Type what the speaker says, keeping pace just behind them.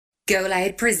Go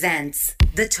Loud presents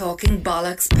the Talking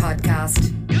Bollocks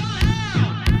podcast.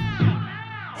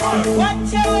 What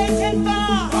you waiting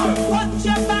for? Put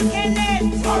your back in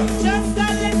it. Just a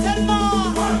little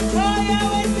more. Throw your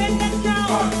weight in it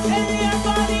now. Tell your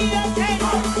body okay.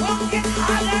 Walk it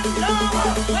hard and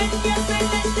long. When you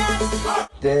finish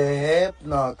that, The hip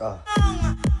knocker.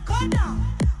 go down,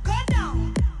 go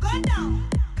down, go down.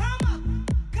 Come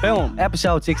up. Boom,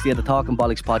 episode 60 of the Talking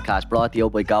Bollocks podcast, brought to you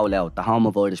by Go Loud, the home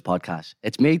of Irish podcast.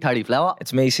 It's me, Terry Flower,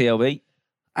 It's me, COB.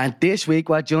 and this week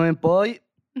we're joined by...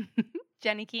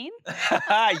 Jenny Keane.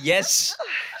 Yes.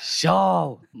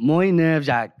 So, my nerves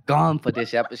are gone for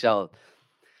this episode.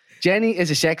 Jenny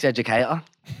is a sex educator.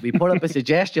 We put up a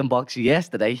suggestion box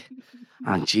yesterday,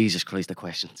 and Jesus Christ, the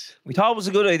questions. We thought it was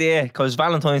a good idea because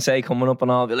Valentine's Day coming up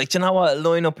and all. We're like, do you know what?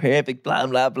 Line up perfect, blah,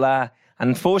 blah, blah.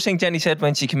 And first thing Jenny said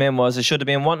when she came in was, it should have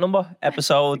been what number?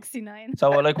 Episode. 69. So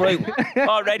we're like, right,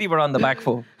 already we're on the back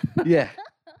foot. Yeah.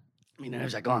 My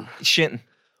nerves are gone. Shitting.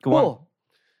 Go on. Oh,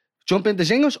 jump into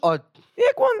singles or... Yeah,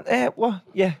 go on. What?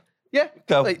 Yeah. Yeah.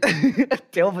 Go. Right.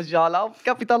 Tell us all out.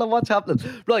 Can't be telling what's happening.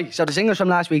 Right, so the singles from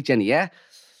last week, Jenny, yeah?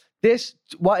 This,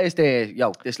 what is the...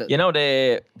 Yo, this little... You know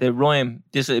the rhyme,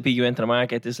 this little piggy went to the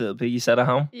market, this little piggy sat at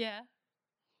home? Yeah.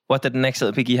 What did the next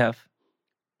little piggy have?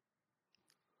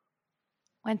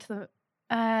 Went to the.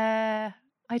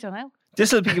 I don't know.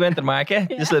 This little piggy went to the market,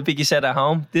 Yeah. this little piggy sat at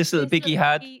home, this little piggy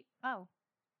Oh.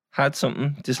 had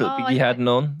something, this little Oh, piggy I had see.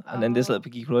 none, and then this Oh. little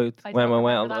piggy cried, I went don't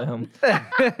all the way remember home.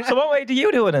 So what way do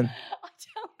you do it then? I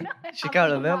don't know. I She haven't can't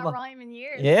done that remember. rhyme in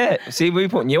years. Yeah, see, we're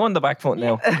putting you on the back foot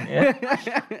now.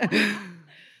 Yeah.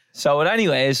 So,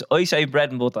 anyways, I say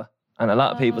bread and butter, and a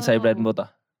lot of people say bread and butter.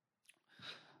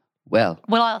 Well,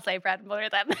 Well, I'll say bread and butter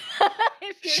then.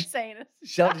 If you're saying it.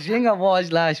 so the singer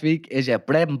was last week, is it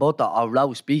bread and butter or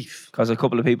roast beef? Because a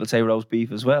couple of people say roast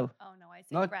beef as well. Oh no, I say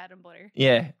Not- bread and butter.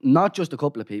 Yeah. Not just a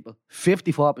couple of people,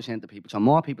 54% of people. So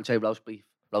more people say roast beef.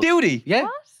 Roast Duty. Yeah.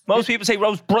 What? Most people say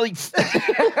roast beef.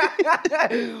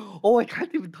 Oh, I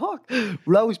can't even talk.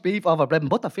 Roast beef over bread and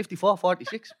butter,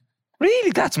 54-46.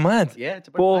 Really? That's mad. Yeah, it's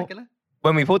a Well, bit black,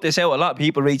 When we put this out, a lot of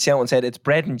people reached out and said it's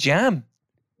bread and jam.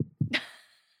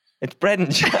 It's bread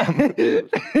and jam.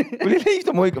 Will you leave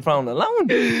the microphone alone?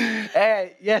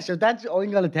 Yeah, so that's all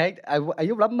I'm going to take. Are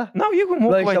you rubbing that? No, you can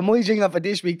walk Right, away. so my singer for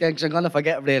this week then, because I'm going to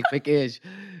forget real quick, is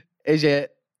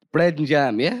it bread and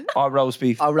jam, yeah? Or roast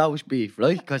beef. Or roast beef,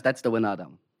 right? Because that's the winner of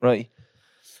them. Right.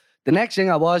 The next thing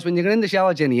was, when you get in the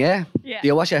shower, Jenny, yeah? Yeah. Do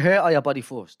you wash your hair or your body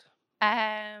first?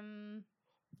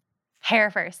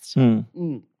 Hair first.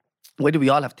 Why do we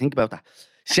all have to think about that?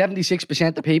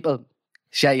 76% of people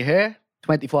shave your hair,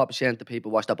 24% of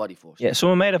people wash their body first. Yeah,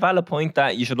 someone made a valid point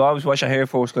that you should always wash your hair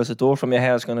first because the dirt from your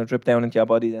hair is going to drip down into your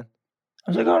body then.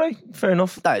 I was like, all right, fair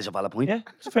enough. That is a valid point. Yeah,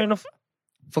 it's fair enough.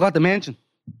 Forgot to mention.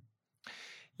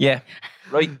 Yeah,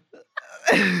 right.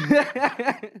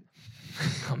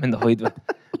 I'm in the hood with.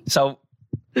 So,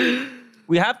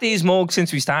 we have these mugs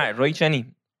since we started, right, Jenny?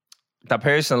 They're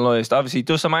personalised. Obviously,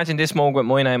 just imagine this mug with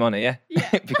my name on it,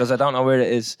 yeah? Because I don't know where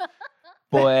it is.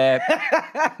 But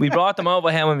we brought them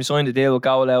over here when we signed the deal with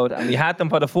Go Loud, and we had them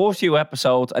for the first few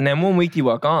episodes, and then one week they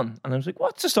were gone. And I was like,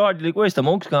 what's the story? Like, where's the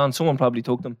mugs gone? Someone probably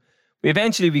took them. We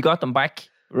got them back,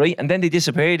 right? And then they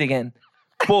disappeared again.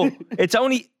 But it's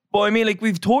only, but I mean, like,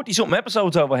 we've 30-something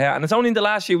episodes over here, and it's only in the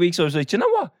last few weeks I was like, you know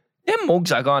what? Them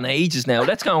mugs are gone ages now.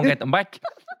 Let's go and get them back.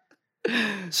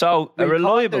 So, We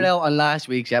talked it out on last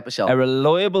week's episode. a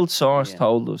reliable source Yeah.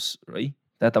 told us, right,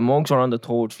 that the mugs are on the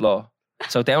third floor.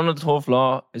 So down on the third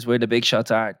floor is where the big shots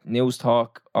are. News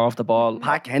talk, off the ball.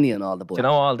 Pat Kenny and all the boys. You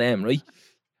know all them, right?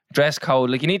 Dress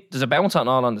code. Like, there's a bounce on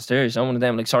all on the stairs. I'm one of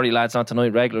them, like, sorry lads, not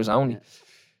tonight, regulars only.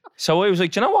 So I was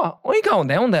like, you know what? I ain't going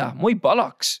down there. My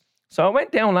bollocks. So I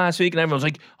went down last week and everyone was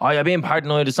like, oh, you're being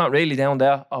paranoid. It's not really down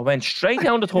there. I went straight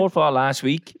down the third floor last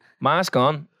week. Mask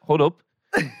on, hood up.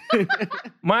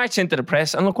 Marched into the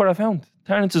press and look what I found.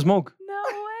 Terrence's mug. No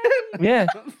way. Yeah.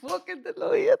 Fucking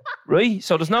delighted. Right,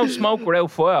 so there's no smoke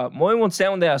without fire. My one's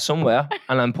down there somewhere,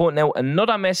 and I'm putting out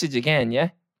another message again, yeah?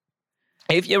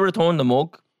 If you return the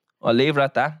mug, I'll leave it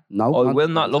at that. No I will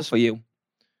not look consequences. for you.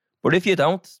 But if you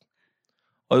don't,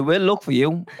 I will look for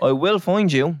you. I will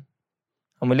find you.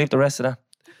 And we'll leave the rest of that.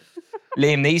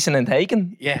 Liam Neeson and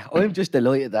Taken. Yeah, I'm just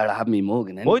delighted that I have me mug.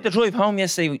 And I had to drive home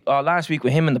yesterday, last week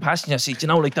with him in the passenger seat. You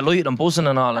know, like the light and buzzing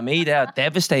and all. And me there,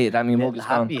 devastated that my mug is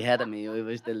gone. happy head of me. I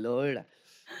was delighted.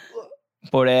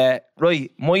 But,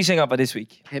 right, my singer for this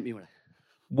week. Hit me with it.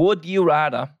 Would you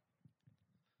rather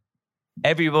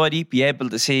everybody be able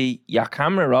to see your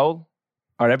camera roll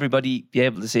or everybody be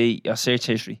able to see your search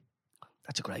history?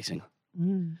 That's a great singer.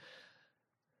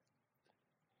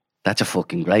 That's a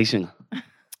fucking great singer.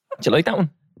 Do you like that one?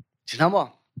 Do you know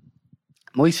what?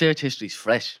 My search history's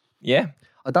fresh. Yeah.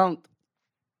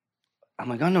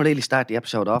 Am I going to really start the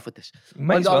episode off with this? You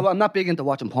might as well. I'm not big into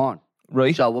watching porn.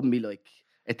 Right. So it wouldn't be like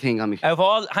a thing on me.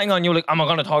 Hang on, you're like, am I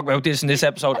going to talk about this in this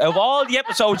episode? Of all the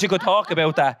episodes you could talk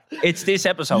about that, it's this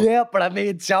episode. Yeah, but I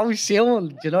mean, so soon.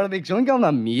 Do you know what I mean? So I'm going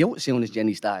on mute as soon as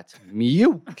Jenny starts.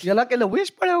 Mute. You're not going to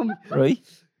whisper at me. Right.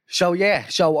 So yeah,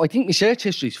 I think my search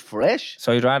history's fresh.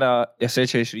 So you'd rather your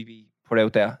search history be put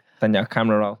out there than your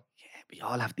camera roll? Yeah, we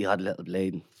all have the odd little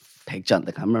blade picture on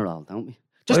the camera roll, don't we?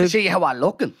 Just to see how I'm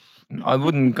looking. I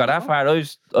wouldn't go that far.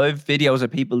 I've videos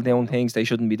of people doing things they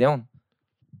shouldn't be doing.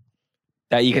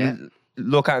 That you can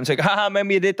look at and say,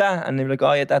 remember you did that? And they're like,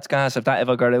 oh yeah, that's gas. If that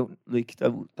ever got out, like,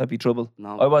 that'd be trouble.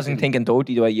 No, I wasn't thinking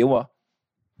dirty the way you were.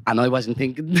 And I wasn't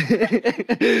thinking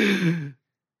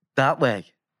that way.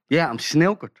 Yeah, I'm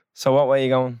snookered. So what way are you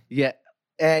going? Yeah.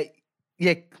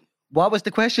 Yeah. What was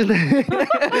the question?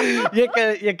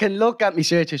 you can look at my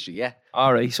search history, yeah.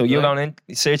 All right, so you're Right. going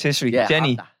in search history. Yeah, Jenny,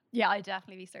 have that. Yeah, I'd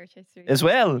definitely be search history. as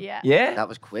well? Yeah. Yeah? That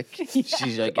was quick.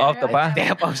 She's like, Off the bat.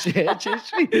 Step on search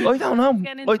history. I don't know.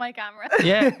 Getting into my camera.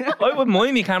 Yeah, I wouldn't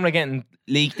mind my camera getting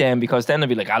leaked then, because then I'd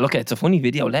be like, look, it's a funny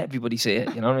video. Let everybody see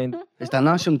it. You know what I mean? Is there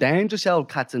not some dangerous old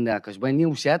cats in there? Because when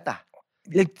you said that,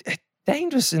 Like,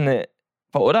 dangerous in it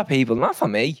for other people, not for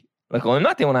me. Like, I'm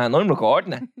not doing that and I'm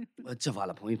recording it. Do it's a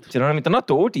valid point. you know what I mean? They're not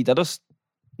dirty. They're just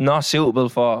not suitable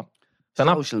for... They're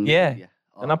not, Social media. yeah,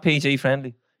 they're not PG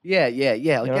friendly. Yeah. I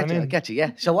know what I mean? get you,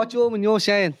 yeah. So what you're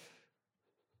saying?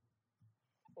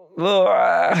 Well,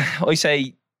 I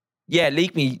say, yeah,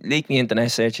 leak me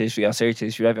internet search history or search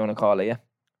history, whatever you want to call it, yeah.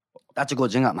 That's a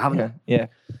good thing I'm having. Yeah, yeah.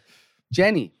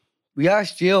 Jenny, we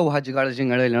asked you had you got a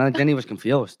zinger earlier and Jenny was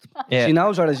confused. Yeah. She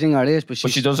knows what a zinger is, but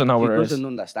She doesn't know what it is. doesn't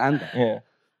understand it. Yeah.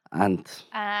 And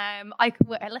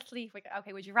Let's leave.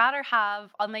 Okay, would you rather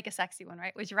have? I'll make a sexy one,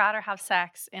 right? Would you rather have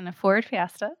sex in a Ford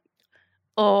Fiesta,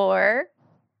 or?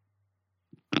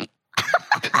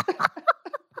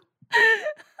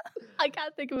 I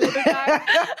can't think of another car.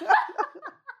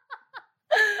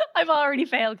 I've already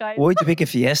failed, guys. Why'd you pick a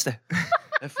Fiesta?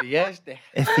 a Fiesta.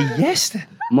 A Fiesta?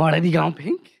 More already gone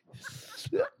pink.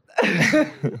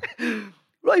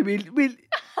 Right,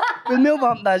 we'll move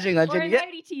on to that zinger, Or Jenny. an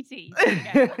Audi TT.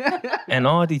 Okay. An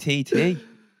Audi TT.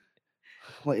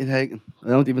 What you taking? I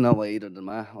don't even know what either of them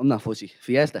are. I'm not fussy.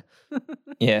 Fiesta.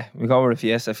 Yeah, we go with a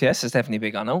Fiesta. Fiesta's definitely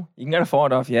big, I know. You can get a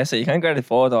Ford or Fiesta. You can't get a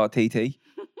Ford or TT.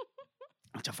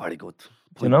 That's a very good Do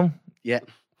you point. know? Yeah.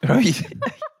 Right.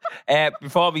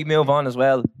 Before we move on as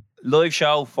well, live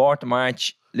show, 4th of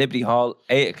March, Liberty Hall,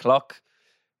 8 o'clock.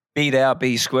 Be there,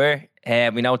 be square.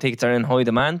 We know tickets are in high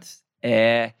demand.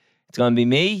 It's going to be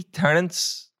me,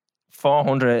 Terence,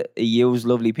 400 of yous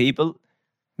lovely people.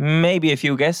 Maybe a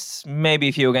few guests, maybe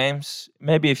a few games,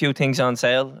 maybe a few things on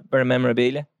sale, a bit of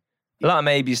memorabilia. A lot of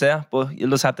maybes there, but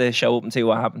you'll just have to show up and see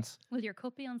what happens. Will your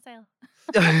cup be on sale?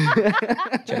 Do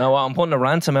you know what? I'm putting a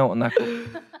ransom out on that cup.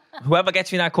 Whoever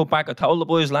gets me that cup back, I told the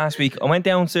boys last week, I went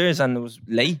downstairs and it was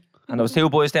late. And there was 2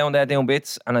 boys down there doing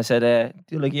bits. And I said,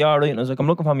 "Do like, you all right?" And I was like, "I'm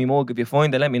looking for my mug. If you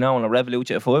find it, let me know and I'll Revolut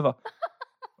you a $5."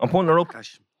 I'm putting her up.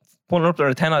 Gosh, Putting her up to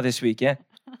a tenner this week, yeah.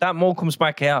 That mug comes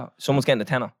back here, someone's getting a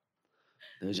tenner.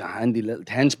 there's a handy little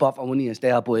 10 spot for one of you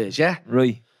there, boys, yeah?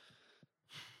 Right.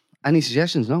 Any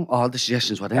suggestions, no? All the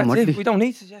suggestions were there, That's might it. be. We don't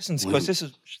need suggestions because this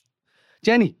is...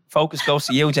 Jenny, Focus goes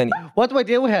to you, Jenny. what do I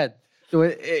do here?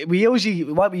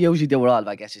 What we usually do with all,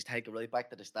 I guess, is take it right back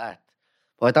to the start.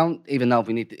 But I don't even know if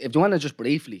we need to. If you want to just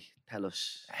briefly tell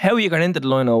us. How you got into the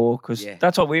line of work? Because Yeah.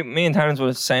 that's what me and Terence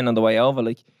were saying on the way over.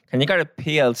 Like, can you get a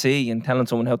PLC and telling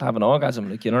someone how to have an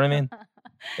orgasm? Like, you know what I mean?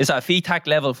 It's a FETAC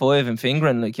level 5 and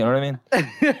fingering, like, you know what I mean?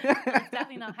 That's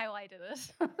definitely not how I did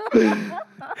it.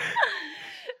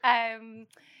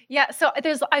 Yeah, so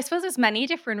I suppose there's many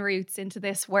different routes into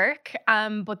this work,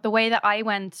 but the way that I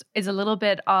went is a little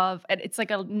bit of, it's like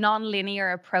a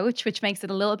non-linear approach, which makes it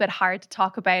a little bit hard to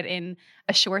talk about in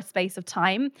a short space of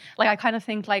time. Like, I kind of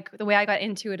think like the way I got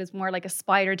into it is more like a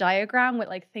spider diagram with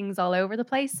like things all over the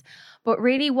place. But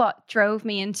really what drove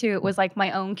me into it was like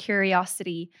my own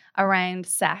curiosity around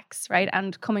sex, right?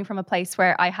 And coming from a place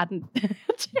where I hadn't...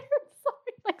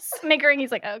 like sniggering,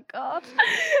 he's like, oh God.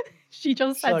 She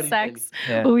just said Sorry, sex.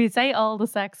 Yeah. But we say all the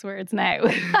sex words now.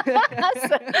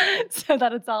 so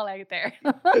that it's all out there.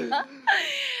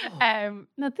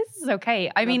 No, this is okay.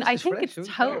 I mean, this I is think fresh, it's who's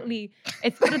there? totally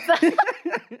it's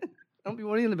Don't be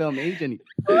worrying about me, Jenny.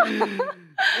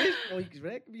 This mic's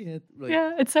wrecking me head. Right.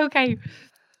 yeah, it's okay.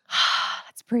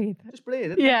 Let's breathe. Just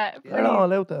breathe. Yeah. They're not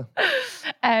all out there.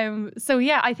 So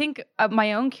yeah, I think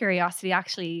my own curiosity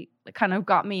actually kind of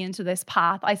got me into this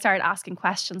path. I started asking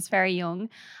questions very young,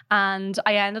 and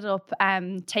I ended up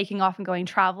taking off and going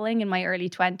traveling in my early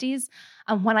 20s.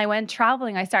 And when I went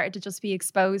traveling, I started to just be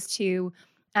exposed to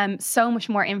so much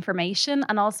more information,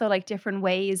 and also like different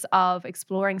ways of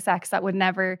exploring sex that would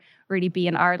never really be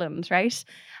in Ireland, right?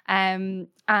 And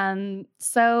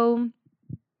so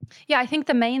yeah, I think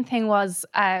the main thing was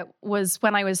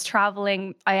when I was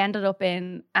traveling, I ended up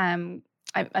in, I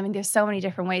mean, there's so many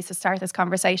different ways to start this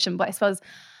conversation, but I suppose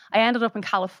I ended up in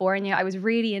California. I was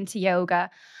really into yoga,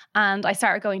 and I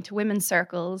started going to women's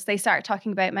circles. They started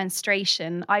talking about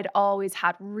menstruation. I'd always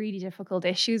had really difficult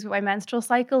issues with my menstrual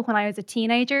cycle when I was a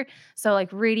teenager. So like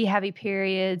really heavy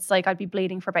periods, like I'd be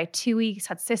bleeding for about 2 weeks,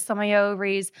 had cysts on my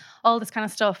ovaries, all this kind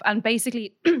of stuff. And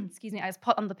basically, excuse me, I was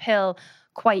put on the pill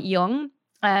quite young.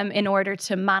 In order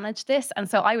to manage this. And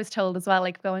so I was told as well,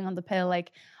 like going on the pill,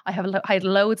 like I had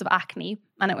loads of acne,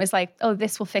 and it was like, oh,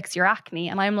 this will fix your acne.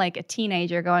 And I'm like a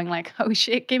teenager going like, oh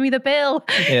shit, give me the pill,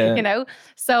 you know?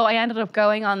 So I ended up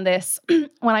going on this.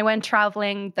 When I went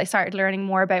traveling, I started learning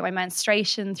more about my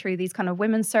menstruation through these kind of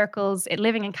women's circles.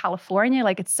 Living in California,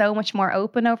 like it's so much more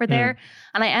open over there.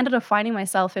 And I ended up finding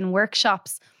myself in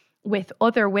workshops with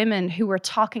other women who were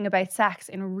talking about sex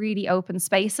in really open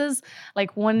spaces.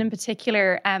 Like one in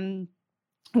particular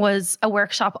was a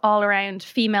workshop all around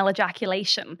female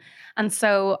ejaculation. And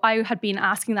so I had been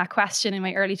asking that question in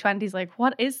my early 20s, like,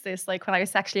 what is this? Like when I was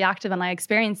sexually active and I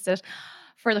experienced it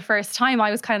for the first time, I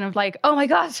was kind of like, oh my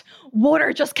God,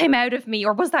 water just came out of me.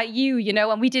 Or was that you, you know?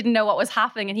 And we didn't know what was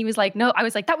happening. And he was like, no, I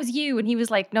was like, that was you. And he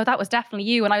was like, no, that was definitely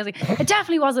you. And I was like, it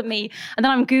definitely wasn't me. And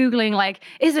then I'm Googling like,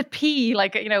 is it pee?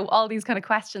 Like, you know, all these kind of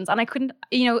questions. And I couldn't,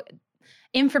 you know,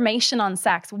 information on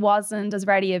sex wasn't as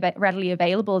readily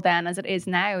available then as it is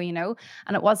now, you know,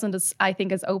 and it wasn't as, I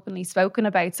think, as openly spoken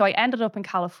about. So I ended up in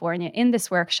California in this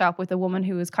workshop with a woman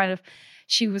who was kind of,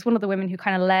 she was one of the women who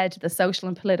kind of led the social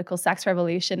and political sex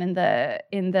revolution in the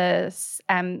late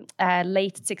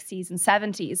 60s and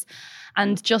 70s,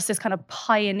 and just this kind of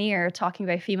pioneer talking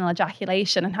about female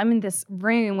ejaculation. And I'm in this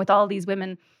room with all these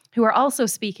women who are also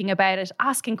speaking about it,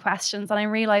 asking questions, and I'm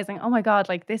realizing, oh my God,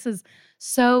 like this is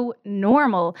so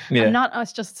normal. And not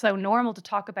it's just so normal to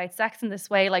talk about sex in this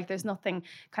way. Like there's nothing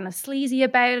kind of sleazy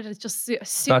about it. It's just super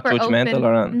not judgmental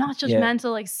open, not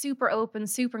judgmental, like super open,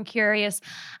 super curious.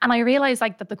 And I realized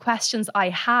like that the questions I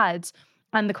had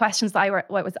and the questions that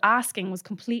I was asking was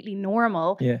completely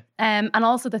normal. And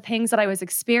also the things that I was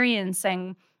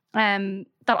experiencing,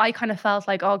 that I kind of felt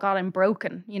like, oh God, I'm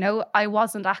broken. You know, I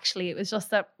wasn't actually. It was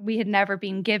just that we had never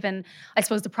been given, I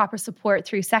suppose, the proper support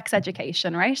through sex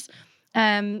education, right?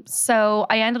 So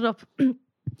I ended up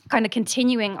kind of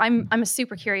continuing. I'm a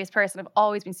super curious person. I've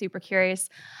always been super curious,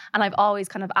 and I've always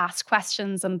kind of asked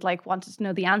questions and like wanted to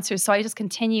know the answers. So I just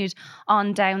continued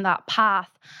on down that path.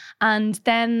 And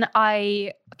then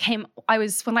while I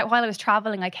was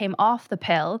traveling, I came off the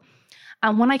pill.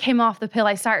 And when I came off the pill,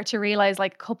 I started to realize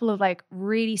like a couple of like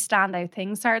really standout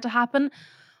things started to happen,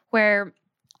 where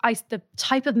the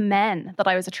type of men that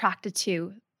I was attracted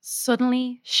to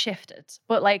suddenly shifted,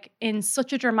 but like in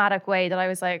such a dramatic way that I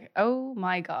was like, oh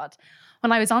my God.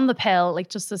 When I was on the pill, like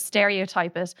just to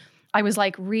stereotype it, I was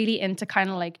like really into kind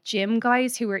of like gym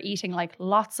guys who were eating like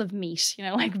lots of meat, you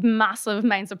know, like massive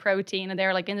amounts of protein. And they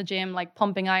were like in the gym, like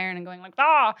pumping iron and going like,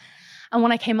 ah. And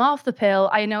when I came off the pill,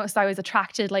 I noticed I was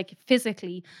attracted like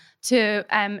physically to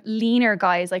leaner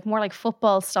guys, like more like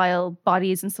football style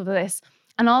bodies and stuff like this.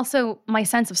 And also my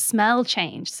sense of smell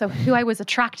changed. So who I was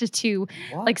attracted to,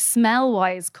 like smell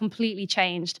wise, completely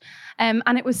changed. And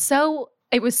I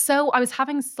was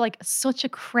having like such a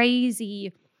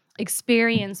crazy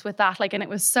experience with that. Like, and it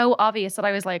was so obvious that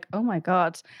I was like, oh my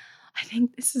God, I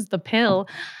think this is the pill.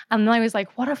 And then I was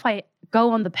like, what if I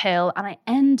go on the pill and I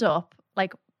end up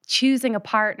like choosing a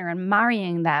partner and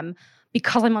marrying them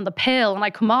because I'm on the pill, and I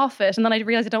come off it and then I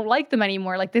realize I don't like them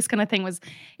anymore. Like this kind of thing was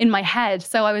in my head.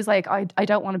 So I was like, I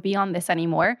don't want to be on this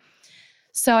anymore.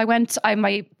 So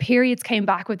my periods came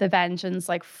back with a vengeance,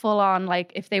 like full on,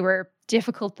 like if they were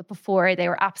difficult before, they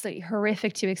were absolutely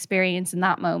horrific to experience in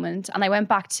that moment. And I went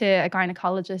back to a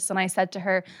gynecologist and I said to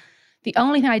her, the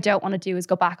only thing I don't want to do is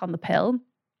go back on the pill.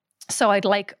 So I'd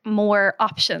like more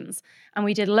options. And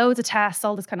we did loads of tests,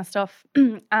 all this kind of stuff.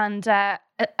 And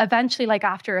eventually, like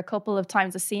after a couple of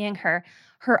times of seeing her,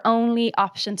 her only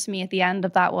option to me at the end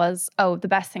of that was, oh, the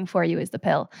best thing for you is the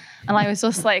pill. And I was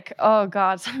just like, oh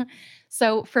God.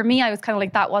 So for me, I was kind of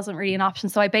like, that wasn't really an option.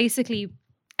 So I basically,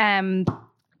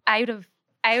 out of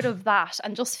out of that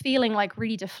and just feeling like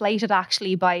really deflated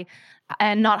actually by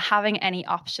not having any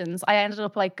options, I ended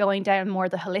up like going down more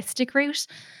the holistic route.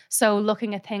 So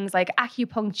looking at things like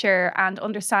acupuncture and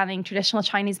understanding traditional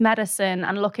Chinese medicine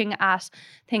and looking at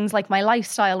things like my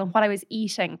lifestyle and what I was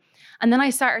eating. And then I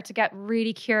started to get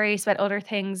really curious about other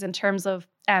things in terms of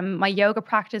my yoga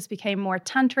practice became more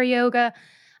tantra yoga.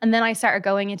 And then I started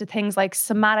going into things like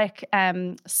somatic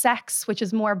sex, which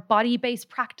is more body-based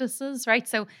practices, right?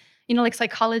 So, you know, like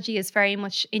psychology is very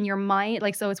much in your mind,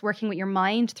 like, so it's working with your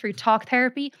mind through talk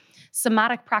therapy.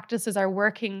 Somatic practices are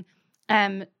working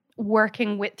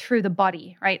with through the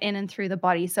body, right? In and through the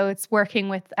body. So it's working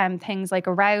with things like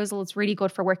arousal. It's really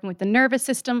good for working with the nervous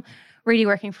system, really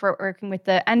working with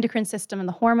the endocrine system and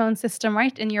the hormone system,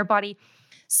 right? In your body.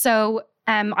 So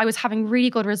I was having really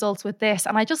good results with this.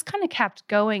 And I just kind of kept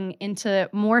going into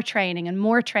more training and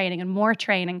more training and more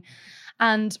training.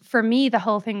 And for me, the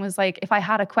whole thing was like, if I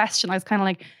had a question, I was kind of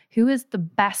like, who is the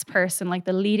best person, like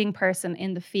the leading person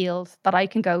in the field that I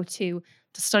can go to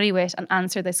study with and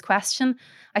answer this question?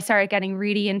 I started getting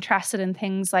really interested in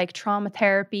things like trauma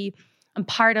therapy. And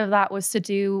part of that was to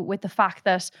do with the fact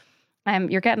that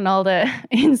you're getting all the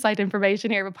inside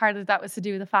information here, but part of that was to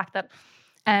do with the fact that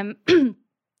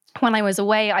when I was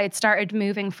away, I had started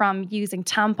moving from using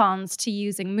tampons to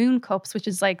using moon cups, which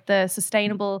is like the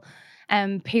sustainable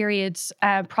period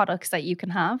products that you can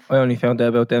have. I only found out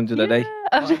about them the other day.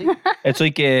 It's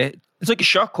like a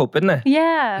shock cup, isn't it?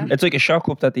 Yeah. It's like a shock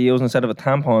cup that they use instead of a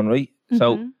tampon, right?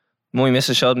 So my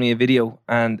missus showed me a video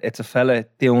and it's a fella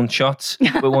doing shots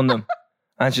with one of them.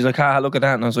 And she's like, look at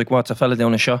that. And I was like, what's a fella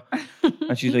doing a shot?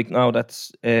 And she's like, no,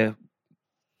 that's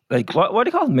like, what do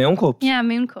you call it? Moon cups? Yeah,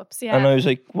 moon cups, yeah. And I was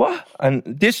like, what? And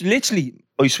this literally,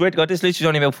 I swear to God, this literally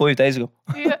was only about 5 days ago.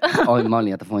 I'm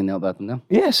only had to find out about them now.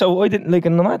 Yeah, so I didn't like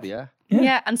an nomad.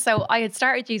 Yeah, and so I had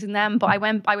started using them, but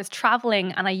I was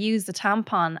traveling and I used a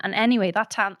tampon. And anyway,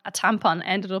 that a tampon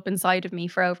ended up inside of me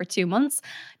for over 2 months.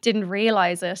 Didn't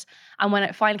realize it. And when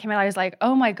it finally came out, I was like,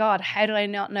 oh my God, how did I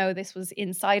not know this was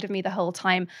inside of me the whole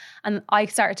time? And I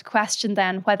started to question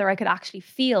then whether I could actually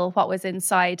feel what was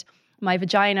inside my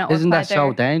vagina. Isn't that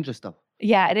so dangerous though?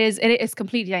 Yeah, it is. It is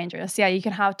completely dangerous. Yeah, you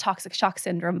can have toxic shock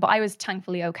syndrome, but I was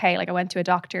thankfully okay. Like I went to a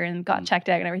doctor and got checked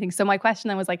out and everything. So my question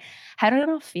then was like, how did I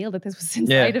not feel that this was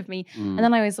inside of me? And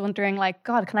then I was wondering like,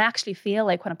 God, can I actually feel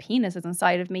like when a penis is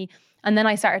inside of me? And then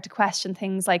I started to question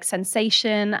things like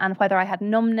sensation and whether I had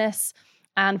numbness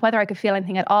and whether I could feel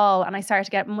anything at all. And I started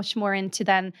to get much more into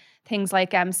then things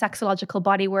like sexological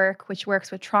body work, which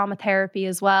works with trauma therapy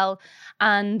as well.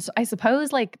 And I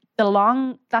suppose like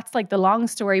that's like the long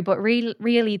story, but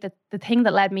really the thing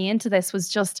that led me into this was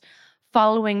just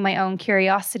following my own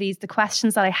curiosities, the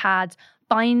questions that I had,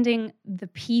 finding the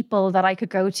people that I could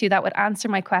go to that would answer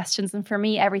my questions. And for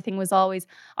me, everything was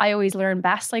I always learn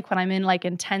best like when I'm in like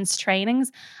intense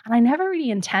trainings. And I never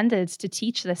really intended to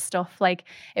teach this stuff. Like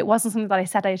it wasn't something that I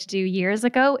set out to do years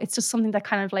ago. It's just something that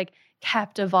kind of like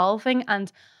kept evolving.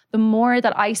 And the more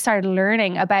that I started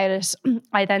learning about it,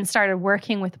 I then started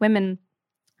working with women.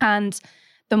 And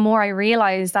the more I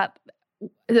realized that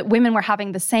women were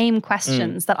having the same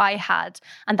questions that I had,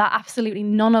 and that absolutely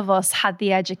none of us had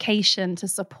the education to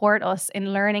support us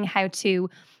in learning how to,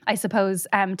 I suppose,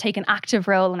 take an active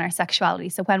role in our sexuality.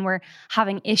 So when we're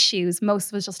having issues,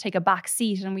 most of us just take a back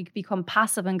seat and we become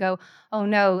passive and go, oh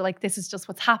no, like this is just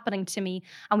what's happening to me.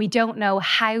 And we don't know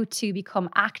how to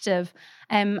become active.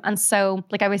 And so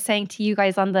like I was saying to you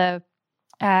guys on the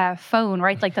phone,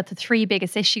 right? Like that the 3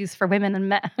 biggest issues for women and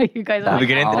men. You guys We'll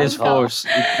get into this first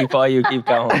before you keep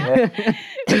going.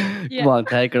 Yeah. Yeah. Come on,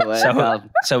 take it away. Cal.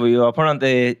 So we were put on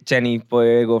to Jenny by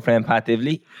her girlfriend Pat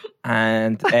Divley,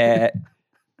 and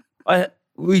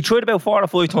we tried about 4 or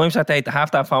 5 times that day to have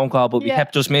that phone call, but we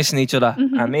kept just missing each other.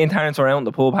 And me and Terence were out in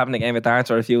the pub having a game of darts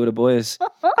with a few of the boys,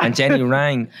 and Jenny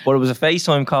rang, but it was a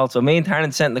FaceTime call. So me and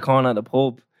Terence sat in the corner of the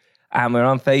pub, and we were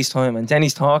on FaceTime, and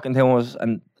Jenny's talking to us,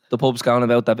 and the pub's going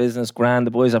about their business grand.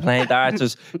 The boys are playing darts.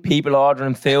 There's people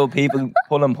ordering food, people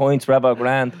pulling points, forever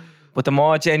grand. But the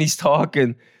more Jenny's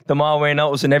talking, the more we're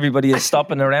noticing everybody is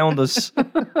stopping around us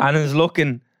and is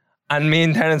looking. And me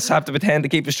and Terence have to pretend to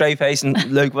keep a straight face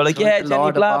and like, we're like, yeah,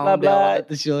 Jenny, blah, blah, blah.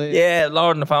 Yeah,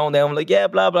 Lord on the phone down. We're like, yeah,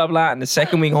 blah, blah, blah. And the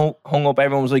second we hung up,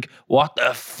 everyone was like, what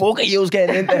the fuck are you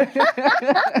getting into?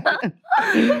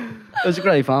 It was a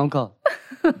great phone call.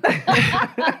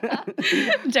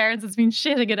 Terence has been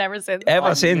shitting it ever since.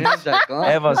 Ever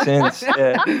since.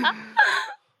 Yeah.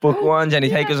 But go on, Jenny,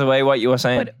 take us away what you were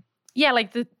saying. But, yeah,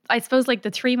 like I suppose like the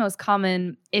 3 most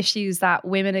common issues that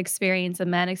women experience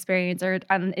and men experience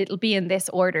and it'll be in this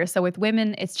order. So with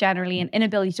women, it's generally an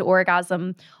inability to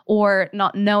orgasm or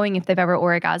not knowing if they've ever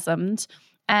orgasmed.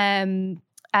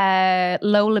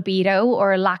 low libido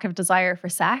or lack of desire for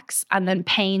sex, and then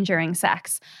pain during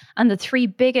sex. And the three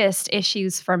biggest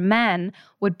issues for men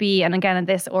would be, and again in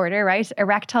this order, right?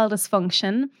 Erectile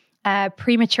dysfunction,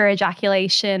 premature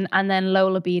ejaculation, and then low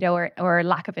libido or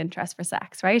lack of interest for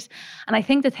sex, right? And I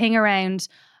think the thing around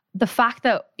the fact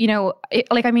that,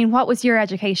 what was your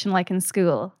education like in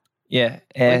school? Yeah.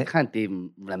 I can't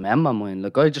even remember mine.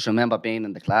 Like, I just remember being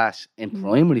in the class in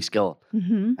primary school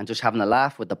and just having a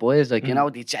laugh with the boys. Like,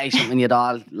 they'd say something, you'd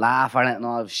all laugh at it and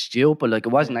all stupid. Like, it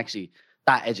wasn't actually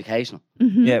that educational.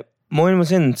 Yeah. Mine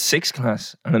was in 6th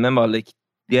class. And I remember,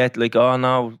 oh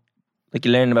no, like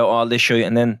you learn about all this shit.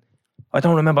 And then I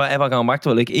don't remember ever going back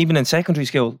to it. Like, even in secondary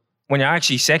school, when you're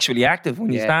actually sexually active,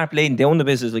 when you start laying down the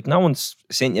business, like, no one's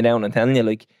sitting you down and telling you,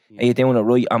 like, are you doing it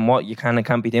right and what you can and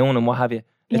can't be doing and what have you.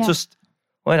 It's just,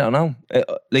 I don't know.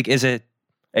 Is it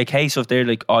a case of they're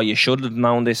like, oh, you should have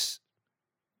known this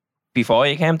before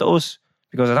you came to us?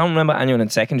 Because I don't remember anyone in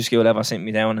secondary school ever sitting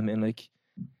me down and being like,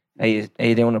 are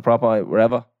you doing it proper,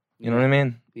 wherever? You know what I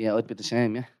mean? Yeah, I'd be the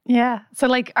same, yeah. Yeah. So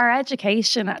like our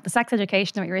education, the sex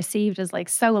education that we received is like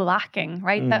so lacking,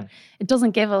 right? That it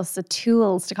doesn't give us the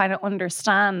tools to kind of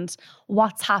understand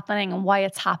what's happening and why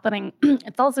it's happening.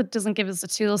 It also doesn't give us the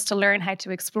tools to learn how to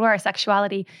explore our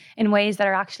sexuality in ways that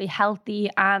are actually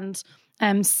healthy and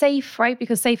safe, right?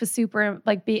 Because safe is super,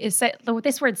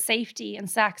 this word safety and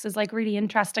sex is like really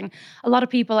interesting. A lot of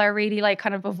people are really like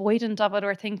kind of avoidant of it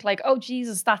or think like, oh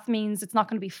Jesus, that means it's not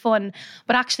going to be fun.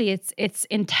 But actually it's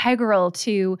integral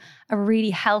to a really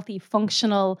healthy,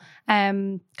 functional,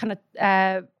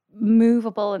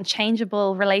 movable and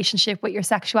changeable relationship with your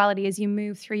sexuality as you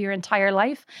move through your entire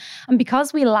life. And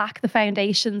because we lack the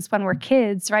foundations when we're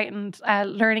kids, right? And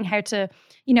learning how to,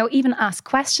 even ask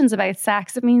questions about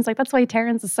sex, it means like, that's why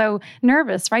Terence is so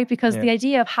nervous, right? Because the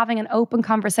idea of having an open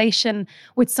conversation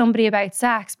with somebody about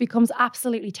sex becomes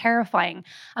absolutely terrifying.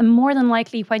 And more than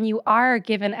likely when you are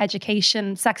given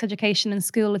education, sex education in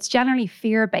school, it's generally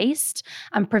fear-based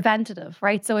and preventative,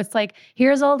 right? So it's like,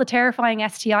 here's all the terrifying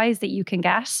STIs that you can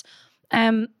get.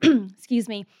 Excuse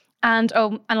me. And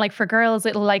like for girls,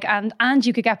 it'll like, and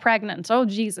you could get pregnant. Oh,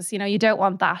 Jesus, you don't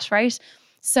want that, right?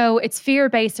 So it's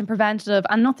fear-based and preventative,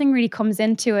 and nothing really comes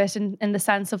into it in the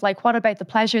sense of like, what about the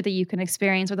pleasure that you can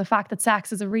experience, or the fact that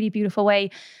sex is a really beautiful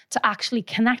way to actually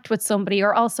connect with somebody,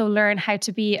 or also learn how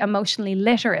to be emotionally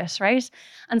literate, right?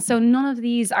 And so none of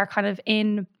these are kind of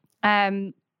in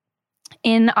our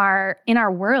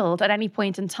world at any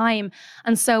point in time.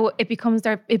 And so it becomes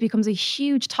a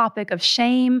huge topic of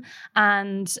shame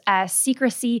and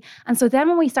secrecy. And so then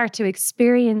when we start to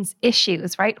experience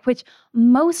issues, right, which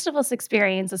most of us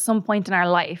experience at some point in our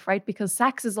life, right? Because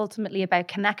sex is ultimately about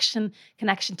connection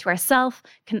to ourselves,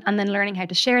 and then learning how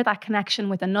to share that connection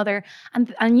with another.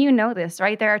 And you know this,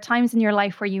 right? There are times in your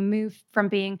life where you move from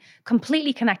being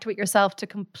completely connected with yourself to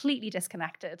completely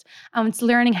disconnected. And it's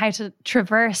learning how to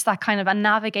traverse that kind of and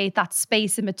navigate that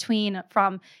space in between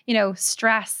from,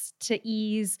 stress to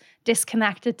ease,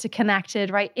 disconnected to connected,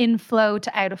 right? In flow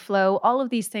to out of flow, all of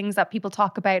these things that people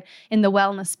talk about in the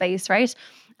wellness space, right?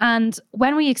 And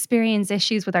when we experience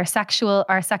issues with our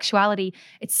sexuality,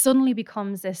 it suddenly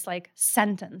becomes this like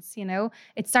sentence,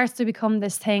 It starts to become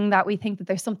this thing that we think that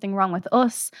there's something wrong with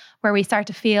us, where we start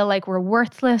to feel like we're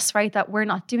worthless, right? That we're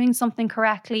not doing something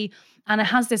correctly. And it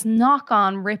has this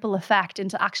knock-on ripple effect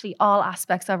into actually all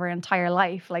aspects of our entire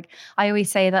life. Like I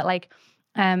always say that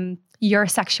your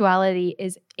sexuality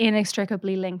is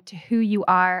inextricably linked to who you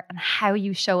are and how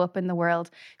you show up in the world.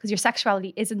 Because your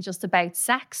sexuality isn't just about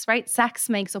sex, right? Sex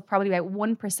makes up probably about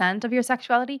 1% of your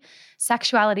sexuality.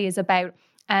 Sexuality is about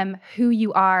who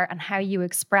you are and how you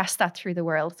express that through the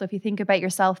world. So if you think about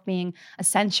yourself being a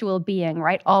sensual being,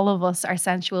 right? All of us are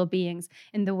sensual beings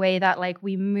in the way that like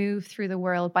we move through the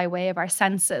world by way of our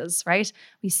senses, right?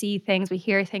 We see things, we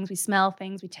hear things, we smell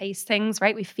things, we taste things,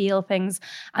 right? We feel things.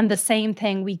 And the same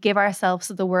thing, we give ourselves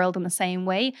to the world in the same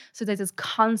way. So there's this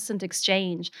constant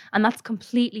exchange, and that's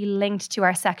completely linked to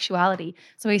our sexuality.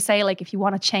 So we say like, if you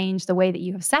want to change the way that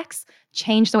you have sex,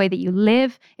 change the way that you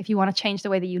live. If you want to change the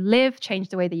way that you live, change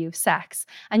the way that you have sex.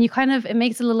 And it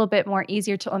makes it a little bit more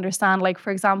easier to understand. Like,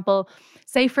 for example,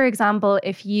 I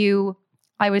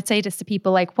would say this to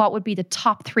people, like, what would be the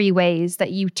top 3 ways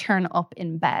that you turn up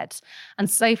in bed? And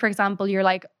say, for example, you're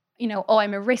like,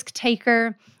 I'm a risk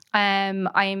taker.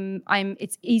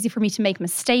 It's easy for me to make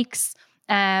mistakes.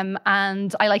 And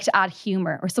I like to add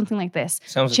humor or something like this.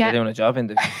 Sounds like you're doing a job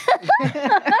interview.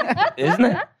 Isn't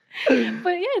it?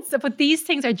 But these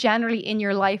things are generally in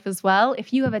your life as well.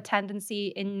 If you have a tendency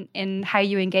in how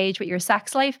you engage with your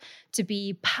sex life to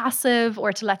be passive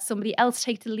or to let somebody else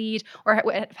take the lead or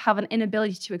have an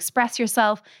inability to express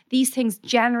yourself, these things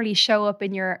generally show up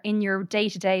in your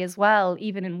day-to-day as well,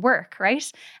 even in work,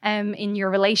 right? In your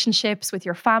relationships with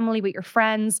your family, with your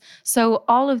friends. So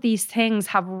all of these things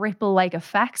have ripple-like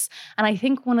effects. And I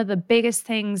think one of the biggest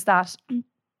things that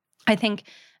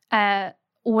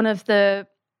one of the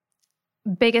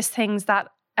biggest things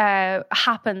that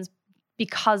happens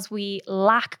because we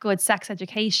lack good sex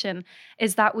education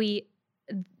is that we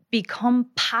become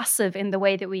passive in the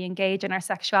way that we engage in our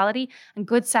sexuality, and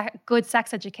good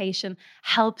sex education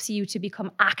helps you to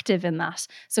become active in that.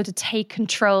 So to take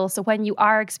control. So when you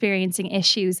are experiencing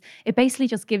issues, it basically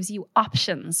just gives you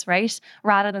options, right?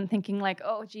 Rather than thinking like,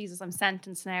 oh Jesus, I'm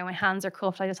sentenced now. My hands are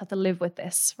cuffed. I just have to live with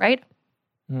this, right?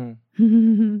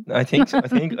 I think so. I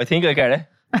think I get it.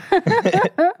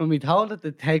 When we told it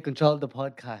to take control of the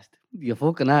podcast, you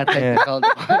fucking are taking control of the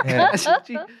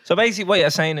podcast. So basically, what you're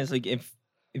saying is like if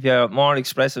you're more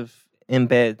expressive in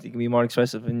bed, you can be more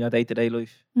expressive in your day-to-day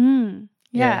life.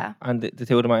 Yeah. And the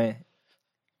two of them are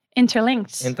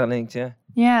Interlinked. interlinked. Yeah.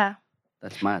 Yeah.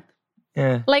 That's mad.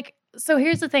 Yeah. Like, so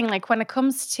here's the thing, like when it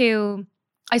comes to,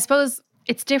 I suppose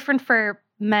it's different for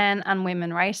men and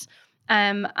women, right?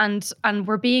 And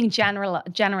we're being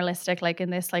generalistic, like in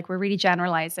this, like we're really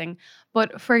generalizing.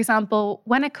 But for example,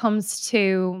 when it comes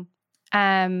to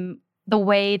the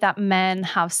way that men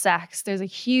have sex, there's a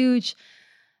huge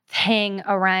thing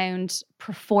around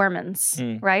performance,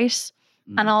 right?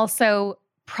 And also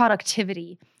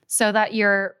productivity, so that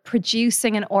you're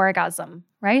producing an orgasm,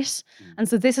 right? And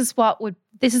so this is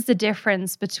the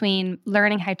difference between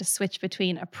learning how to switch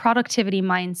between a productivity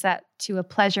mindset to a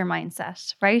pleasure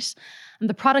mindset, right? And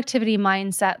the productivity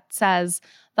mindset says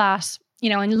that, you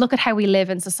know, and look at how we live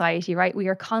in society, right? We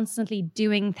are constantly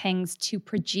doing things to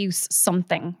produce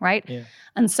something, right? Yeah.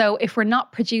 And so if we're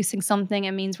not producing something,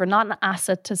 it means we're not an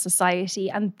asset to society.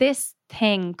 And this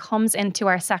thing comes into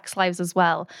our sex lives as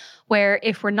well, where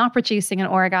if we're not producing an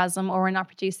orgasm or we're not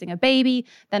producing a baby,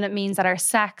 then it means that our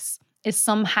sex is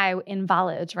somehow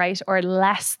invalid, right? Or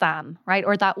less than, right?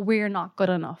 Or that we're not good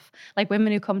enough. Like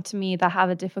women who come to me that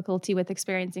have a difficulty with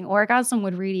experiencing orgasm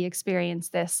would really experience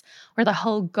this, where the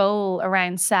whole goal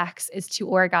around sex is to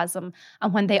orgasm.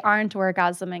 And when they aren't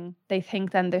orgasming, they think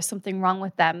then there's something wrong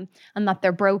with them and that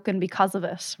they're broken because of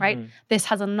it, right? This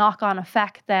has a knock-on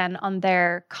effect then on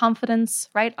their confidence,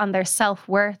 right? On their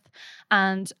self-worth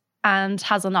and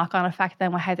has a knock-on effect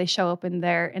then with how they show up in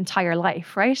their entire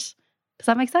life, right? Does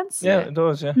that make sense? Yeah, it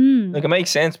does, yeah. Like it makes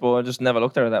sense, but I just never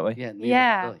looked at it that way. Yeah.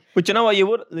 Yeah. But you know what, you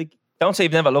would like don't say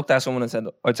you've never looked at someone and said,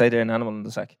 I'd say they're an animal in the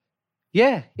sack.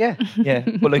 Yeah. Yeah.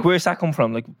 But like where's that come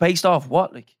from? Like based off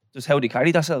what? Like just how they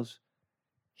carry themselves.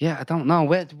 Yeah, I don't know.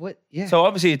 What? Yeah. So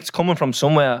obviously it's coming from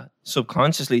somewhere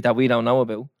subconsciously that we don't know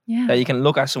about. Yeah. That you can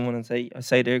look at someone and say, I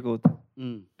say they're good.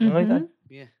 Mm. You know, like that?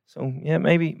 Yeah. So yeah,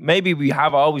 maybe we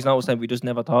have always noticed that we just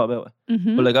never thought about it.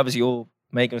 But like obviously you're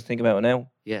making us think about it now.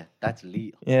 Yeah, that's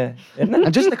elite. Yeah. Isn't it?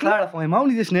 And just to clarify, I'm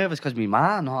only this nervous because my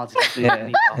man knows.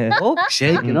 Yeah. Oh,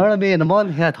 shit, you know what I mean? I'm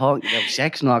on here talking about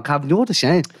sex and all, Cav, you know what I'm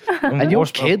saying? And your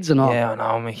Worst, bro. kids and all. Yeah, I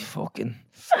know, me fucking.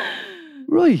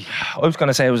 Right. I was going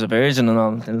to say I was a virgin and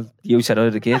all until you said I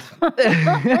was a kid.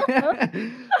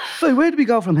 So where do we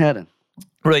go from here then?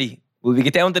 Right. Will we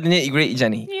get down to the nitty gritty,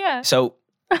 Jenny? Yeah. So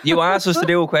you asked us to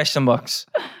do a question box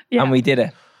Yeah. and we did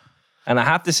it. And I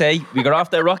have to say, we got off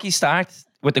the rocky start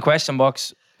with the question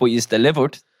box, but you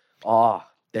delivered. Oh,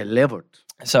 delivered.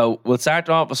 So we'll start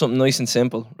off with something nice and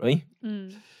simple, right?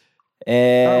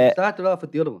 Start it off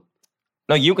with the other one.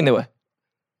 No, you can do it.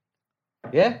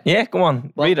 Yeah? Yeah, go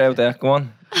on. Read it out there. Go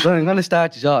on. So I'm going to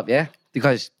start this off, yeah?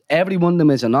 Because every one of them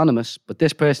is anonymous, but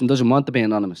this person doesn't want to be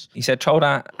anonymous. He said, throw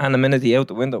that anonymity out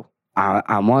the window.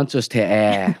 I want us to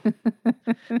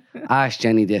ask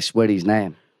Jenny this, what his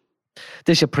name.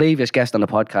 This is a previous guest on the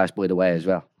podcast, by the way, as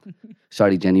well.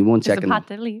 Sorry, Jenny, one It's a second. Pat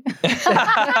Diddley.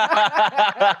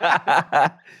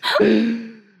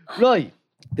 Right.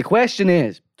 The question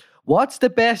is, what's the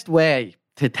best way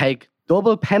to take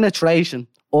double penetration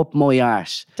up my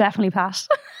arse? Definitely Pat.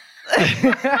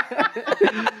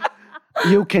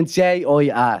 You can say I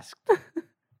asked.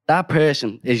 that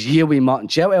person is Yui Martin.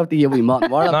 Shout out to Yui Martin.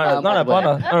 What a man, Not a by the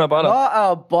way. bother. Not a bother. Not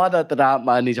a bother to that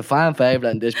man. He's a fan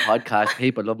favourite in this podcast.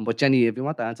 People love him. But Jenny, if you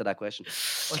want to answer that question,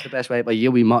 what's the best way for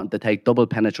Yui Martin to take double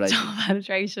penetration?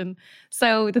 Penetration.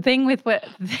 So the thing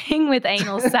with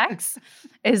anal sex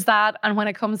is that, and when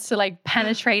it comes to like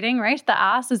penetrating, right, the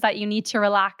ass, is that you need to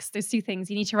relax. There's two things.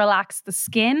 You need to relax the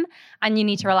skin and you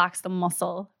need to relax the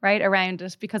muscle, right, around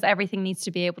it, because everything needs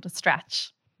to be able to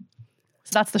stretch.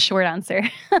 So that's the short answer.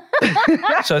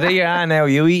 So there you are now,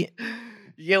 Yui.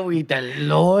 Yui the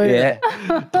Lord. Yeah.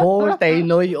 Thursday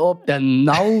night up the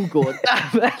no good.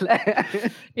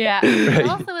 Yeah. And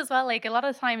also as well, like a lot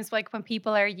of times, like when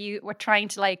people we're trying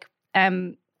to like,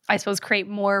 I suppose, create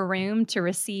more room to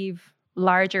receive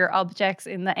larger objects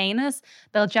in the anus,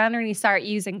 they'll generally start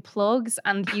using plugs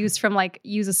and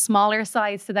use a smaller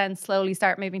size to then slowly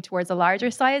start moving towards a larger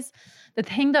size. The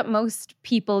thing that most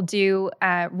people do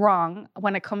wrong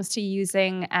when it comes to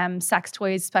using sex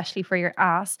toys, especially for your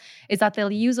ass, is that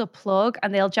they'll use a plug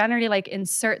and they'll generally like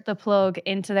insert the plug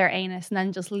into their anus and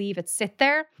then just leave it sit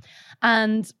there.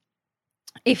 And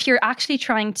if you're actually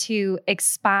trying to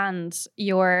expand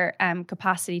your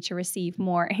capacity to receive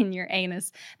more in your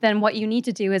anus, then what you need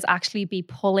to do is actually be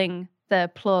pulling the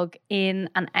plug in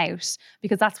and out,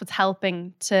 because that's what's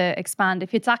helping to expand.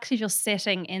 If it's actually just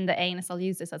sitting in the anus, I'll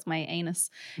use this as my anus.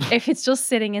 If it's just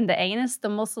sitting in the anus, the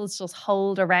muscles just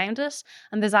hold around it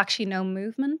and there's actually no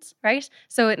movement, right?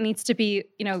 So it needs to be,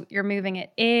 you're moving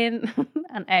it in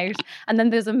and out, and then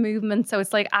there's a movement. So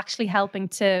it's like actually helping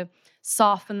to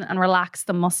soften and relax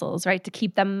the muscles, right? To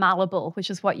keep them malleable, which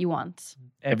is what you want.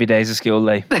 Every day's a school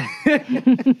day.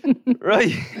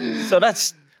 Right. So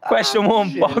that's question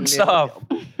one boxed off.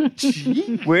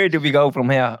 Where do we go from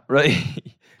here? Right.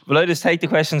 Will I just take the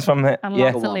questions from here? And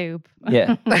lots of lube.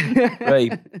 Yeah.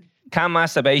 Right. Can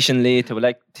masturbation lead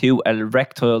to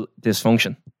erectile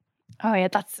dysfunction? Oh yeah,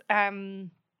 that's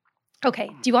okay.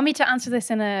 Do you want me to answer this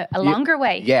in a longer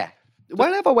way? Yeah.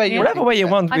 Whatever way you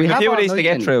want. We have a few of these to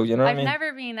get through, you know what I mean? I've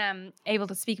never been able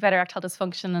to speak about erectile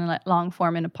dysfunction in a long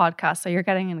form in a podcast, so you're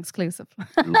getting an exclusive.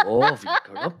 Love,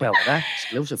 you're up about that.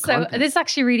 Exclusive So content. this is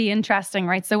actually really interesting,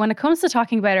 right? So when it comes to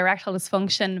talking about erectile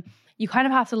dysfunction, you kind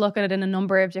of have to look at it in a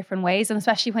number of different ways, and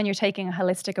especially when you're taking a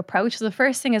holistic approach. So the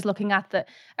first thing is looking at the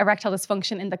erectile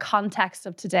dysfunction in the context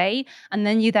of today, and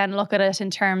then you then look at it in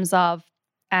terms of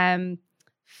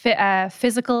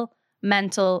physical,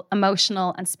 mental,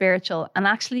 emotional, and spiritual. And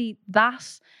actually that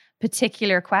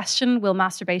particular question, will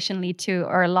masturbation lead to,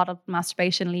 or a lot of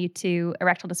masturbation lead to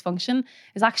erectile dysfunction,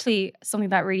 is actually something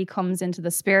that really comes into the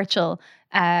spiritual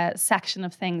section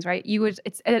of things, right?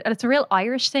 It's a real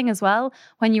Irish thing as well.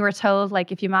 When you were told,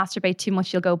 like, if you masturbate too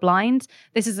much, you'll go blind.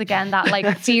 This is again that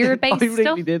like fear-based I really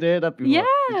stuff. did hear that before. Yeah.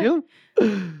 Did you?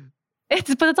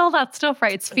 But it's all that stuff,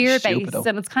 right? It's fear-based, stupid,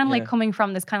 and it's kind of like coming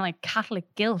from this kind of like Catholic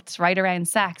guilt, right, around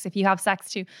sex. If you have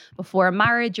sex before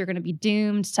marriage, you're going to be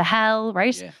doomed to hell,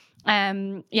 right?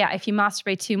 Yeah. If you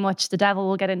masturbate too much, the devil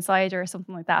will get inside you or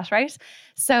something like that, right?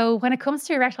 So when it comes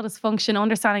to erectile dysfunction,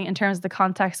 understanding in terms of the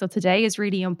context of today is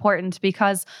really important,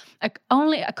 because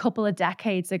only a couple of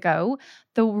decades ago,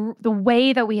 the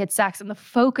way that we had sex and the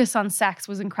focus on sex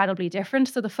was incredibly different.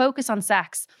 So the focus on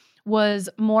sex was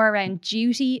more around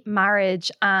duty,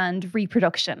 marriage, and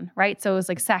reproduction, right? So it was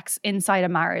like sex inside a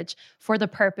marriage for the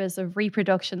purpose of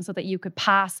reproduction, so that you could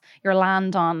pass your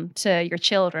land on to your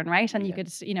children, right? And you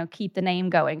could, keep the name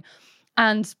going.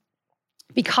 And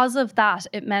because of that,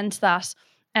 it meant that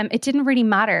it didn't really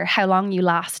matter how long you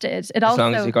lasted. As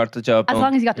long as you got the job done. As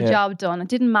long as you got the job done. It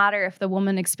didn't matter if the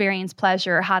woman experienced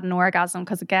pleasure or had an orgasm,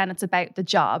 because again, it's about the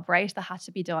job, right? That had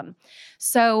to be done.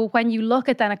 So when you look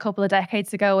at then a couple of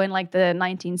decades ago in like the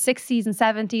 1960s and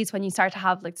 70s, when you start to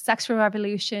have like the sexual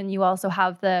revolution, you also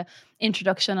have the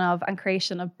introduction of and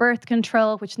creation of birth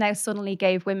control, which now suddenly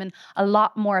gave women a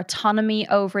lot more autonomy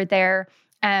over their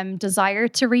desire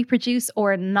to reproduce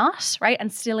or not, right?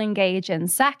 And still engage in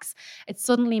sex. It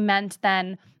suddenly meant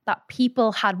then that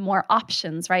people had more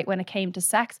options, right, when it came to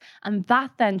sex. And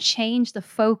that then changed the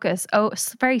focus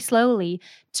very slowly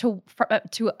to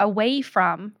away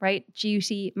from, right,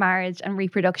 duty, marriage, and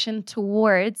reproduction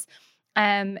towards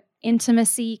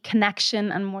intimacy,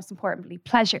 connection, and most importantly,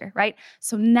 pleasure, right?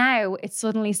 So now it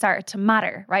suddenly started to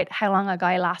matter, right, how long a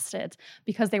guy lasted,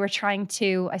 because they were trying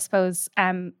to, I suppose,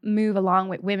 move along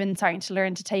with women starting to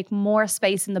learn to take more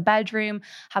space in the bedroom,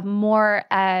 have more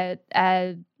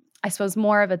I suppose,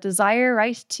 more of a desire,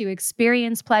 right, to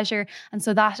experience pleasure. And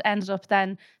so that ended up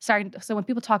then starting. So when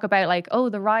people talk about like, oh,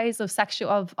 the rise of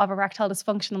erectile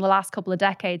dysfunction in the last couple of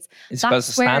decades, It's because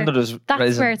the standard is that's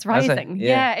rising, where it's has it? rising.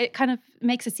 Yeah, it kind of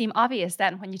makes it seem obvious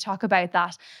then when you talk about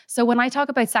that. So when I talk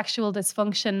about sexual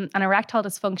dysfunction and erectile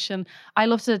dysfunction, I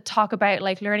love to talk about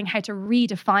like learning how to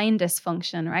redefine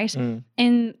dysfunction, right?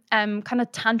 In kind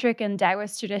of tantric and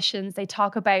Taoist traditions, they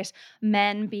talk about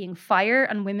men being fire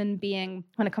and women being,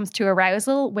 when it comes to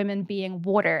arousal, women being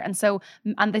water. And so,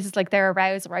 and this is like their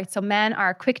arousal, right? So men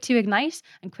are quick to ignite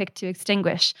and quick to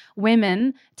extinguish.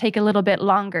 Women take a little bit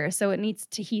longer, so it needs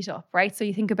to heat up, right? So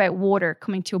you think about water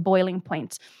coming to a boiling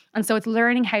point. And so it's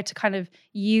learning how to kind of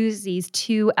use these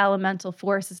two elemental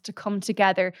forces to come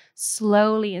together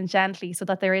slowly and gently so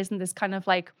that there isn't this kind of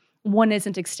like one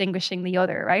isn't extinguishing the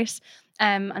other, right?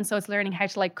 And so it's learning how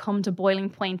to like come to boiling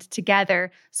point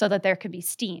together so that there can be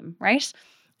steam, right?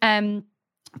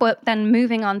 But then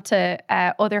moving on to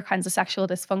other kinds of sexual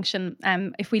dysfunction,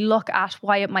 if we look at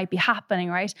why it might be happening,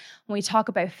 right? When we talk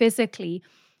about physically,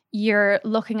 you're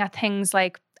looking at things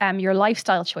like your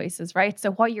lifestyle choices, right?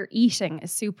 So what you're eating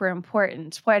is super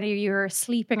important, whether you're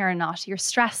sleeping or not, your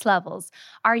stress levels,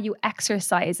 are you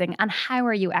exercising and how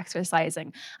are you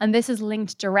exercising? And this is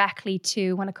linked directly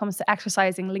to, when it comes to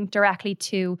exercising, linked directly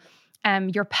to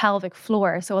your pelvic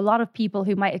floor. So a lot of people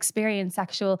who might experience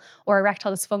sexual or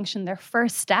erectile dysfunction, their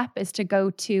first step is to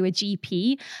go to a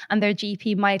GP, and their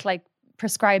GP might like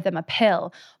prescribe them a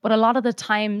pill. But a lot of the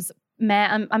times,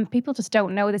 and people just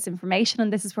don't know this information,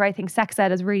 and this is where I think sex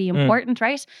ed is really important,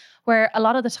 right? Where a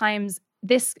lot of the times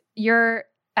your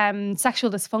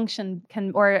sexual dysfunction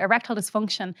or erectile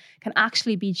dysfunction can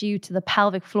actually be due to the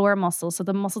pelvic floor muscles, so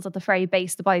the muscles at the very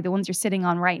base of the body, the ones you're sitting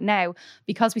on right now.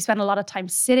 Because we spend a lot of time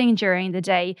sitting during the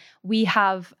day, we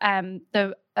have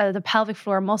the pelvic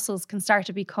floor muscles can start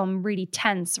to become really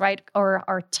tense, right,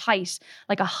 or tight,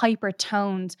 like a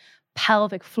hypertoned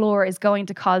pelvic floor is going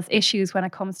to cause issues when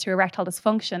it comes to erectile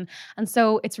dysfunction. And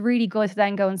so it's really good to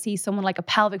then go and see someone like a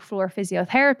pelvic floor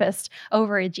physiotherapist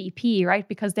over a GP, right?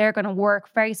 Because they're going to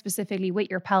work very specifically with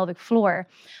your pelvic floor.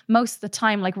 Most of the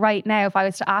time, like right now, if I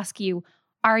was to ask you,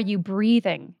 are you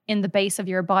breathing in the base of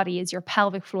your body? Is your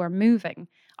pelvic floor moving?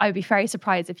 I would be very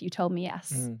surprised if you told me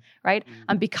yes, right?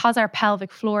 And because our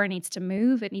pelvic floor needs to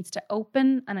move, it needs to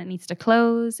open and it needs to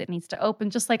close. It needs to open,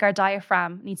 just like our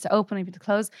diaphragm needs to open and needs to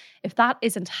close. If that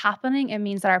isn't happening, it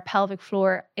means that our pelvic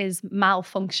floor is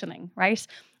malfunctioning, right?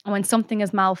 And when something is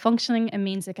malfunctioning, it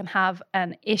means it can have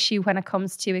an issue when it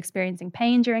comes to experiencing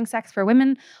pain during sex for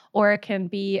women, or it can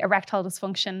be erectile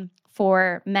dysfunction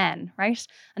for men, right?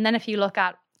 And then if you look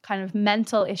at kind of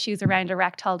mental issues around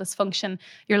erectile dysfunction,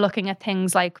 you're looking at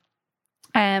things like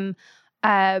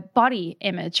body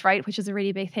image, right? Which is a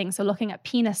really big thing. So looking at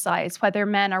penis size, whether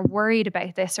men are worried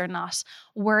about this or not,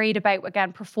 worried about,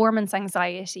 again, performance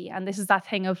anxiety. And this is that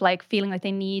thing of like feeling like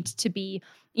they need to be,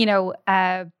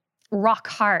 rock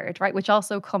hard, right? Which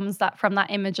also comes from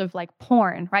that image of like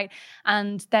porn, right?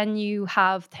 And then you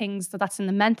have things that's in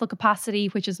the mental capacity,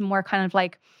 which is more kind of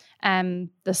like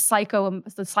the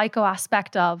psycho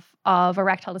aspect of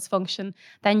erectile dysfunction.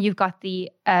 Then you've got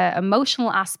the emotional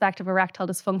aspect of erectile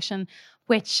dysfunction,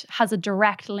 which has a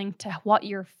direct link to what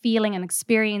you're feeling and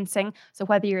experiencing. So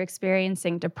whether you're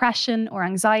experiencing depression or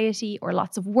anxiety or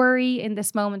lots of worry in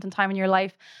this moment in time in your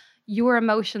life, your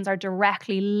emotions are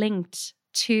directly linked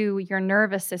to your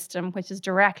nervous system, which is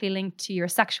directly linked to your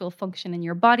sexual function in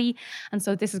your body. And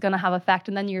so this is going to have effect.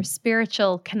 And then your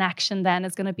spiritual connection then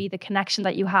is going to be the connection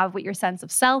that you have with your sense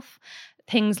of self.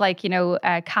 Things like,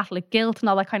 Catholic guilt and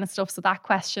all that kind of stuff. So that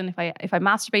question, if I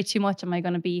masturbate too much, am I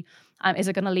going to be, is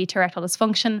it going to lead to erectile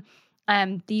dysfunction?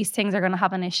 These things are going to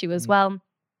have an issue as well.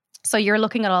 So you're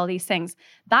looking at all these things.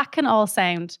 That can all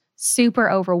sound super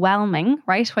overwhelming,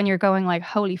 right? When you're going like,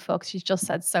 holy fuck, she's just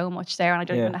said so much there and I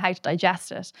don't even know how to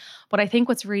digest it. But I think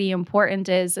what's really important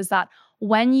is that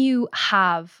when you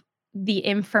have the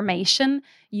information,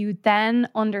 you then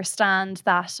understand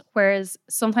that, whereas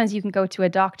sometimes you can go to a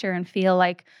doctor and feel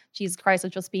like, Jesus Christ,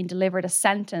 I've just been delivered a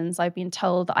sentence. I've been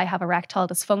told that I have erectile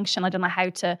dysfunction. I don't know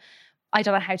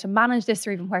how to manage this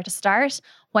or even where to start.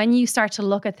 When you start to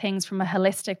look at things from a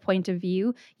holistic point of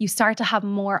view, you start to have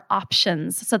more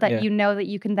options so that you know that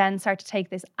you can then start to take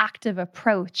this active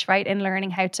approach, right, in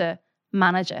learning how to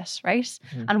manage it, right,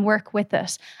 and work with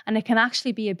it. And it can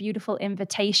actually be a beautiful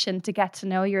invitation to get to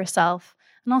know yourself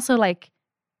and also like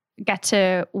get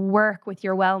to work with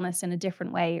your wellness in a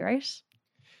different way, right?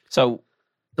 So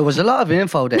there was a lot of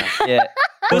info there. Yeah.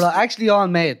 But it actually all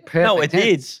made perfect No, it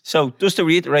did. sense. So just to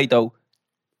reiterate though,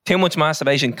 too much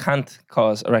masturbation can't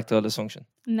cause erectile dysfunction.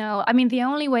 No, I mean the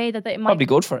only way that it might Probably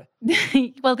good for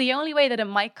it. well, the only way that it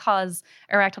might cause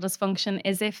erectile dysfunction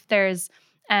is if there's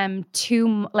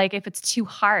too like if it's too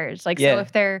hard. Like Yeah. so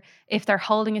if they're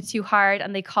holding it too hard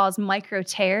and they cause micro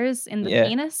tears in the Yeah.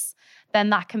 penis, then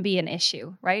that can be an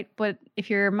issue, right? But if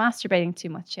you're masturbating too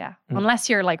much, yeah. Mm. Unless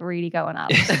you're like really going at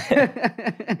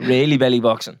it. Really belly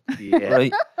boxing. Yeah.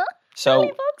 Right. So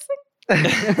Belly boxing.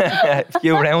 a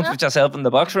few rounds with yourself in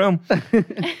the box room.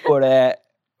 But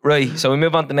right, so we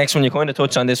move on to the next one. You kind of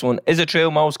touched on this one. Is it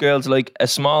true most girls like a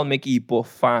small Mickey but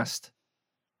fast?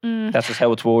 That's just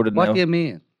how it's worded What now. do you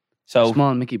mean? So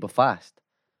Small Mickey but fast.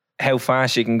 how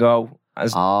fast you can go.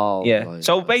 As Oh, yeah. right.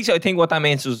 So basically, I think what that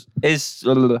means is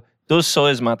does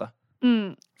size matter?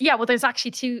 Yeah, well, there's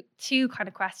actually two kind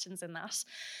of questions in that.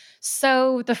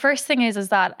 So the first thing is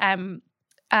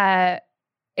that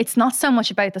it's not so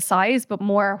much about the size, but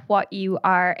more what you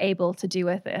are able to do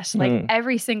with it. Like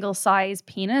every single size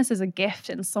penis is a gift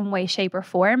in some way, shape, or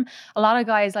form. A lot of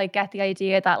guys like get the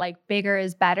idea that like bigger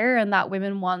is better and that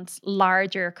women want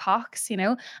larger cocks, you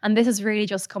know? And this is really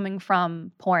just coming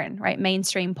from porn, right?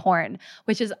 Mainstream porn,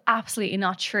 which is absolutely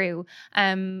not true.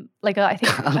 Like I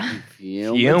think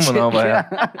Human over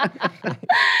here.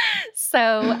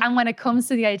 So, and when it comes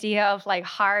to the idea of like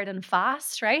hard and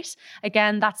fast, right?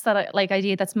 Again, that's that like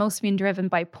idea that's mostly been driven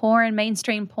by porn,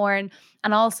 mainstream porn,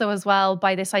 and also as well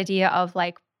by this idea of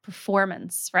like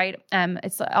performance, right?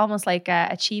 It's almost like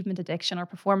achievement addiction or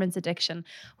performance addiction,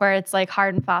 where it's like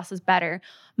hard and fast is better.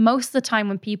 Most of the time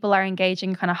when people are engaging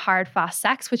in kind of hard, fast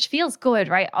sex, which feels good,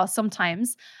 right?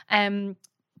 Sometimes,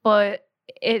 but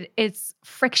it's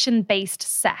friction-based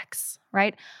sex,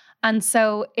 right? And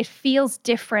so it feels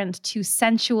different to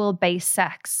sensual-based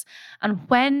sex. And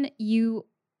when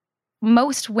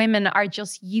most women are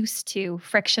just used to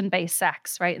friction-based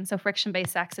sex, right? And so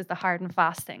friction-based sex is the hard and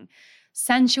fast thing.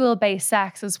 Sensual-based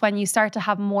sex is when you start to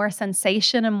have more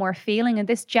sensation and more feeling. And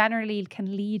this generally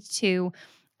can lead to,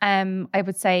 I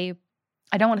would say,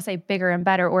 I don't want to say bigger and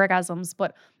better orgasms,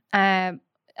 but a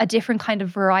different kind of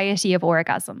variety of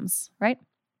orgasms, right?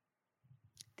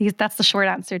 That's the short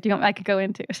answer. Do you want I could go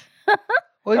into it?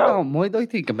 I don't mind. I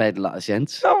think it made a lot of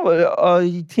sense. No,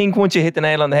 I think once you hit the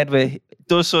nail on the head with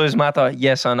does size matter?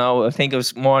 Yes or no. I think it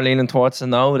was more leaning towards the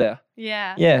no there.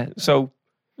 Yeah. Yeah. So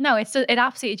No, it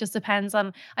absolutely just depends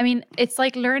on. I mean, it's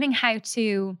like learning how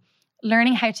to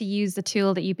use the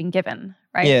tool that you've been given,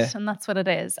 right? Yeah. And that's what it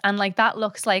is. And like that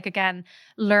looks like, again,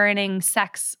 approaching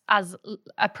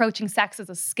sex as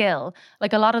a skill.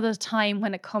 Like a lot of the time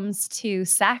when it comes to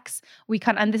sex,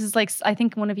 and this is like, I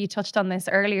think one of you touched on this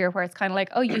earlier, where it's kind of like,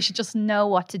 oh, you should just know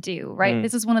what to do, right?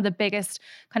 This is one of the biggest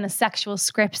kind of sexual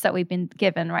scripts that we've been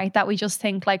given, right? That we just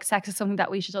think like sex is something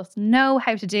that we should just know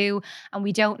how to do and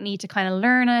we don't need to kind of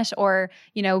learn it or,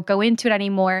 you know, go into it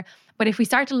anymore. But if we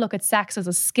start to look at sex as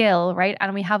a skill, right,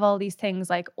 and we have all these things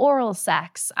like oral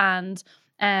sex and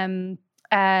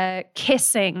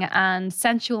kissing and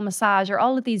sensual massage, or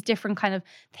all of these different kind of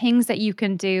things that you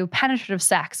can do, penetrative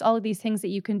sex, all of these things that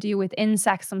you can do within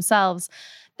sex themselves,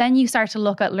 then you start to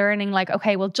look at learning like,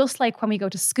 okay, well, just like when we go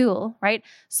to school, right,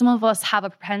 some of us have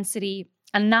a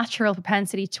natural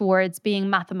propensity towards being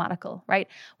mathematical, right?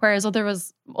 Whereas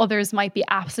others might be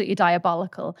absolutely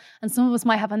diabolical. And some of us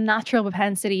might have a natural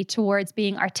propensity towards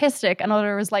being artistic, and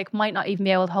others like might not even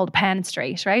be able to hold a pen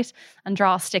straight, right? And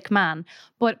draw a stick man.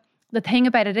 But the thing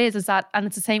about it is that, and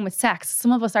it's the same with sex,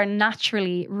 some of us are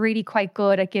naturally really quite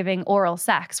good at giving oral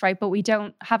sex, right? But we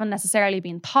haven't necessarily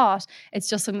been taught. It's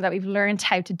just something that we've learned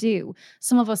how to do.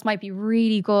 Some of us might be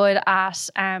really good at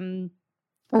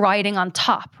riding on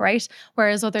top, right?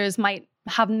 Whereas others might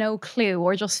have no clue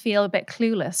or just feel a bit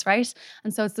clueless, right?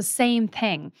 And so it's the same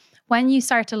thing. When you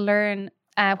start to learn,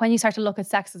 when you start to look at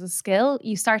sex as a skill,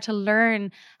 you start to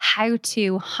learn how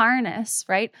to harness,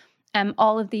 right?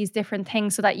 All of these different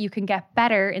things so that you can get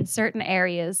better in certain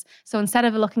areas. So instead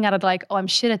of looking at it like, oh, I'm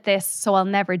shit at this, so I'll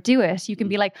never do it, you can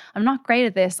be like, I'm not great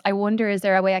at this. I wonder, is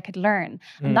there a way I could learn?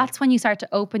 And that's when you start to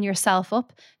open yourself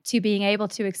up to being able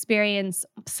to experience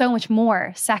so much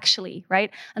more sexually,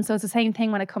 right? And so it's the same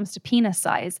thing when it comes to penis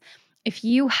size. If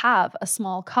you have a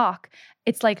small cock,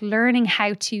 it's like learning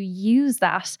how to use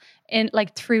that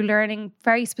through learning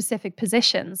very specific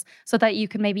positions so that you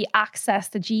can maybe access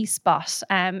the G-spot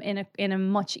in a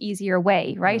much easier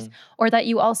way, right? Or that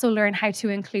you also learn how to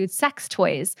include sex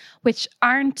toys, which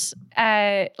aren't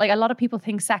like a lot of people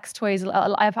think sex toys.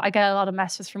 I get a lot of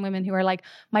messages from women who are like,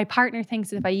 my partner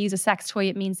thinks that if I use a sex toy,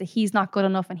 it means that he's not good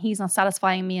enough and he's not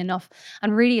satisfying me enough.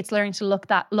 And really, it's learning to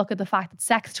look at the fact that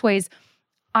sex toys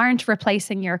aren't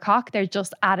replacing your cock. They're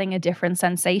just adding a different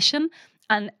sensation.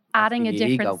 And adding a the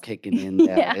different ego kicking in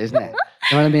there, Yeah. isn't it?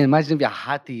 You know what I mean? Imagine if you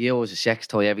had to use a sex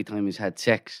toy every time you had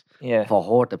sex Yeah. for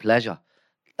her the pleasure.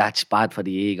 That's bad for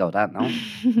the ego, that, no?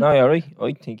 No, you're right.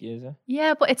 I think he is. Yeah.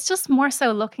 Yeah, but it's just more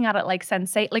so looking at it like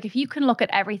like if you can look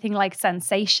at everything like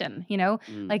sensation, you know,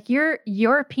 like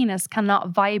your penis cannot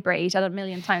vibrate at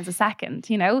 1,000,000 times a second,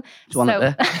 you know. Do you want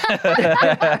it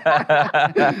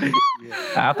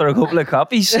After a couple of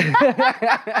copies.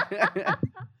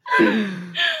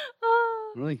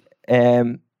 Right.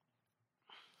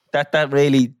 That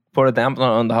really put a dampener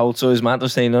on the whole size matter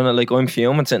thing, doesn't it? Like I'm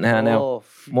fuming sitting here now. Oh,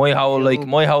 My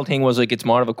whole thing was like it's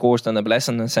more of a curse than a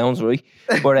blessing. It sounds right,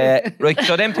 but right.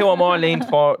 So them two are more leaned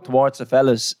towards the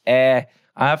fellas. I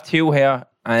have two here.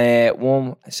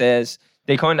 One says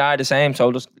they kind of are the same, so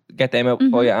I'll just get them out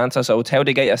before you answer. So it's how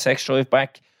they get your sex drive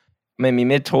back. I'm in my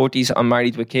mid-30s. I'm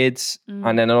married with kids, and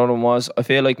then another one was I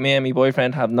feel like me and my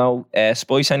boyfriend have no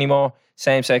spice anymore.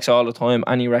 Same sex all the time.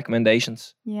 Any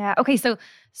recommendations? Yeah. Okay.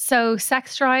 So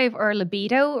sex drive or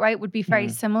libido, right, would be very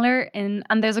similar and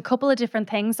there's a couple of different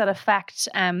things that affect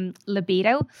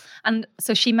libido. And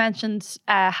so she mentioned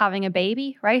having a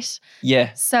baby, right?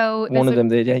 Yeah. So One of them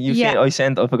did. Yeah. I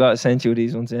forgot to send you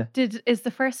these ones. Yeah. Is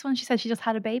the first one she said she just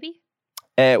had a baby?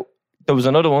 There was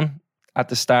another one at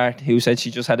the start who said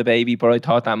she just had a baby, but I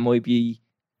thought that might be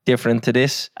different to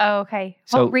this. Oh, okay.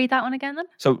 So- Read that one again then.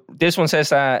 So this one says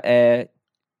that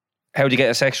how do you get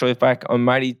a sex drive back? I'm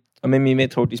married. I'm in my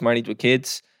mid-30s, married with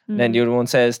kids. And then the other one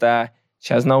says that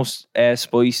she has no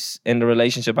spice in the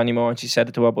relationship anymore, and she said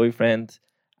it to her boyfriend.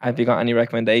 Have you got any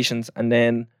recommendations? And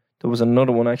then there was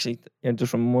another one actually.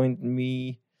 Just remind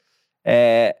me.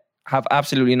 Have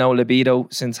absolutely no libido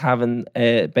since having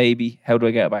a baby. How do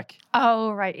I get it back?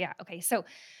 Oh, right. Yeah. Okay. So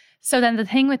then the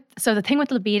thing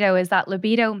with libido is that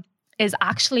libido is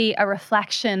actually a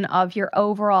reflection of your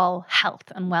overall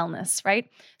health and wellness, right?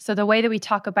 So the way that we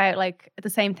talk about like the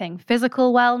same thing,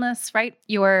 physical wellness, right?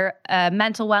 Your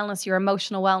mental wellness, your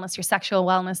emotional wellness, your sexual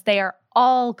wellness, they are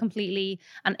all completely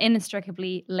and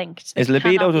inextricably linked. They Is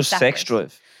libido cannot be just sex separate.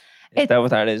 drive? Is that what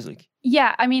that is like?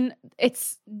 Yeah, I mean,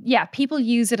 people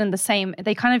use it in the same,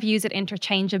 they kind of use it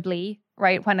interchangeably,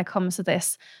 right, when it comes to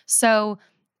this. So,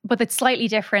 but it's slightly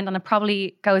different and it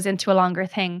probably goes into a longer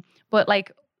thing. But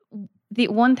like, the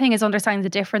one thing is understanding the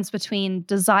difference between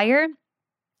desire,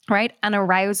 right, and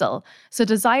arousal. So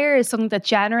desire is something that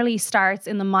generally starts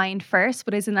in the mind first,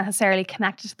 but isn't necessarily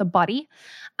connected to the body.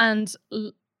 And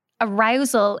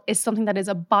arousal is something that is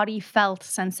a body felt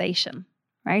sensation,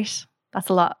 right? That's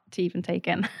a lot to even take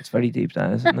in. It's very deep,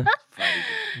 that isn't it?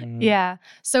 Yeah.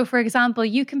 So for example,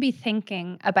 you can be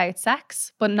thinking about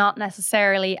sex, but not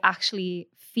necessarily actually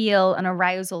feel an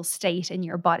arousal state in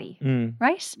your body,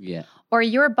 right? Yeah. Or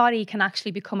your body can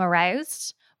actually become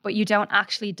aroused, but you don't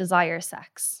actually desire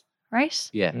sex, right?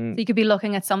 Yeah. So you could be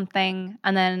looking at something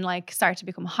and then like start to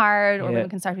become hard or Yeah. women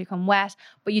can start to become wet,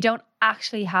 but you don't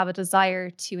actually have a desire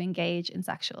to engage in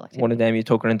sexual activity. One of them you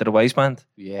took her into the waistband.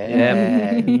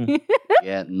 Yeah.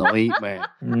 Yeah. Nightmare.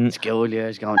 School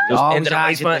years going. Just Oh, into the I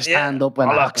waistband, get to stand up when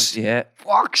it Bollocks, happens. yeah.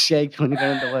 Fuck shake when you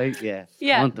go in the way. Yeah.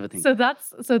 Yeah. One of the things.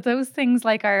 So those things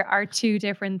like are two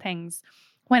different things.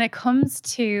 When it comes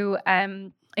to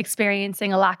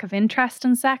experiencing a lack of interest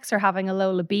in sex or having a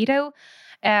low libido,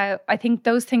 I think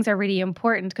those things are really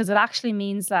important because it actually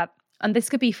means that, and this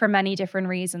could be for many different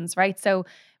reasons, right? So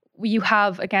you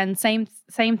have, again, same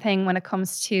thing when it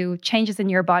comes to changes in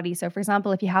your body. So for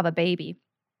example, if you have a baby,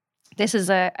 this is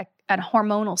a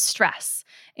hormonal stress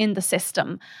in the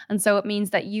system. And so it means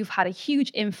that you've had a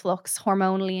huge influx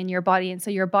hormonally in your body. And so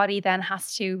your body then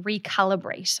has to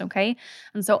recalibrate, okay?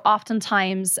 And so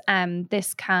oftentimes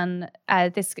this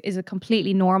is a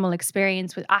completely normal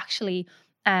experience with actually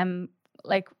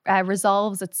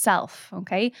resolves itself,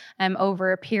 okay,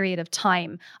 over a period of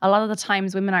time. A lot of the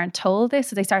times women aren't told this,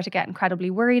 so they start to get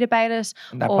incredibly worried about it.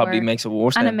 And that probably makes it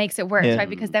worse. And then. it makes it worse, Yeah. right?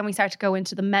 Because then we start to go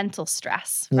into the mental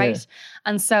stress, Yeah. right?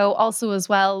 And so also as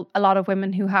well, a lot of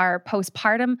women who are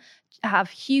postpartum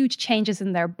have huge changes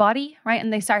in their body, right?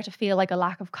 And they start to feel like a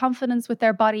lack of confidence with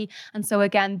their body. And so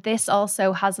again, this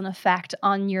also has an effect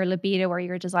on your libido or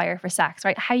your desire for sex,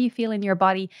 right? How you feel in your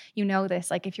body, you know this.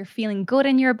 Like if you're feeling good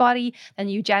in your body, then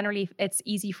it's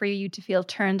easy for you to feel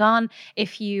turned on.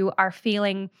 If you are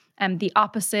feeling the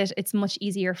opposite, it's much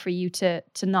easier for you to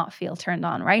not feel turned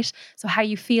on, right? So how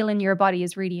you feel in your body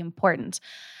is really important.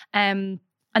 And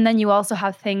then you also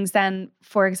have things then,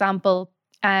 for example,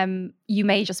 you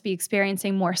may just be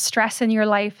experiencing more stress in your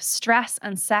life. Stress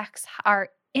and sex are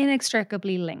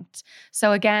inextricably linked.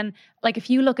 So again, like if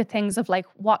you look at things of like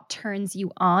what turns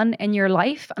you on in your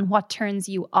life and what turns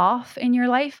you off in your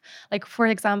life, like for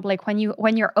example, like when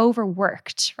you're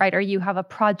overworked, right, or you have a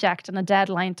project and a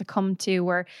deadline to come to,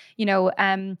 or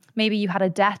maybe you had a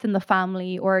death in the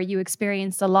family, or you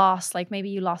experienced a loss, like maybe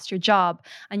you lost your job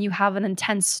and you have an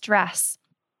intense stress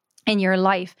in your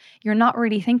life, you're not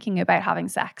really thinking about having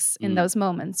sex in those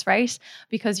moments, right?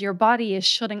 Because your body is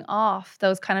shutting off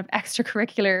those kind of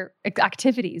extracurricular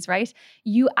activities, right?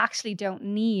 You actually don't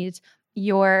need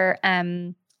your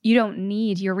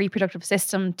reproductive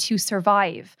system to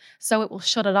survive. So it will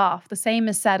shut it off. The same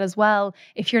is said as well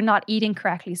if you're not eating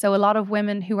correctly. So a lot of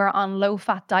women who are on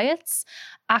low-fat diets,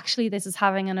 actually this is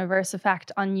having an adverse effect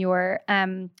on your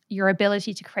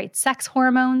ability to create sex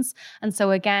hormones. And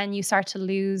so again, you start to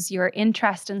lose your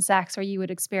interest in sex, or you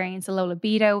would experience a low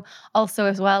libido. Also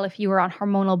as well, if you were on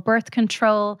hormonal birth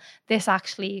control, this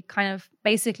actually kind of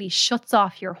basically shuts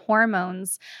off your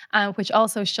hormones, which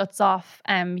also shuts off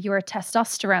your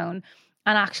testosterone,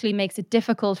 and actually makes it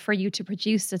difficult for you to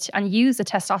produce it and use the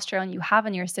testosterone you have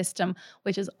in your system,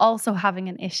 which is also having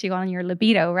an issue on your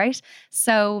libido, right?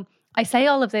 So I say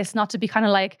all of this not to be kind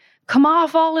of like, come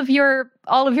off all of your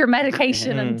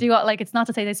medication and do it. Like, it's not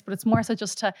to say this, but it's more so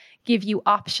just to give you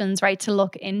options, right? To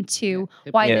look into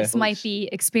why this might be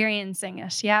experiencing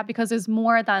it. Yeah. Because there's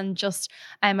more than just,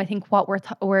 I think what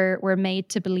we're made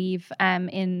to believe,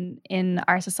 in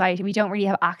our society. We don't really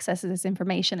have access to this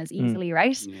information as easily,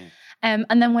 right? Yeah.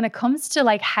 And then when it comes to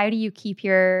like, how do you keep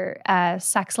your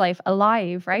sex life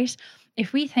alive, right?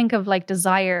 If we think of like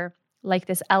desire, like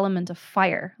this element of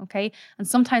fire, okay? And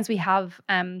sometimes we have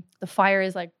the fire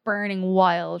is like burning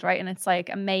wild, right? And it's like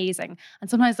amazing.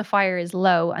 And sometimes the fire is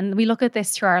low. And we look at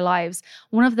this through our lives.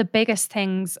 One of the biggest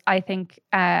things I think,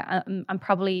 and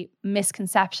probably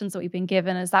misconceptions that we've been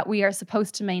given, is that we are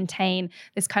supposed to maintain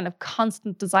this kind of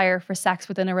constant desire for sex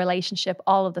within a relationship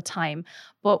all of the time.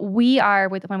 But we are,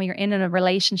 when we are in a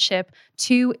relationship,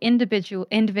 two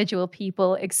individual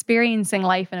people experiencing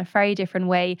life in a very different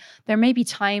way. There may be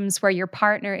times where your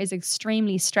partner is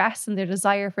extremely stressed and their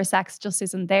desire for sex just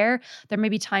isn't there. There may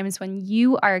be times when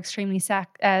you are extremely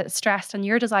stressed and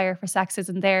your desire for sex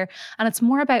isn't there. And it's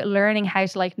more about learning how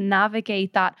to like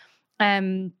navigate that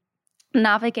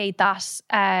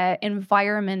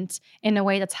environment in a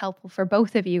way that's helpful for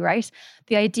both of you, right?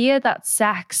 The idea that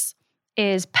sex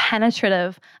is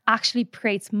penetrative actually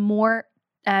creates more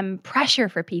pressure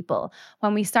for people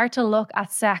when we start to look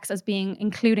at sex as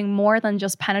including more than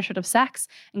just penetrative sex,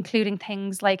 including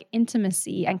things like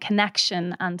intimacy and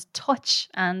connection and touch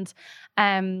and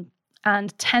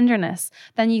tenderness.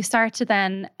 Then you start to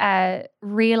then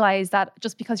realize that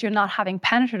just because you're not having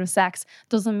penetrative sex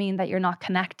doesn't mean that you're not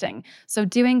connecting. So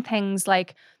doing things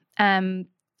like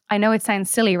I know it sounds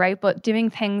silly, right? But doing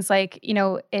things like,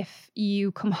 if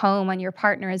you come home and your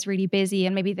partner is really busy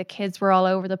and maybe the kids were all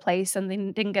over the place and they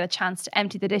didn't get a chance to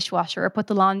empty the dishwasher or put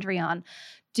the laundry on,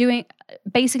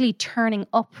 basically turning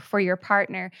up for your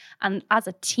partner and as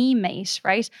a teammate,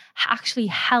 right, actually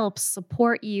helps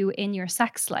support you in your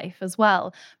sex life as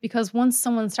well. Because once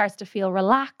someone starts to feel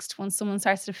relaxed, once someone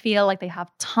starts to feel like they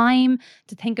have time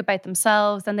to think about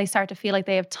themselves, then they start to feel like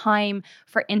they have time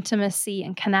for intimacy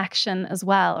and connection as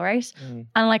well, right?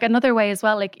 And like another way as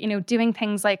well, like, doing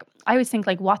things like, I always think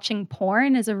like watching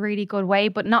porn is a really good way,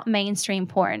 but not mainstream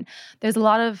porn. There's a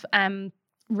lot of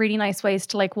really nice ways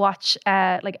to like watch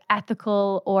like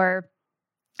ethical or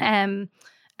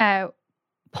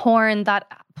porn that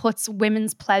puts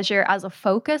women's pleasure as a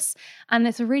focus. And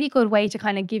it's a really good way to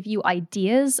kind of give you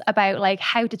ideas about like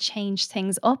how to change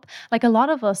things up. Like a lot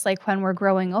of us, like when we're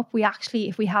growing up, we actually,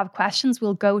 if we have questions,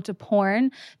 we'll go to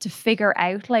porn to figure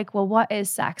out like, well, what is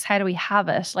sex? How do we have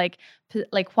it? Like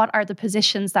what are the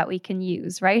positions that we can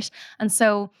use, right? And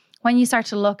so when you start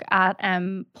to look at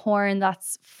porn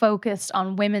that's focused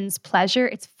on women's pleasure,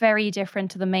 it's very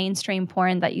different to the mainstream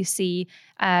porn that you see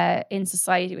in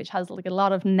society, which has like a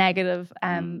lot of negative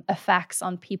effects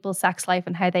on people's sex life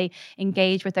and how they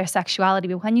engage with their sexuality.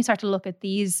 But when you start to look at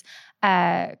these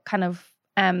sites,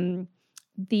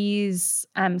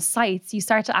 you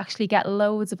start to actually get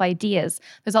loads of ideas.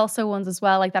 There's also ones as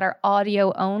well like that are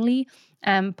audio only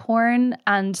porn,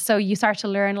 and so you start to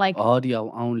learn like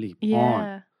audio only porn.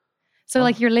 Yeah. So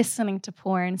like you're listening to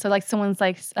porn. So like someone's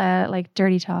like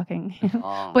dirty talking,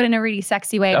 but in a really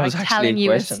sexy way, like telling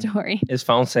you a story. Is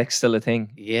phone sex still a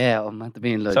thing? Yeah, I'm at the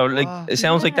being like. So like it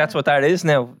sounds like that's what that is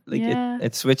now. Like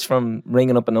it switched from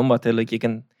ringing up a number to like you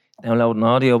can download an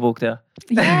audiobook there.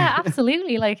 Yeah,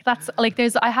 absolutely. Like that's like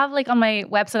I have like on my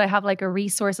website, I have like a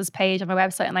resources page on my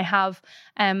website, and I have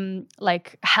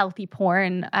like healthy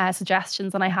porn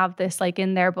suggestions, and I have this like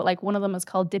in there, but like one of them is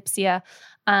called Dipsia,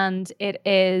 and it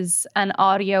is an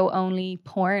audio only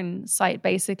porn site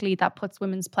basically that puts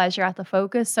women's pleasure at the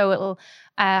focus. So it'll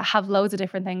have loads of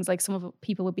different things. Like some of the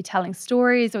people would be telling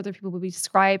stories, other people would be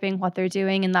describing what they're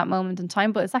doing in that moment in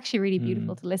time, but it's actually really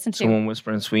beautiful to listen to. Someone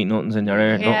whispering sweet nothings in your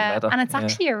ear. Yeah, nothing better. and it's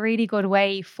actually a really good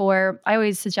way I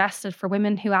always suggested for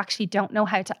women who actually don't know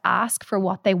how to ask for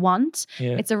what they want.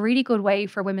 Yeah. It's a really good way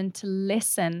for women to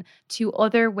listen to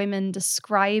other women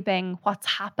describing what's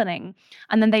happening,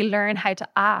 and then they learn how to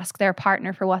ask their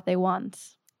partner for what they want.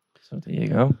 So there you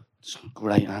go.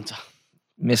 Great answer.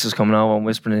 Mrs. coming over and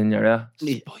whispering in your ear.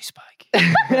 Yeah. Spice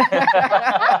bag.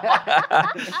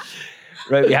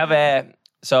 Right, we have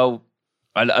so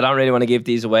I don't really want to give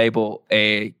these away, but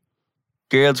a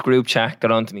girls group chat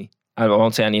got onto me. I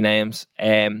won't say any names.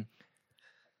 And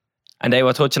they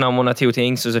were touching on one or two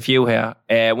things. There's a few here.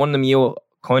 One of them you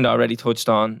kind of already touched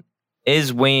on.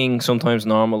 Is weighing sometimes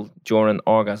normal during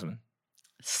orgasm?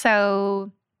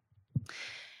 So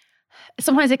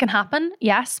sometimes it can happen,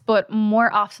 yes, but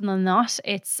more often than not,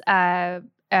 it's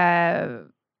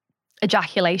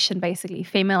ejaculation, basically,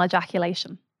 female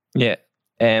ejaculation. Yeah.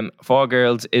 For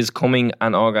girls, is coming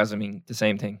and orgasming the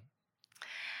same thing?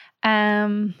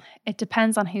 It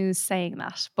depends on who's saying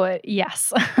that, but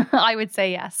yes, I would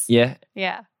say yes. Yeah.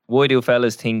 Yeah. Why do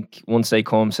fellas think once they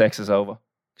come, sex is over?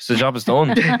 Because the job is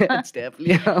done. It's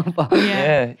definitely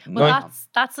Yeah. Well,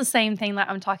 that's the same thing that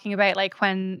I'm talking about. Like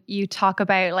when you talk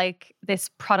about like this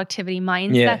productivity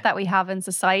mindset that we have in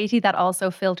society, that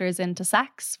also filters into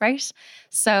sex, right?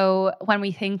 So when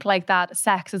we think like that,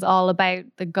 sex is all about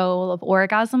the goal of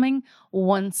orgasming.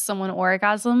 Once someone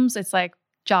orgasms, it's like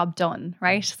job done,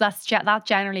 right? So that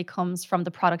generally comes from the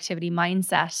productivity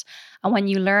mindset. And when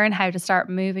you learn how to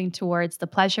start moving towards the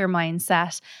pleasure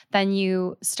mindset, then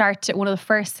you start to, one of the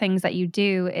first things that you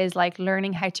do is like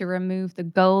learning how to remove the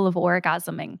goal of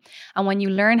orgasming. And when you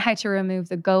learn how to remove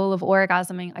the goal of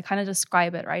orgasming, I kind of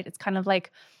describe it, right? It's kind of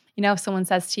like, you know, if someone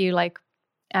says to you like,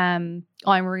 I'm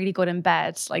really good in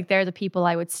bed. Like they're the people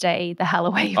I would stay the hell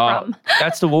away from.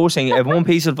 That's the worst thing. If one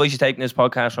piece of advice you take in this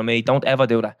podcast from me, don't ever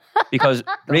do that. Because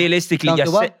realistically,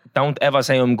 don't ever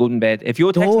say I'm good in bed. If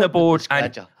you're texting the board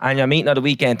and you're meeting at the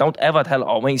weekend, don't ever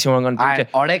tell, wait, see what I'm going to do.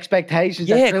 Our expectations.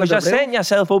 Yeah, because you're setting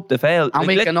yourself up to fail. And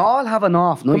we can all have an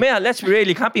off night. Come here, let's be real.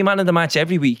 You can't be man of the match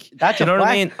every week. That's you know what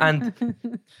I mean? And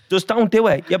just don't do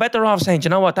it. You're better off saying, you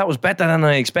know what, that was better than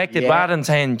I expected, rather than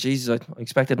saying, Jesus, I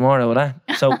expected more out of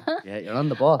that. So yeah, you're on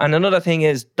the ball. And another thing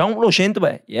is, don't rush into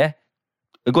it. Yeah,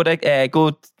 a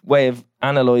good way of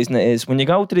analysing it is when you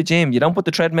go to the gym, you don't put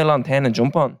the treadmill on 10 and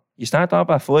jump on. You start off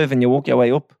at 5 and you work your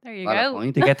way up. There you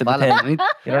go. To get to the 10. You know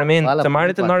what I mean? It's a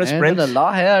marathon, not a sprint.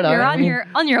 You're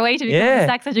on your way to become a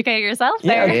sex educator yourself.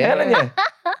 Yeah, there. I'm telling you.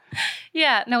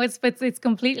 Yeah, no, it's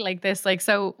completely like this. Like,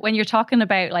 so when you're talking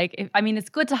about like, it's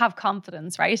good to have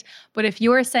confidence, right? But if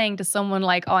you're saying to someone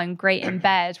like, oh, I'm great in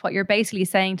bed, what you're basically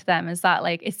saying to them is that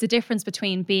like, it's the difference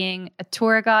between being a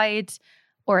tour guide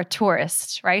or a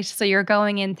tourist, right? So you're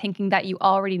going in thinking that you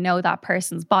already know that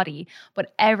person's body,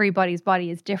 but everybody's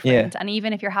body is different. And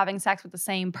even if you're having sex with the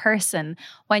same person,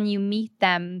 when you meet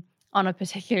them on a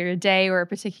particular day or a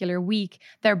particular week,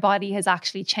 their body has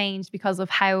actually changed because of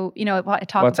how, you know, what I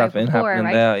talked about before,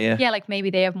 right? There, yeah, like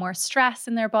maybe they have more stress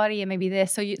in their body and maybe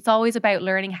this. So it's always about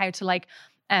learning how to like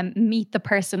meet the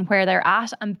person where they're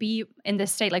at and be in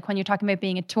this state. Like when you're talking about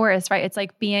being a tourist, right? It's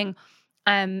like being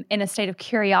in a state of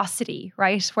curiosity,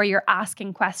 right? Where you're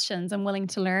asking questions and willing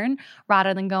to learn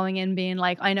rather than going in being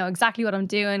like, I know exactly what I'm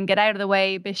doing, get out of the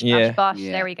way, bish, bash, bosh,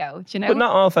 there we go. Do you know? But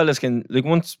not all fellas can, like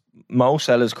once most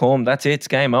fellas come, that's it, it's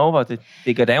game over.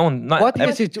 They go down. What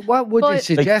would you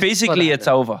suggest? Like physically it's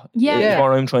over. Yeah. Is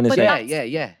what I'm trying to say.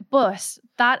 Yeah. But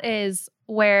that is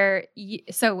where,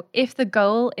 so if the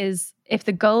goal is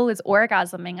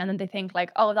orgasming and then they think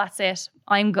like, oh, that's it,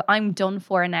 I'm done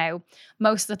for now.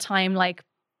 Most of the time, like,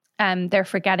 they're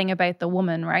forgetting about the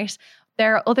woman, right?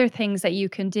 There are other things that you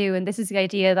can do. And this is the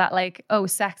idea that like, oh,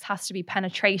 sex has to be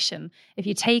penetration. If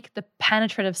you take the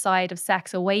penetrative side of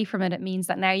sex away from it, it means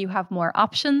that now you have more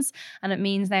options and it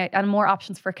means now, and more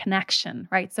options for connection,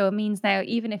 right? So it means now,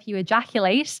 even if you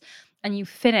ejaculate and you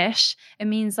finish, it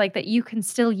means like that you can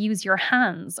still use your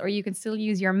hands or you can still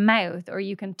use your mouth or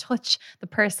you can touch the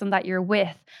person that you're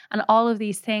with. And all of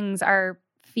these things are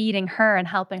feeding her and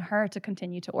helping her to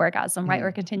continue to orgasm, right?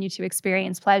 Or continue to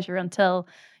experience pleasure until,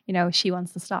 you know, she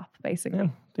wants to stop, basically. Yeah.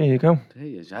 There you go.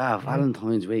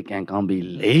 Valentine's weekend can be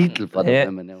lethal for the Yeah.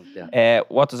 women out there.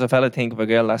 What does a fella think of a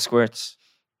girl that squirts?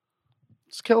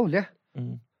 It's cool, yeah.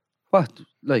 Mm. What?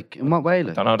 Like, in what way?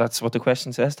 Like? Don't know. That's what the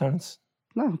question says, Terence.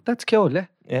 No, that's cool, yeah.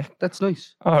 Yeah. That's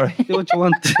nice. All right. Do what you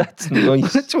want. That's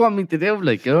nice. What you want me to do,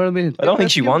 like, you know what I mean? I don't think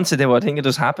That's she cool. wants to do it. I think it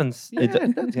just happens. Yeah,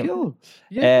 that's yeah. cool.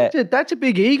 Yeah, that's a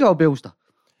big ego booster.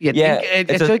 You Yeah, think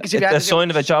it's like as if you had a to do- sign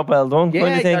of a job well done, Yeah,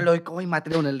 kind of you're thing. like, I'm at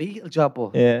doing a little job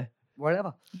or Yeah.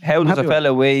 whatever. How does happy a with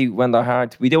fella weigh when they're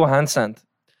hard? We do a handstand.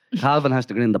 Calvin has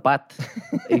to go in the bat.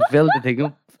 He filled the thing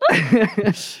up.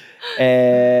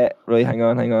 Right, hang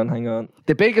on.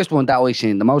 The biggest one that I've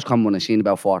seen, the most common one I've seen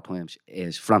about 4 times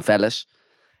is from fellas.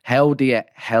 How do you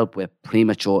help with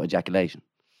premature ejaculation?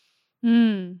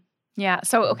 Yeah.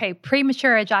 So, okay,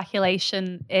 premature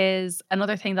ejaculation is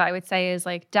another thing that I would say is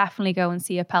like definitely go and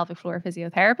see a pelvic floor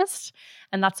physiotherapist.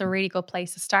 And that's a really good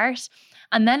place to start.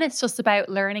 And then it's just about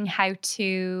learning how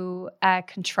to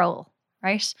control,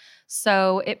 right?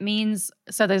 So it means,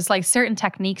 so there's like certain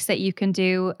techniques that you can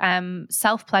do.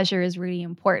 Self-pleasure is really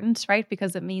important, right?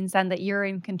 Because it means then that you're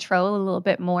in control a little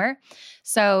bit more.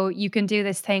 So you can do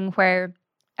this thing where,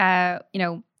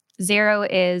 0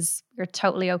 is you're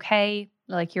totally okay.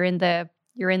 Like you're in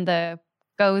the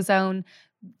go zone.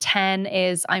 10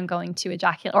 is I'm going to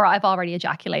ejaculate, or I've already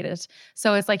ejaculated.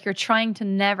 So it's like you're trying to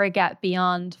never get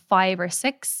beyond 5 or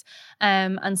 6.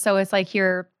 And so it's like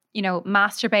you're,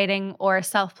 masturbating or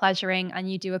self-pleasuring, and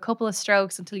you do a couple of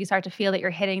strokes until you start to feel that you're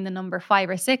hitting the number 5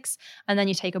 or 6. And then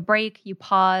you take a break, you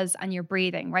pause, and you're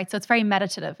breathing, right? So it's very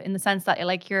meditative in the sense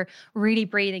that you're really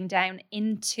breathing down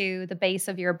into the base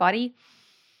of your body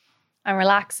and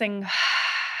relaxing.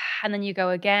 And then you go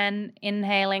again,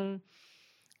 inhaling,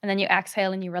 and then you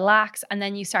exhale and you relax, and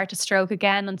then you start to stroke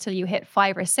again until you hit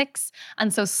 5 or 6.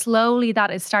 And so slowly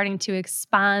that is starting to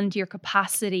expand your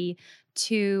capacity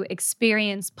to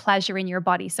experience pleasure in your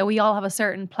body. So we all have a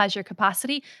certain pleasure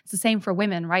capacity. It's the same for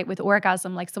women, right? With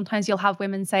orgasm, like sometimes you'll have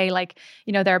women say like,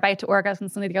 they're about to orgasm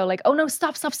and suddenly they go like, oh no,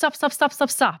 stop,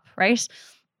 right?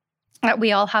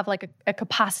 We all have like a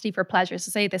capacity for pleasure.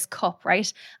 So say this cup,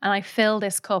 right? And I fill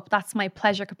this cup. That's my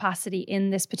pleasure capacity in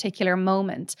this particular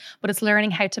moment. But it's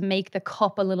learning how to make the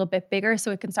cup a little bit bigger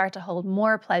so it can start to hold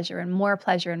more pleasure and more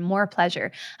pleasure and more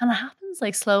pleasure. And it happens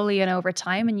like slowly and over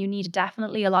time. And you need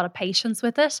definitely a lot of patience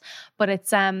with it. But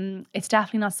it's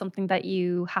definitely not something that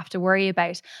you have to worry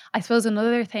about. I suppose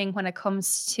another thing when it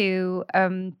comes to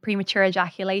premature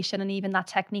ejaculation and even that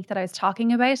technique that I was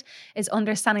talking about is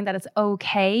understanding that it's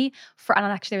okay and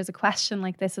actually there's a question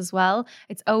like this as well.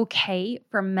 It's okay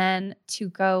for men to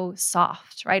go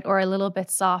soft, right? Or a little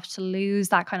bit soft, to lose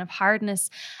that kind of hardness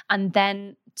and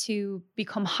then to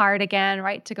become hard again,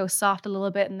 right? To go soft a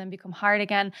little bit and then become hard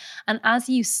again. And as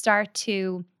you start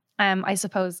to, I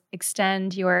suppose,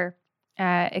 extend your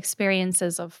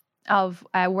experiences of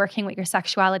working with your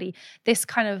sexuality, this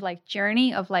kind of like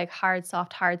journey of like hard,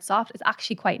 soft is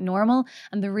actually quite normal.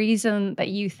 And the reason that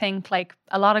you think like,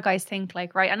 a lot of guys think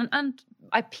like, right, and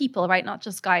people, right, not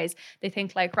just guys, they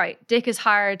think like, right, dick is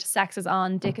hard, sex is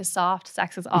on, dick is soft,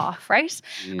 sex is off, right?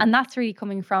 Yeah. And that's really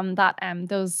coming from that,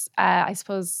 those, I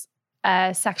suppose,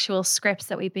 sexual scripts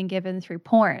that we've been given through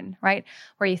porn, right?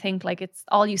 Where you think like it's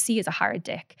all you see is a hard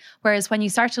dick. Whereas when you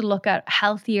start to look at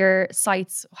healthier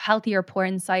sites, healthier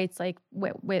porn sites, like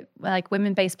with like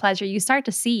women-based pleasure, you start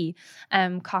to see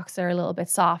cocks that are a little bit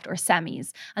soft or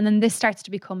semis. And then this starts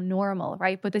to become normal,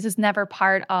 right? But this is never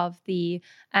part of the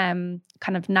kind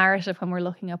of narrative when we're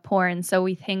looking at porn. So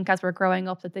we think as we're growing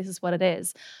up that this is what it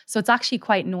is. So it's actually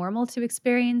quite normal to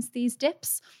experience these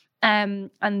dips.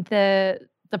 And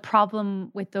the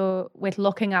problem with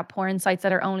looking at porn sites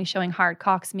that are only showing hard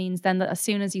cocks means then that as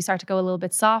soon as you start to go a little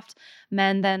bit soft,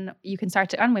 men then you can start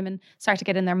to, and women start to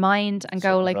get in their mind and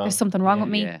go like, there's something wrong with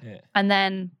me. Yeah. And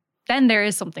then there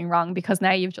is something wrong because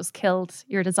now you've just killed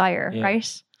your desire,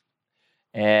 right?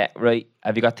 Right.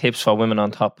 Have you got tips for women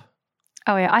on top?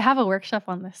 Oh yeah, I have a workshop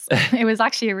on this. It was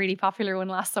actually a really popular one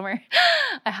last summer.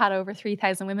 I had over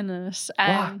 3,000 women in it.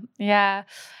 Yeah.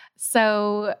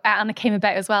 So, and it came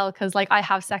about as well because like I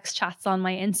have sex chats on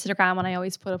my Instagram and I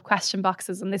always put up question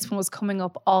boxes, and this one was coming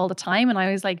up all the time. And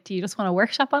I was like, do you just want to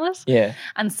workshop on it? Yeah.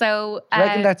 And so I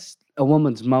reckon that's a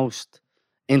woman's most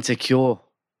insecure.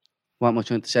 What am I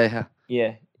trying to say here?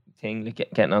 Yeah. Thing, like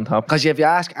getting on top. Because if you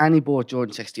ask any boy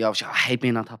during 60 hours, I hate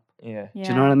being on top. Yeah. Do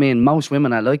you know what I mean? Most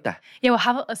women are like that. Yeah, well,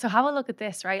 have a look at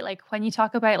this, right? Like when you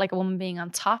talk about like a woman being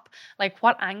on top, like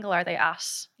what angle are they at?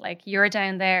 Like you're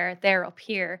down there, they're up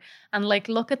here, and like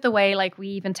look at the way like we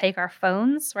even take our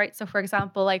phones, right? So for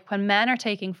example, like when men are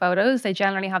taking photos, they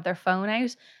generally have their phone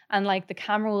out, and like the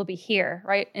camera will be here,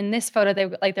 right? In this photo,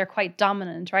 they're quite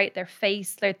dominant, right? Their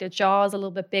face, their jaws a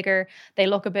little bit bigger, they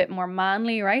look a bit more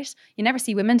manly, right? You never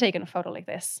see women taking a photo like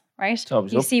this, right?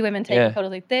 Thumbs You up. see women taking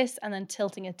photos like this and then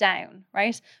tilting it down,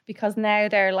 right? Because now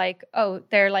they're like,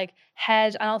 they're like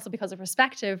head, and also because of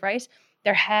perspective, right?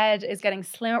 Their head is getting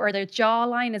slimmer, or their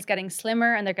jawline is getting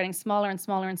slimmer, and they're getting smaller and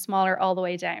smaller and smaller all the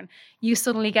way down. You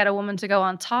suddenly get a woman to go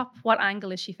on top. What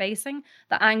angle is she facing?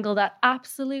 The angle that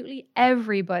absolutely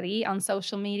everybody on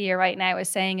social media right now is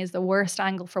saying is the worst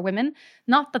angle for women.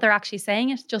 Not that they're actually saying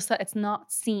it, just that it's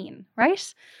not seen,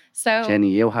 right? So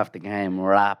Jenny, you have the game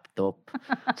wrapped up.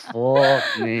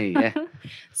 Fuck me, yeah.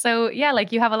 So yeah,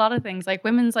 like you have a lot of things like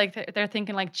women's like they're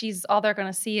thinking like, geez, all they're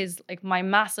gonna see is like my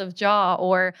massive jaw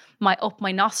or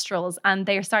my nostrils, and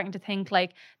they're starting to think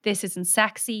like this isn't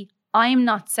sexy. I'm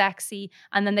not sexy,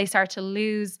 and then they start to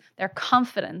lose their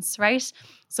confidence, right?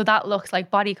 So that looks like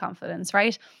body confidence,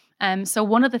 right? So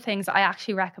one of the things I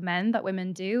actually recommend that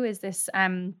women do is this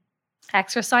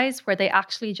exercise where they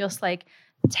actually just like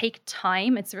take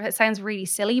time. It sounds really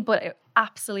silly, but it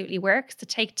absolutely works to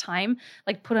take time,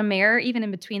 like put a mirror even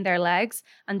in between their legs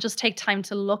and just take time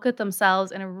to look at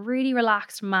themselves in a really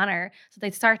relaxed manner, so they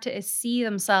start to see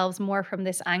themselves more from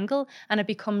this angle and it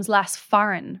becomes less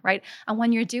foreign, right? And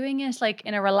when you're doing it like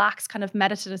in a relaxed kind of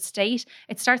meditative state,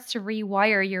 it starts to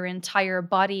rewire your entire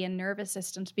body and nervous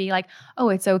system to be like, oh,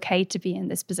 it's okay to be in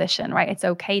this position, right? It's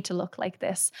okay to look like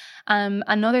this.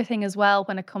 Another thing as well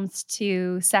when it comes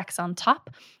to sex on top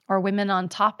or women on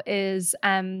top is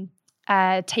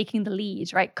taking the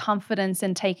lead, right? Confidence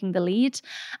in taking the lead.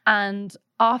 And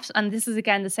this is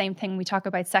again the same thing we talk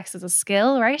about sex as a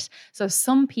skill, right? So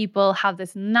some people have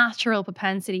this natural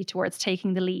propensity towards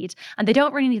taking the lead, and they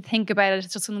don't really need to think about it.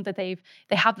 It's just something that they've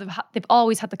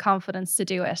always had the confidence to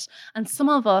do it. And some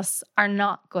of us are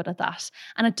not good at that.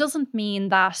 And it doesn't mean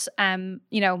that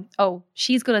oh,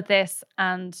 she's good at this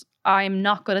and I'm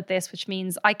not good at this, which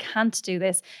means I can't do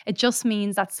this. It just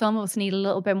means that some of us need a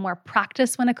little bit more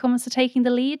practice when it comes to taking the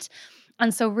lead.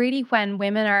 And so really when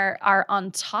women are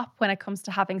on top when it comes to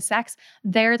having sex,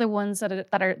 they're the ones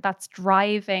that's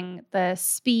driving the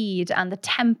speed and the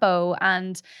tempo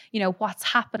and, what's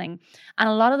happening. And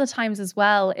a lot of the times as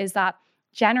well is that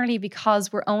generally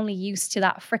because we're only used to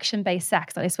that friction-based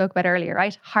sex that I spoke about earlier,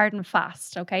 right? Hard and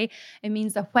fast, okay? It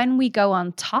means that when we go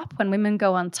on top, when women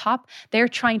go on top, they're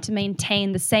trying to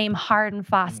maintain the same hard and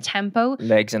fast tempo.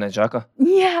 Legs in a jocker.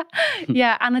 Yeah.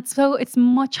 And it's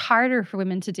much harder for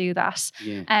women to do that.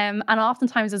 Yeah. And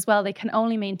oftentimes as well, they can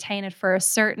only maintain it for a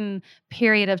certain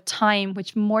period of time,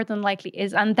 which more than likely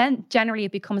is, and then generally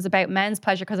it becomes about men's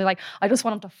pleasure because they're like, I just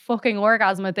want them to fucking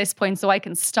orgasm at this point so I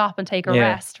can stop and take a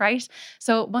rest, right?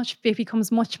 So it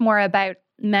becomes much more about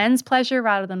men's pleasure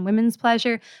rather than women's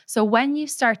pleasure. So when you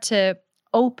start to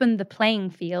open the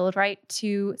playing field, right,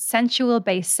 to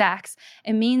sensual-based sex,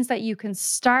 it means that you can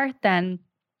start then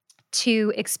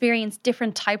to experience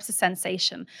different types of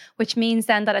sensation, which means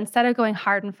then that instead of going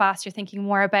hard and fast, you're thinking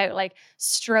more about like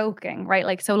stroking, right?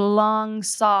 Like so long,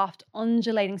 soft,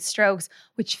 undulating strokes,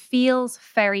 which feels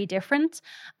very different.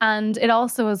 And it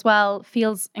also as well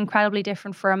feels incredibly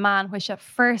different for a man, which at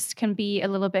first can be a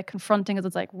little bit confronting because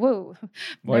it's like, whoa,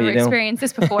 never experienced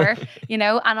this before,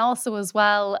 And also as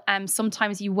well,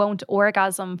 sometimes you won't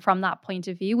orgasm from that point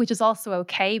of view, which is also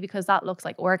okay because that looks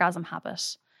like orgasm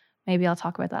habit. Maybe I'll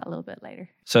talk about that a little bit later.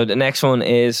 So the next one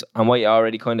is, and what you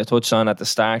already kind of touched on at the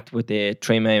start with the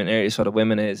three main areas for the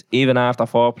women is, even after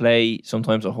foreplay,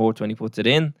 sometimes it hurts when he puts it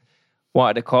in. What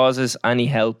are the causes? Any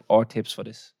help or tips for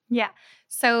this? Yeah.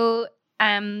 So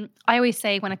I always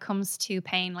say when it comes to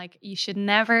pain, like you should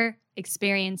never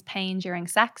experience pain during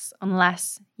sex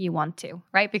unless you want to,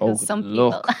 right? Because some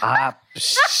people...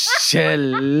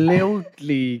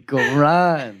 Absolutely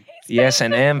grand. The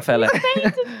S&M fella.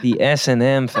 The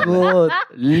S&M fella.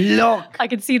 Good luck. I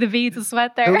can see the beads of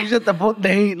sweat there. Who's at the put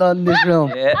the heat on this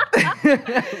room? Yeah.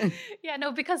 Yeah,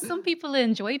 no, because some people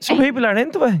enjoy pain. Some people are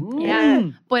into it. Yeah,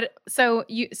 but so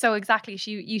exactly,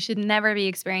 you should never be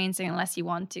experiencing unless you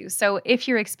want to. So if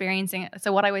you're experiencing it,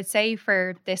 so what I would say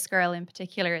for this girl in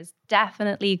particular is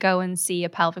definitely go and see a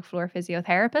pelvic floor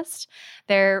physiotherapist.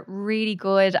 They're really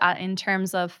good in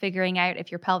terms of figuring out if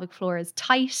your pelvic floor is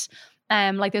tight.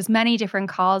 Like there's many different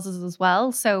causes as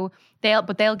well. So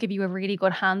they'll give you a really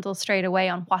good handle straight away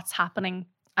on what's happening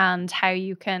and how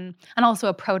you can, and also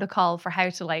a protocol for how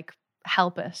to like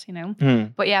help it, Hmm.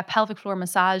 But yeah, pelvic floor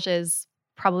massage is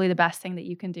probably the best thing that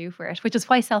you can do for it, which is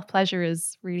why self-pleasure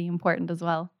is really important as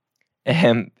well.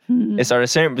 Is there a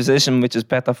certain position which is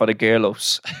better for the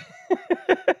girlos?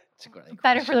 It's a great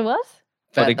Better for the what?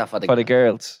 Better for the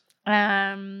girls.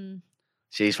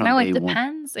 She's from No, it day one.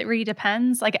 depends. It really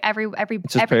depends. Like every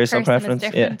It's just every personal person preference,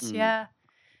 is yeah. different.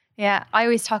 Yeah. I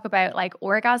always talk about like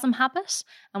orgasm habit,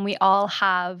 and we all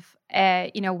have,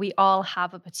 we all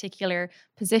have a particular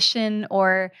position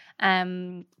or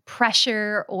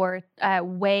pressure or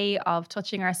way of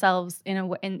touching ourselves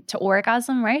to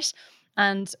orgasm, right?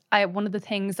 And one of the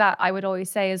things that I would always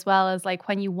say as well is like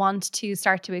when you want to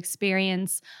start to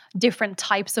experience different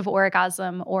types of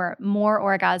orgasm or more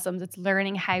orgasms, it's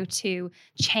learning how to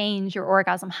change your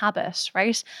orgasm habit,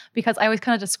 right? Because I always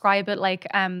kind of describe it like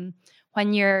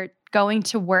when you're going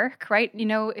to work, right?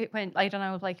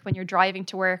 When you're driving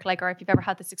to work, like, or if you've ever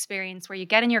had this experience where you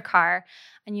get in your car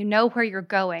and you know where you're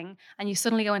going and you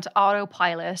suddenly go into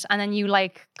autopilot and then you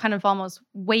like kind of almost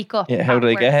wake up. Yeah, how at did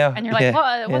I get work, here? and you're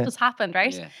like, what just happened,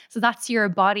 right? Yeah. So that's your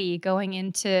body going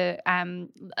into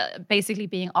basically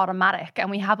being automatic. And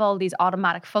we have all these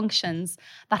automatic functions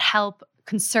that help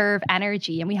conserve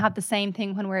energy. And we have the same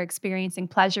thing when we're experiencing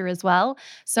pleasure as well.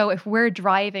 So if we're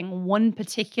driving one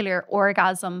particular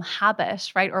orgasm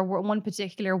habit, right, or one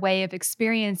particular way of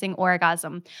experiencing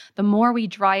orgasm, the more we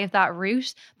drive that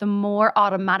route, the more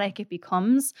automatic it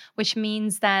becomes, which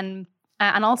means then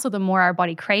and also the more our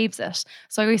body craves it.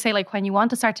 So I always say, like, when you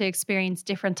want to start to experience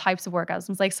different types of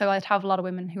orgasms, like, so I'd have a lot of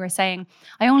women who are saying,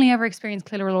 I only ever experienced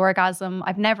clitoral orgasm.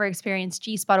 I've never experienced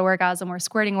G-spot orgasm or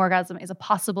squirting orgasm. Is it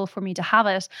possible for me to have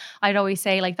it? I'd always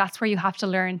say, like, that's where you have to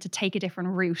learn to take a different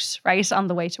route, right? On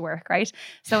the way to work, right?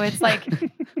 So it's like,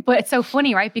 but it's so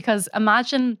funny, right? Because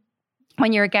imagine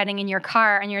when you're getting in your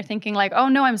car and you're thinking like, oh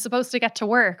no, I'm supposed to get to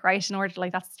work, right? In order to,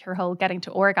 like, that's your whole getting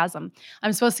to orgasm.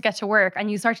 I'm supposed to get to work,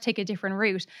 and you start to take a different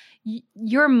route.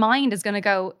 Your mind is going to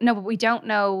go, no, but we don't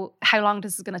know how long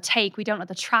this is going to take. We don't know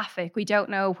the traffic. We don't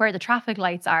know where the traffic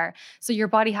lights are. So your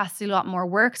body has to do a lot more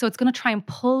work. So it's going to try and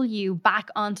pull you back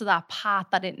onto that path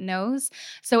that it knows.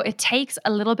 So it takes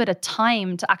a little bit of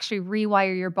time to actually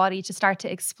rewire your body to start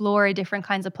to explore different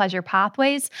kinds of pleasure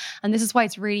pathways. And this is why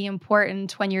it's really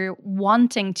important when you're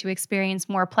wanting to experience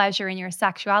more pleasure in your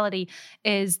sexuality,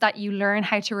 is that you learn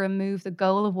how to remove the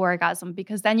goal of orgasm,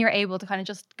 because then you're able to kind of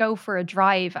just go for a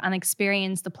drive and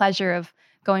experience the pleasure of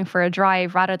going for a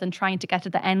drive rather than trying to get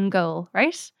to the end goal,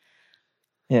 right?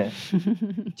 Yeah.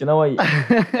 Do you know what?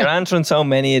 You're answering so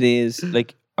many of these.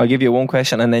 Like, I'll give you one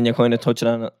question and then you're kind of touching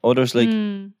on others, like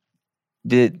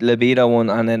the libido one,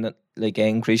 and then like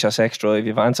increase your sex drive.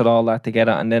 You've answered all that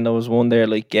together, and then there was one there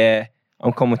like,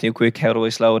 I'm coming to you quick, how do I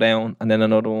slow down? And then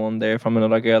another one there from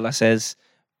another girl that says,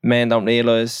 men don't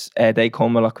realise they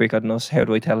come a lot quicker than us. How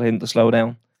do I tell him to slow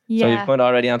down? Yeah. So you've kind of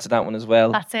already answered that one as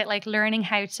well. That's it. Like learning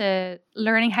how to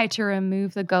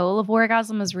remove the goal of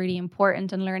orgasm is really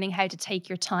important, and learning how to take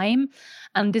your time.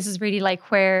 And this is really like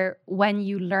where, when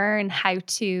you learn how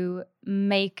to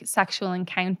make sexual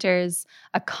encounters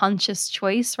a conscious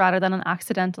choice rather than an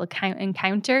accidental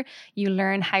encounter, you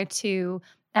learn how to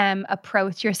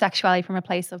approach your sexuality from a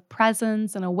place of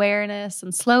presence and awareness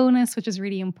and slowness, which is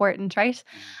really important, right?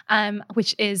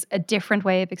 Which is a different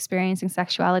way of experiencing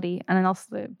sexuality, and then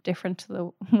also different to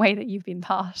the way that you've been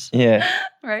taught. Yeah.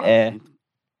 Right?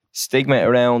 Stigma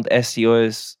around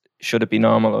STIs, should it be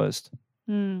normalised?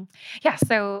 Yeah,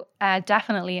 so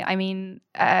definitely. I mean,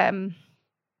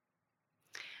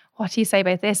 what do you say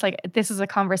about this? Like, this is a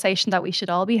conversation that we should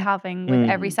all be having with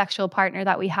every sexual partner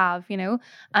that we have, you know?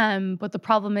 But the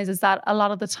problem is that a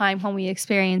lot of the time when we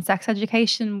experience sex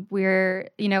education, we're,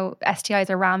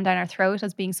 STIs are rammed down our throat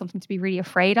as being something to be really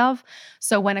afraid of.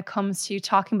 So when it comes to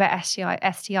talking about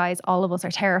STIs, all of us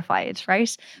are terrified, right?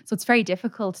 So it's very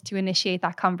difficult to initiate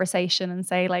that conversation and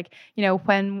say, like,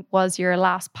 when was your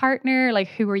last partner? Like,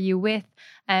 who were you with?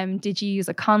 Did you use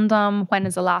a condom? When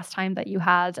is the last time that you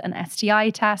had an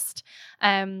STI test?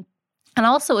 And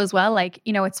also as well, like,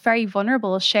 it's very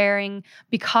vulnerable sharing,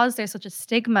 because there's such a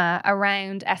stigma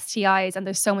around STIs and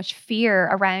there's so much fear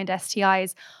around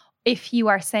STIs. If you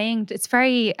are saying, it's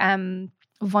very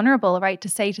vulnerable, right, to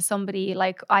say to somebody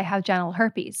like, I have genital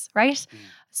herpes, right?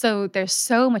 So there's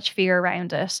so much fear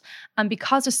around it. And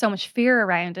because there's so much fear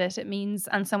around it, it means,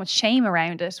 and so much shame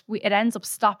around it, it ends up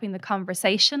stopping the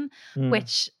conversation,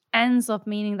 which ends up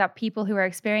meaning that people who are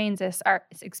experiencing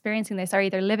this are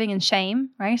either living in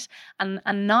shame, right? And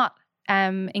not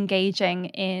engaging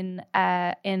in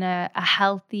a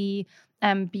healthy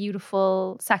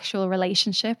beautiful sexual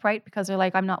relationship, right? Because they're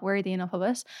like, I'm not worthy enough of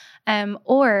it.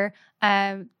 Or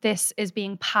this is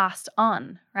being passed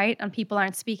on, right? And people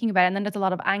aren't speaking about it. And then there's a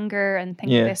lot of anger and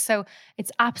things like this. So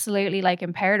it's absolutely like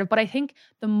imperative. But I think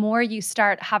the more you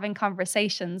start having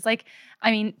conversations, like,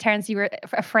 I mean, Terence, you were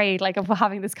afraid like of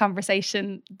having this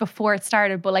conversation before it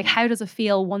started, but like, how does it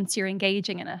feel once you're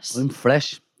engaging in it? I'm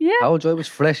fresh. Yeah. How I was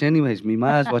fresh anyways. My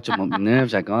ma's watching, but my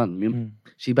nerves are gone.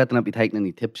 She better not be taking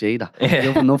any tips either. You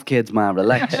have enough kids, man.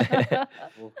 Relax. Fuck's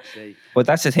sake. But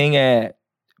that's the thing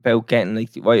about getting,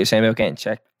 like what you're saying about getting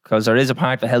checked, because there is a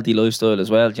part of a healthy lifestyle as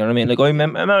well. Do you know what I mean? Like I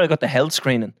remember I got the health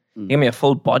screening. They gave me a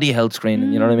full body health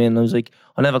screening. You know what I mean? And I was like,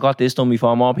 I never got this done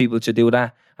before. More people should do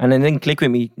that. And it didn't click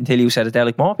with me until you said it there.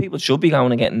 Like, more people should be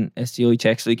going and getting STI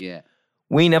checks. Like,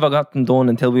 we never got them done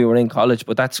until we were in college.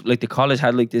 But that's like the college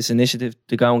had like this initiative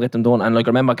to go and get them done. And like, I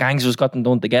remember gangsters got them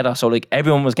done together. So like,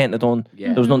 everyone was getting it done.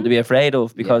 There was nothing to be afraid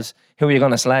of, because who are you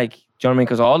going to slag? Do you know what I mean?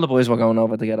 Because all the boys were going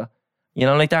over together. You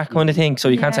know, like that kind of thing. So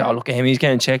you can't say, oh, look at him, he's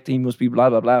getting checked, he must be blah,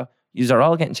 blah, blah. Yous are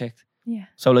all getting checked. Yeah.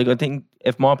 So like, I think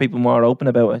if more people were more open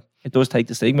about it, it does take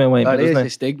the stigma away. That is doesn't a it?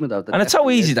 stigma though. And it's so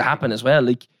easy to happen as well.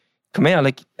 Like, come here,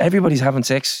 like everybody's having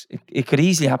sex. It could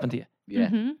easily happen to you. Yeah.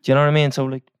 Do you know what I mean? So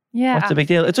like, Yeah. what's the big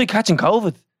deal? It's like catching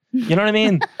COVID. You know what I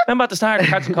mean? Remember at the start,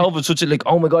 catching COVID, such a like,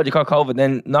 oh my God, you caught COVID,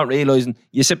 then not realising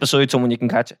you sit beside someone, you can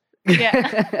catch it. Yeah.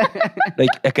 Like,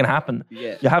 it can happen.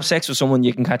 Yeah. You have sex with someone,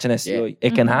 you can catch an STI. Yeah.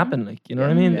 It can happen, like, you know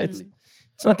what I mean? Definitely.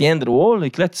 It's not the end of the world.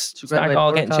 Like, let's It's a great start way to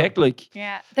all put it, getting Tom. checked. Like,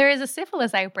 Yeah. There is a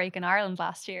syphilis outbreak in Ireland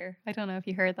last year. I don't know if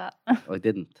you heard that. I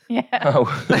didn't. Yeah. oh.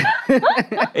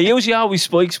 It usually always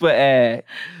spikes with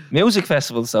music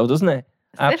festivals, though, doesn't it?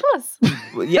 Syphilis?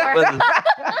 Well, yeah, well,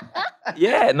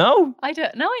 yeah, no. I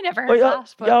don't know. I never heard Well,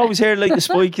 that. But you always hear like the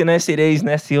spike in STDs and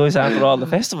STIs after all the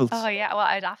festivals. Oh yeah. Well,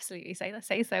 I'd absolutely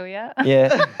say so. Yeah.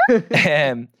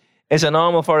 Yeah. Is it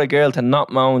normal for a girl to not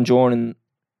moan during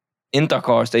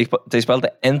intercourse? They spelled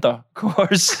the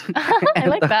intercourse. I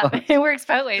like that. It works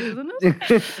both ways, doesn't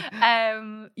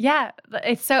it? Yeah.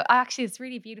 It's so actually, it's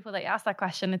really beautiful that you asked that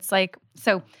question. It's like,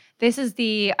 so this is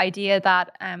the idea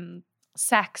that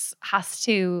sex has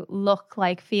to look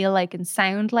like, feel like, and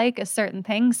sound like a certain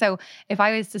thing. So if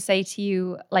I was to say to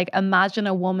you, like, imagine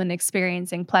a woman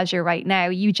experiencing pleasure right now,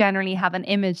 you generally have an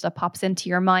image that pops into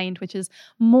your mind, which is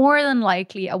more than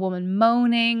likely a woman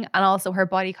moaning and also her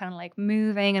body kind of like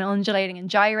moving and undulating and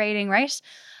gyrating, right?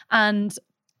 And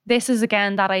this is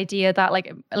again that idea that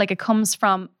like it comes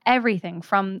from everything,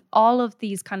 from all of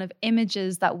these kind of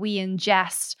images that we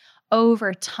ingest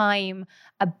over time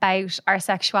about our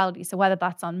sexuality. So whether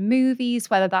that's on movies,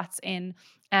 whether that's in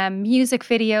music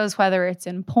videos, whether it's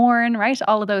in porn, right?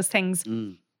 All of those things.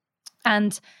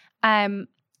 And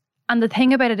the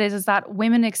thing about it is that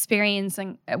women experience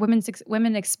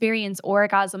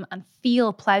orgasm and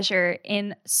feel pleasure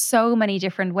in so many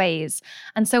different ways.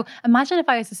 And so imagine if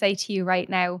I was to say to you right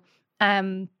now,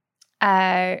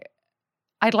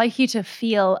 I'd like you to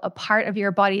feel a part of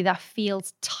your body that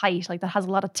feels tight, like that has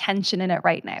a lot of tension in it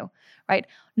right now, right?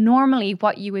 Normally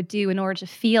what you would do in order to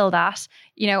feel that,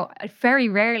 you know, very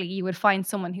rarely you would find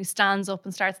someone who stands up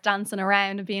and starts dancing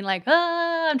around and being like,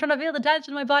 I'm trying to feel the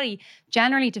tension in my body.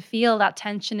 Generally, to feel that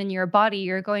tension in your body,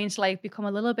 you're going to like become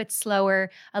a little bit slower,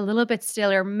 a little bit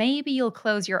stiller. Maybe you'll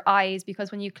close your eyes,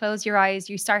 because when you close your eyes,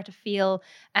 you start to feel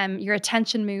your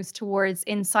attention moves towards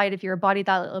inside of your body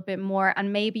that little bit more,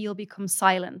 and maybe you'll become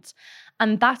silent.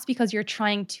 And that's because you're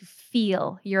trying to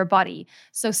feel your body.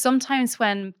 So sometimes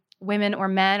when women or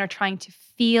men are trying to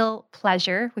feel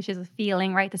pleasure, which is a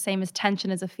feeling, right? The same as tension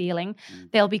is a feeling.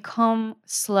 They'll become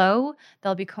slow,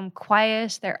 they'll become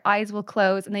quiet, their eyes will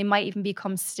close, and they might even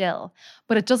become still.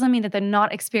 But it doesn't mean that they're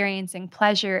not experiencing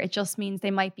pleasure. It just means they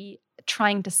might be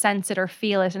trying to sense it or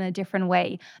feel it in a different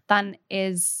way than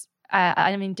is,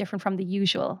 different from the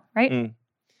usual, right?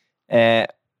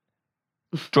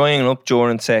 Drying up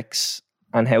during sex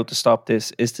and how to stop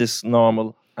this. Is this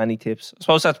normal? Any tips? I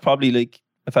suppose that's probably like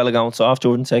a fella going soft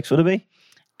during sex, would it be?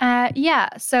 Yeah.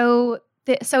 So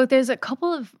there's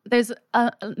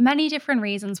many different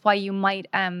reasons why you might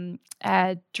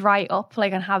dry up,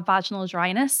 like, and have vaginal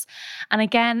dryness. And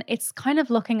again, it's kind of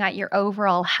looking at your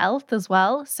overall health as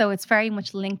well. So it's very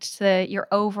much linked to your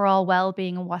overall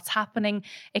well-being and what's happening.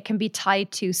 It can be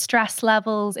tied to stress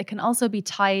levels. It can also be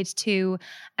tied to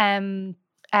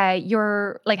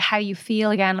your, like, how you feel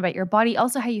again about your body,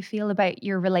 also how you feel about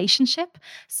your relationship.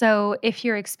 So if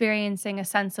you're experiencing a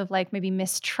sense of like maybe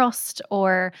mistrust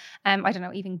or I don't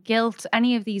know, even guilt,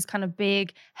 any of these kind of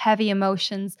big heavy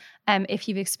emotions, if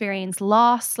you've experienced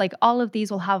loss, like all of these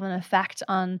will have an effect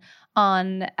on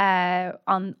on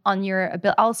your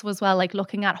ability. Also as well, like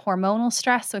looking at hormonal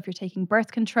stress. So if you're taking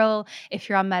birth control, if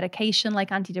you're on medication like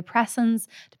antidepressants,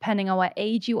 depending on what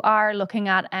age you are, looking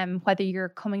at whether you're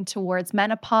coming towards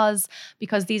menopause,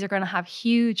 because these are going to have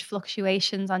huge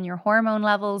fluctuations on your hormone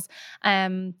levels.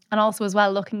 And also as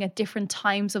well, looking at different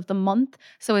times of the month.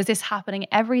 So is this happening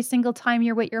every single time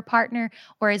you're with your partner,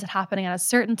 or is it happening at a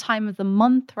certain time of the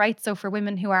month, right? So for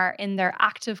women who are in their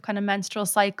active kind of menstrual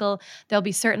cycle, there'll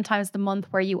be certain times of the month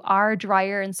where you are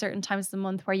drier and certain times of the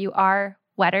month where you are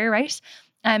wetter, right?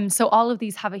 So all of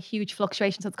these have a huge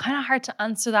fluctuation. So it's kind of hard to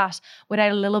answer that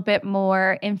without a little bit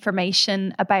more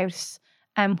information about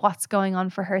what's going on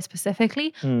for her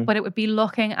specifically. But it would be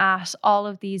looking at all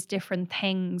of these different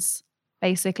things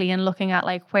basically, and looking at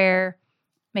like where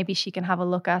maybe she can have a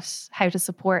look at how to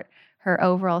support her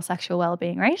overall sexual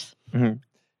well-being, right?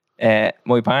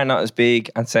 My partner is big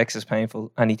and sex is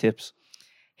painful. Any tips?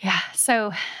 Yeah.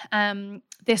 So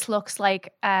this looks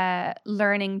like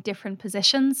learning different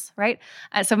positions, right?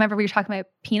 So remember we were talking about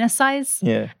penis size,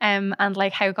 and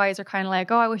like how guys are kind of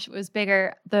like, oh, I wish it was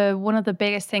bigger. One of the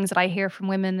biggest things that I hear from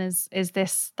women is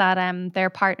this, that their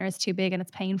partner is too big and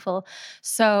it's painful.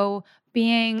 So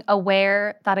being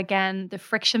aware that, again, the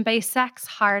friction-based sex,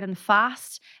 hard and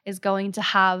fast, is going to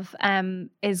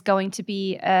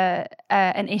be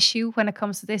an issue when it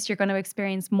comes to this. You're going to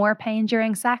experience more pain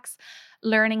during sex.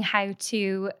 Learning how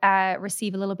to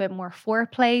receive a little bit more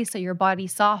foreplay, so your body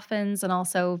softens, and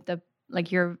also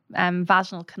your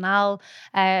vaginal canal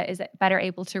is better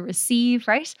able to receive,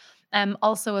 right?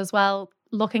 Also as well,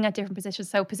 looking at different positions.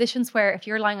 So positions where if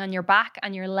you're lying on your back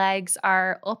and your legs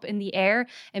are up in the air,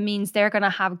 it means they're going to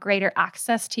have greater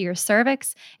access to your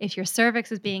cervix. If your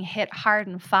cervix is being hit hard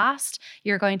and fast,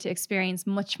 you're going to experience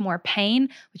much more pain,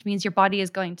 which means your body is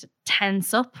going to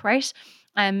tense up, right?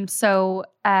 And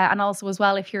also as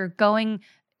well, if you're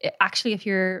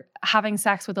having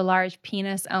sex with a large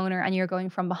penis owner and you're going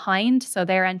from behind, so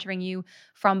they're entering you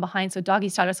from behind, so doggy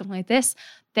style or something like this,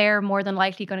 they're more than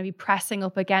likely going to be pressing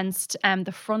up against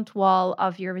the front wall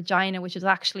of your vagina, which is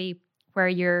actually where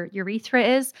your urethra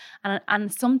is.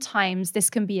 And sometimes this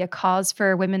can be a cause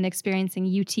for women experiencing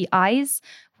UTIs,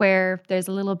 where there's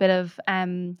a little bit of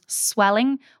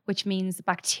swelling, which means the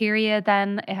bacteria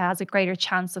then it has a greater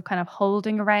chance of kind of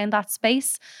holding around that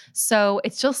space. So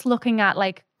it's just looking at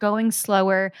like going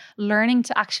slower, learning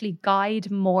to actually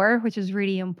guide more, which is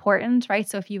really important, right?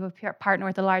 So if you have a partner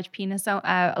with a large penis,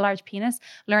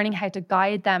 learning how to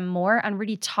guide them more and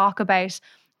really talk about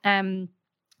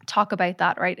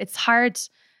that, right? It's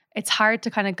hard to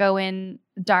kind of go in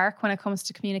dark when it comes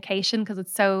to communication because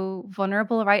it's so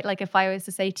vulnerable, right? Like if I was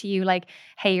to say to you like,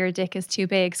 hey, your dick is too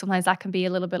big, sometimes that can be a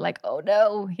little bit like, oh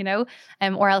no,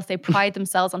 or else they pride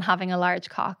themselves on having a large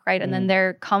cock, right? And then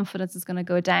their confidence is going to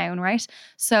go down, right?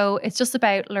 So it's just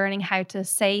about learning how to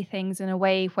say things in a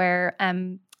way where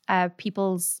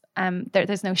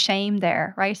there's no shame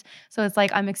there, right? So it's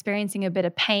like, I'm experiencing a bit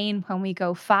of pain when we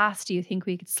go fast. Do you think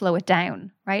we could slow it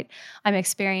down, right? I'm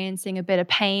experiencing a bit of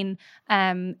pain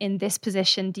in this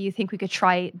position. Do you think we could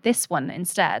try this one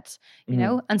instead? You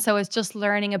know? And so it's just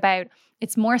learning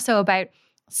it's more so about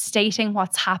stating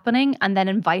what's happening and then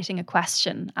inviting a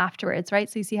question afterwards, right?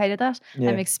 So you see how I did that? Yeah.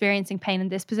 I'm experiencing pain in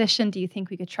this position. Do you think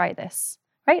we could try this?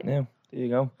 Right? Yeah, there you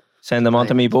go. Send them on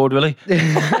to me board, will he?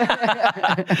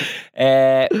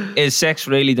 Is sex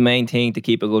really the main thing to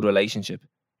keep a good relationship?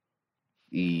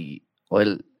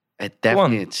 Well,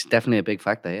 it's definitely a big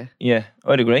factor, yeah. Yeah,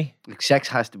 I'd agree. Like, sex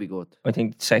has to be good. I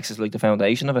think sex is like the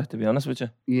foundation of it, to be honest with you.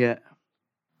 Yeah.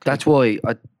 That's why,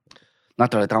 not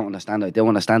that I don't understand it, I do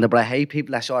understand it, but I hate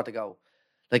people that sort of go,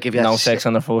 like if you no sex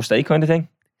on the first date kind of thing?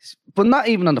 But not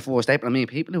even on the first date, but I mean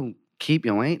people who keep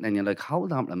you waiting and you're like,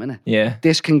 hold on for a minute. Yeah.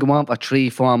 This can go on for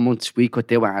 3-4 months, we could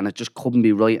do it and it just couldn't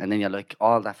be right, and then you're like,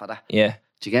 all that for that. Yeah.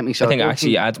 Do you get me? So I think it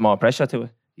actually adds more pressure to it.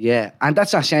 Yeah. And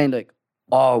that's not saying like,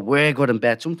 oh, we're good in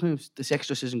bed. Sometimes the sex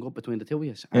just isn't good between the two of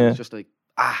you. And it's just like,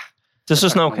 there's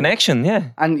just no connection, yeah.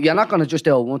 And you're not going to just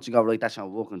do it once and go, right, that's not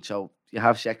working. So you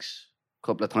have sex a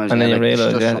couple of times and then you like,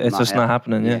 realise it's just not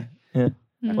happening, yeah.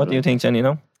 Mm-hmm. What do you think, Jenny,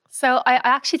 So I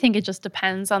actually think it just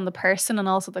depends on the person and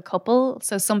also the couple.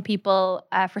 So for some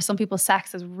people,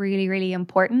 sex is really, really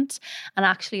important. And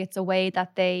actually it's a way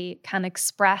that they can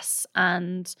express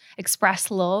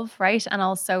love, right? And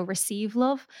also receive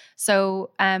love.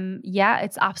 So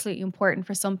it's absolutely important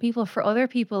for some people. For other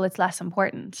people, it's less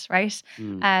important, right?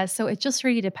 So it just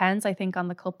really depends, I think, on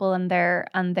the couple and their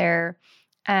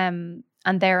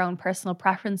own personal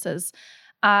preferences.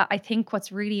 I think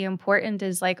what's really important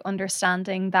is like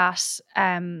understanding that,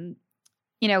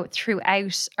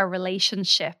 throughout a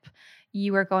relationship,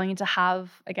 you are going to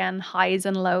have, again, highs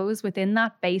and lows within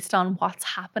that based on what's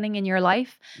happening in your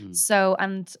life. So,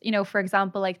 and, you know, for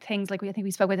example, like things like, I think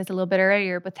we spoke about this a little bit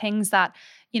earlier, but things that,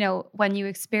 you know, when you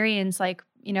experience like,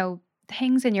 you know,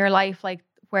 things in your life, like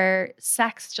where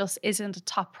sex just isn't a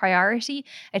top priority,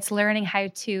 it's learning how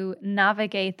to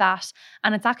navigate that.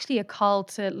 And it's actually a call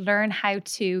to learn how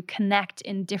to connect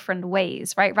in different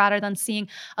ways, right? Rather than seeing,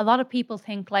 a lot of people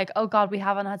think like, oh God, we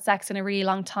haven't had sex in a really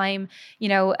long time. You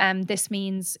know, this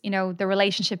means, you know, the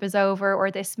relationship is over, or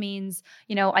this means,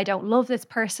 you know, I don't love this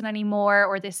person anymore,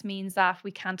 or this means that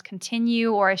we can't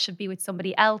continue, or I should be with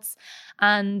somebody else.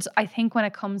 And I think when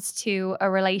it comes to a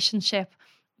relationship,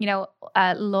 you know,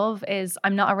 love is,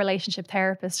 I'm not a relationship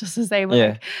therapist, just to say, but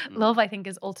like, love, I think,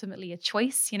 is ultimately a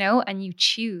choice, you know, and you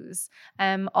choose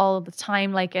all the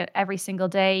time, like every single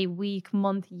day, week,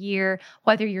 month, year,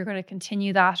 whether you're going to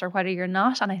continue that or whether you're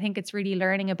not. And I think it's really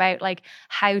learning about like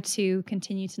how to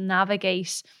continue to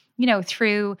navigate, you know,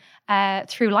 through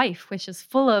life, which is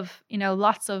full of, you know,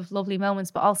 lots of lovely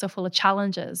moments, but also full of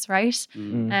challenges, right?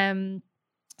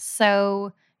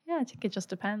 So yeah, I think it just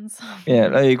depends. Yeah,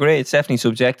 I agree. It's definitely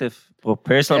subjective, but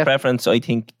personal preference, I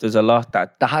think there's a lot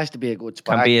that There has to be a good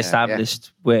spark. can be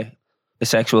established with a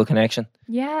sexual connection.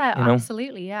 Yeah, you know?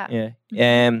 absolutely. Yeah.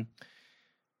 Yeah.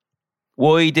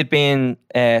 Why did being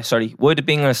a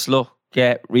slut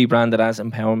get rebranded as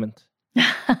empowerment?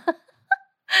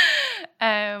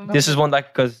 This is one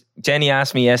that, because Jenny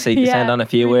asked me yesterday to send on a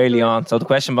few early on, so the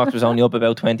question box was only up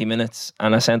about 20 minutes,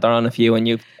 and I sent her on a few,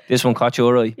 and this one caught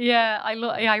your eye. Yeah,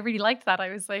 I really liked that. I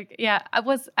was like, yeah, I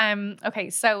was okay.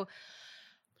 So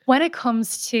when it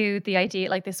comes to the idea,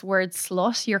 like this word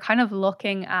slut, you're kind of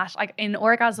looking at, like in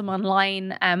Orgasm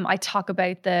Online, I talk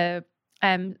about the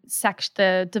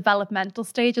developmental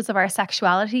stages of our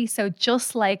sexuality. So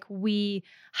just like we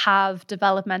have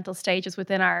developmental stages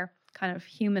within our kind of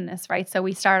humanness, right? So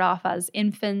we start off as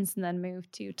infants and then move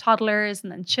to toddlers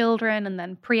and then children and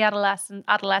then pre-adolescent,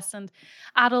 adolescent,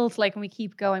 adult, like, and we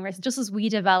keep going, right? So just as we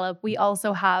develop, we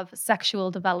also have sexual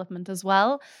development as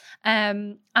well.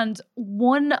 And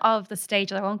one of the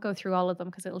stages, I won't go through all of them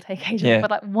because it'll take ages, but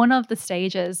like one of the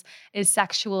stages is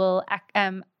sexual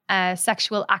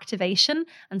activation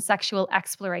and sexual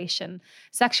exploration.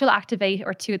 Sexual activate,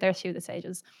 there's two of the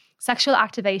stages. Sexual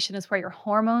activation is where your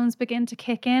hormones begin to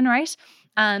kick in, right?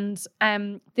 And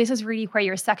this is really where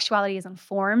your sexuality is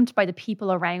informed by the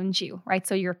people around you, right?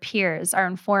 So your peers are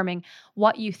informing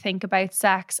what you think about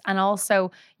sex, and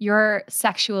also your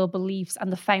sexual beliefs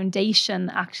and the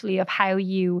foundation actually of how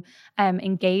you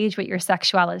engage with your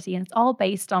sexuality. And it's all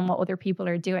based on what other people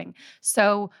are doing.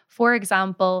 So for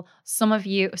example,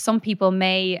 some people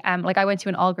may, like I went to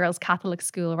an all-girls Catholic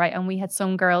school, right? And we had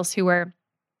some girls who were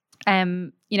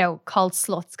you know, called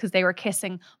sluts because they were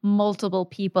kissing multiple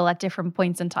people at different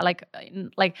points in time.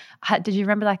 Did you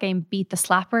remember that game Beat the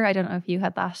Slapper? I don't know if you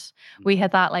had that. We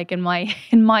had that like in my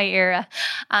era,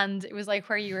 and it was like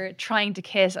where you were trying to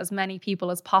kiss as many people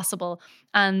as possible.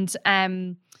 And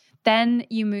then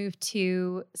you move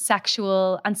to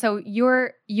sexual, and so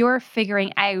you're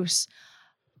figuring out,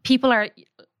 people are,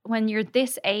 when you're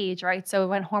this age, right? So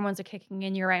when hormones are kicking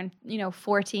in, you're around,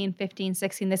 14, 15,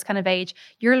 16, this kind of age,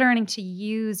 you're learning to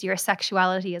use your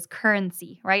sexuality as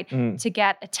currency, right? To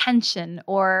get attention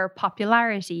or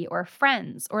popularity or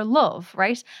friends or love,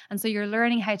 right? And so you're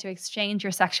learning how to exchange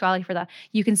your sexuality for that.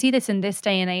 You can see this in this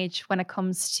day and age when it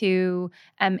comes to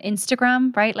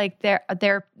Instagram, right? Like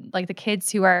they're like the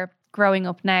kids who are growing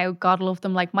up now, God love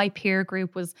them, like my peer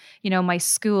group was, my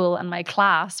school and my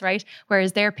class, right?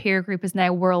 Whereas their peer group is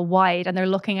now worldwide, and they're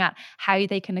looking at how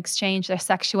they can exchange their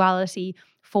sexuality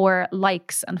for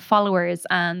likes and followers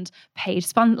and paid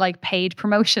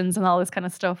promotions and all this kind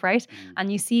of stuff, right? And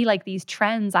you see like these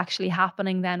trends actually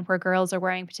happening then, where girls are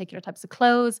wearing particular types of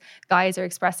clothes, guys are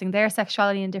expressing their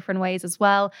sexuality in different ways as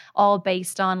well, all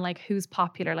based on like who's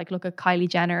popular. Like look at Kylie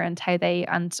Jenner and how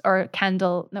Kylie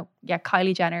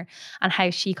Jenner and how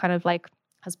she kind of like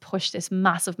has pushed this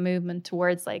massive movement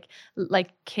towards like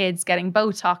kids getting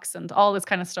Botox and all this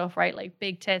kind of stuff, right? Like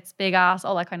big tits, big ass,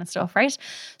 all that kind of stuff, right?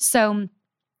 So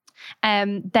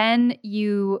then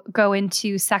you go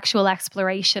into sexual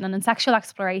exploration. And in sexual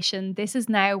exploration, this is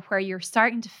now where you're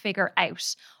starting to figure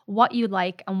out what you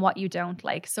like and what you don't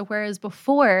like. So whereas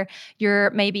before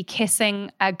you're maybe kissing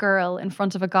a girl in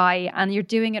front of a guy and you're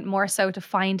doing it more so to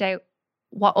find out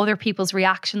what other people's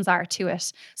reactions are to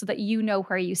it so that you know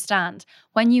where you stand.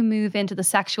 When you move into the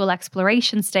sexual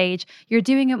exploration stage, you're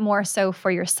doing it more so for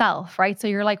yourself, right? So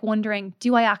you're like wondering,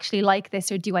 do I actually like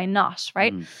this or do I not,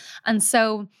 right? And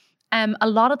so a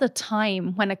lot of the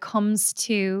time when it comes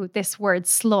to this word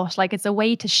slut, like it's a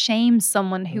way to shame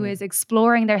someone who is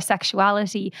exploring their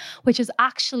sexuality, which is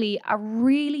actually a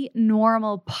really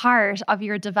normal part of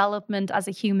your development as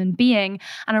a human being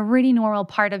and a really normal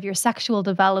part of your sexual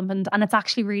development. And it's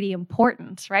actually really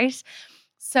important, right?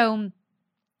 So,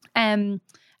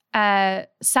 so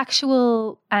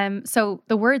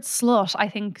the word slut, I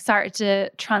think, started to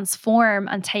transform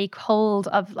and take hold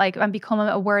of and become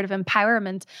a word of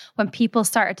empowerment when people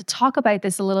started to talk about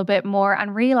this a little bit more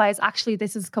and realize actually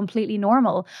this is completely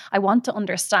normal. I want to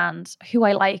understand who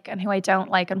I like and who I don't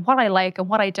like and what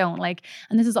I don't like.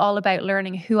 And this is all about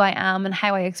learning who I am and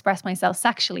how I express myself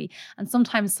sexually. And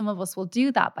sometimes some of us will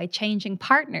do that by changing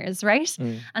partners, right?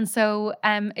 And so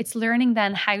it's learning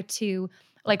then how to,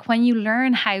 like when you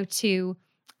learn how to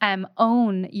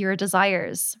own your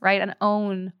desires, right? And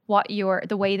own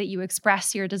the way that you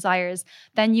express your desires,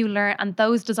 then you learn, and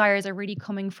those desires are really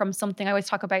coming from something, I always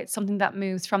talk about something that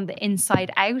moves from the inside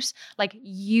out, like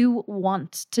you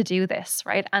want to do this,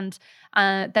 right? And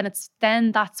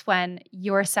then that's when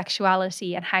your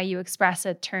sexuality and how you express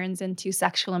it turns into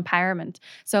sexual empowerment.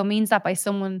 So it means that by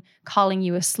someone calling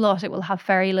you a slut, it will have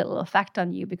very little effect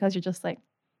on you because you're just like,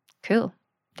 cool.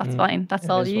 That's fine. That's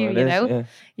all you know?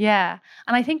 Yeah.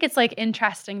 And I think it's like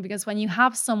interesting because when you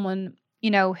have someone, you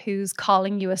know, who's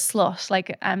calling you a slut,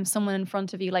 like someone in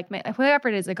front of you, like whoever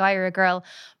it is, a guy or a girl,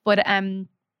 but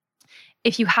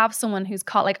if you have someone who's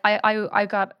called, like I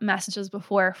got messages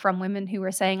before from women who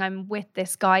were saying, I'm with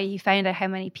this guy, he found out how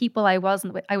many people I was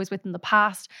with in the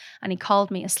past and he called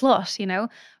me a slut, you know?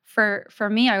 For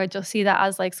me, I would just see that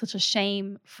as like such a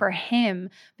shame for him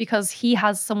because he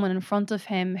has someone in front of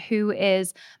him who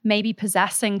is maybe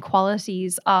possessing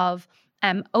qualities of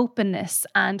openness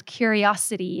and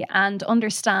curiosity and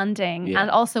understanding and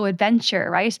also adventure,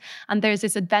 right? And there's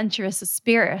this adventurous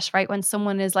spirit, right? When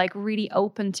someone is like really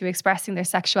open to expressing their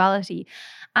sexuality.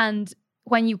 And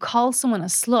when you call someone a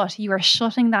slut, you are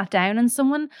shutting that down in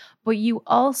someone, but you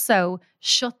also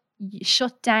shut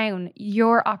down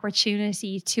your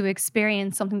opportunity to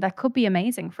experience something that could be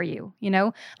amazing for you, you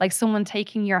know, like someone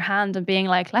taking your hand and being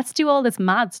like, let's do all this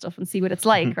mad stuff and see what it's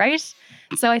like, right?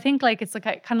 So I think like it's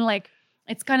like kind of like,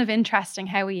 it's kind of interesting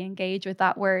how we engage with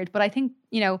that word. But I think,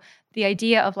 you know, the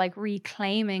idea of like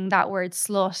reclaiming that word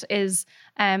slut is,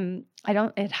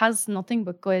 it has nothing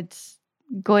but good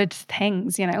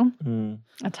things, you know,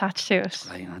 attached to it.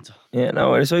 Yeah,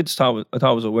 no, I just thought it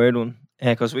was a weird one.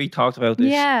 Because we talked about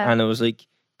this, and it was like,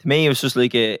 to me, it was just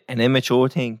like an immature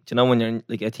thing. Do you know, when you're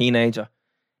like a teenager,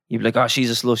 you'd be like, oh,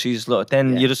 she's a slut.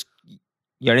 Then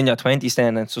you're in your 20s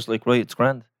then, and it's just like, right, it's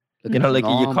grand. You know, like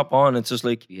you cop on, it's just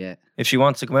like, if she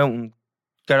wants to come out and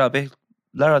get her a bit,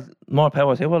 let her more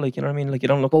power to her, like, you know what I mean? Like, you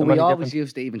don't look. But we always different.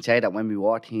 used to even say that when we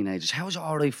were teenagers. How's it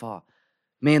alright for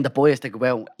me and the boys to go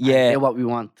out and do what we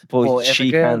want? But if she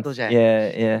a girl can't. does it,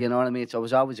 Yeah. you know what I mean? So it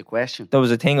was always a question. There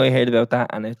was a thing I heard about that,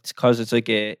 and it's because it's like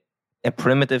a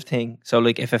primitive thing. So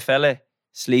like, if a fella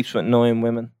sleeps with 9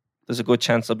 women, there's a good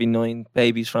chance there'll be 9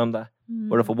 babies from that.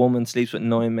 But if a woman sleeps with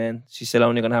 9 men, she's still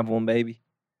only gonna have 1 baby.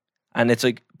 And it's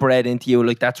like bred into you,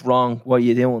 like, that's wrong. What are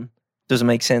you doing? Doesn't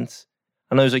make sense.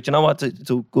 And I was like, you know what? It's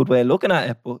a good way of looking at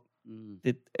it, but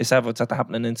is that what's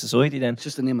happening in society then? It's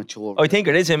just an immature. I think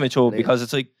it is immature because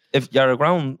it's like, if you're a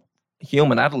grown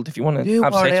human adult, if you want to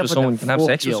have sex with someone, you can have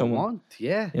sex with someone.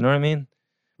 You know what I mean?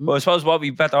 But I suppose what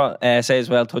we better say as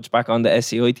well, touch back on the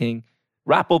SCI thing,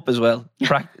 wrap up as well.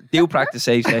 Do practice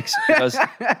safe sex because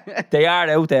they are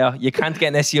out there. You can't get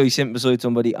an SCI sitting beside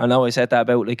somebody. I know I said that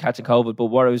about like catching COVID, but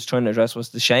what I was trying to address was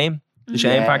the shame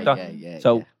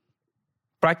factor.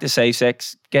 Practice safe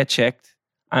sex, get checked,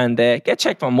 and get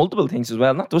checked on multiple things as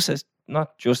well. Not just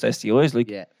STIs. Like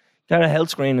get a health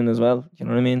screening as well. You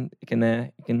know what I mean? It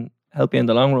can help you in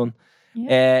the long run.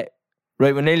 Right,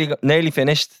 we're nearly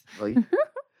finished. Right.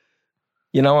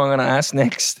 You know what I'm going to ask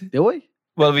next? Do we?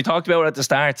 Well, we talked about it at the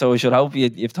start, so I should hope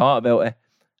you've thought about it.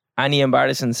 Any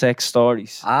embarrassing sex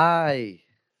stories? Aye.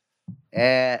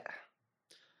 I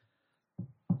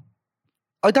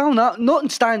don't know. Nothing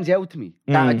stands out to me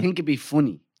that I think it'd be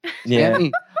funny. Do you get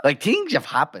me? Like, things have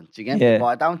happened. Do you get me? But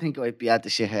I don't think I'd be able to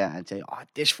sit here and say, oh,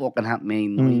 this fucking happened to me,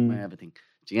 nightmare, everything.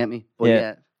 Do you get me?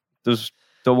 But there's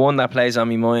the one that plays on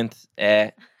my mind.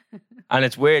 And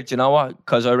it's weird, you know what?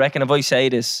 Because I reckon if I say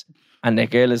this and the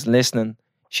girl is listening,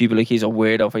 she'd be like, he's a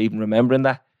weirdo for even remembering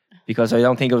that. Because I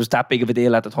don't think it was that big of a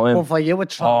deal at the time. But for you,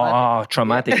 it's traumatic. Oh,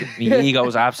 traumatic. My ego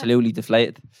was absolutely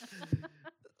deflated.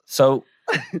 So,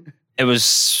 it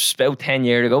was about 10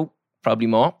 years ago, probably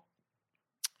more.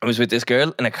 I was with this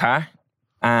girl in a car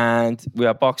and we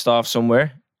were boxed off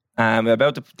somewhere. We were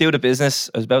about to do the business.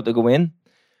 I was about to go in.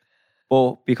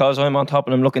 But because I'm on top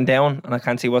and I'm looking down and I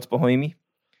can't see what's behind me,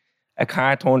 a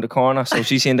car turned the corner, so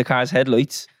she's seeing the car's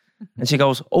headlights. And she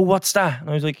goes, "Oh, what's that?" And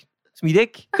I was like, "It's me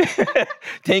dick."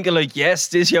 Thinking like, yes,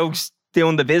 this yoke's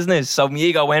doing the business. So my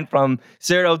ego went from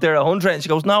 0 to 100. And she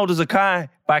goes, "No, there's a car."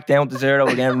 Back down to 0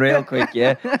 again real quick,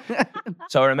 yeah.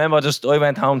 So I remember I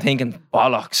went home thinking,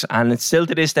 bollocks. And it's still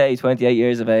to this day, 28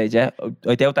 years of age, yeah.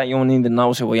 I doubt that young even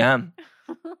knows who I am.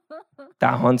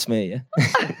 That haunts me, yeah.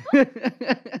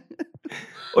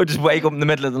 I just wake up in the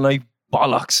middle of the night,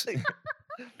 bollocks.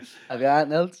 Have you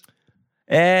anything else?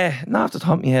 Not off the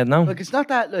top of my head, no. Like, it's not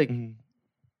that, like,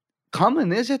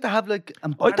 common, is it, to have, like,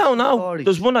 I don't know. stories?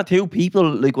 There's 1 or 2 people,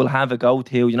 like, will have a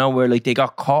go-to, you know, where, like, they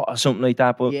got caught or something like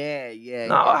that. But Yeah.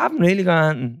 no, I haven't really got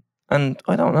anything. And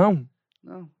I don't know.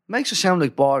 No. Makes you sound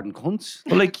like bored and cunts.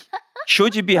 But, like,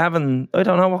 should you be having, I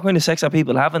don't know, what kind of sex are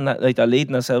people having that, like, they're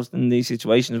leading themselves in these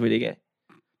situations where they get,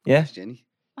 yeah? Jenny.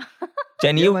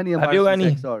 Jenny, You have you embarrassing any?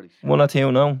 sex stories? 1 or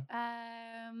 2, no?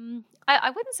 I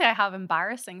wouldn't say I have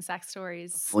embarrassing sex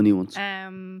stories. Funny ones.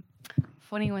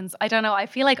 Funny ones. I don't know. I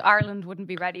feel like Ireland wouldn't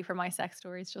be ready for my sex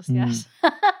stories just yet.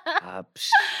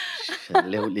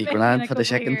 Absolutely Maybe in grand a for the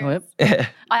couple second of time.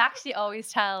 I actually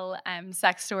always tell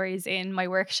sex stories in my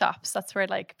workshops. That's where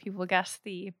like people get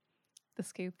the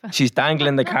scoop. She's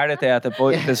dangling the carrot there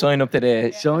to sign up to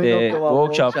the, Sign the up to what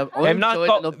workshop. workshop? Have I'm not signing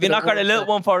got, up to have you the not got a little workshop.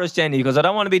 one for us, Jenny? Because I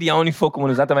don't want to be the only fucking one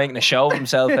who's after making a show of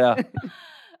himself there.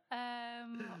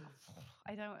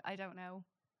 I don't know.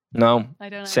 No. I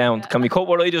don't know. Sound. Yeah. Can we cut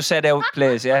what I just said out,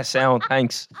 please? Yeah, sound.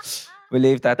 Thanks. We'll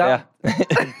leave that there.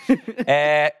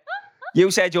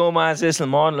 You said your man's listening.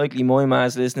 More than likely my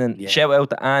man's listening. Yeah. Shout out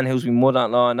to Anne, who's my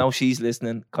mother-in-law. I know she's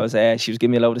listening because she was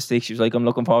giving me a load of sticks. She was like, "I'm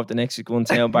looking forward to next week. Go and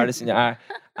say how embarrassing you are."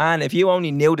 Anne, if you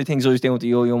only knew the things I was doing to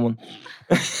you, young one.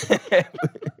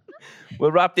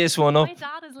 We'll wrap this one up. My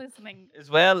dad is listening. As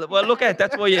well. Well, look at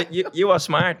that's why you are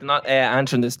smart, not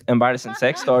answering this embarrassing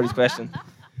sex stories question.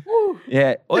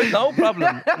 Yeah, no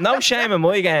problem. No shame in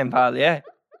my game, pal. Yeah,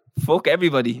 fuck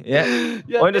everybody. Yeah,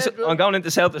 I'm going into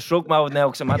self-destruct mode now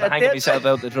because I'm at to hanging myself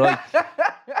out the dry.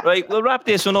 Right, we'll wrap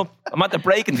this one up. I'm at the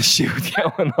break in the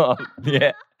studio and all.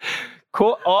 Yeah,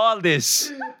 cut all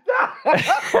this.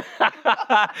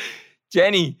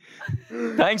 Jenny,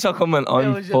 thanks for coming It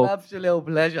on. was an absolute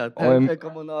pleasure. Thanks for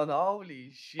coming on.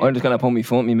 Holy shit. I'm just going to put my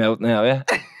foot in my mouth now, yeah?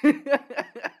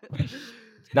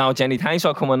 Now, Jenny, thanks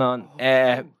for coming on.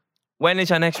 When is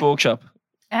your next workshop?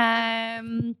 I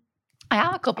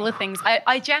have a couple of things.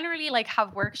 I generally like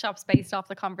have workshops based off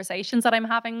the conversations that I'm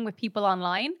having with people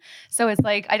online. So it's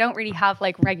like I don't really have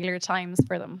like regular times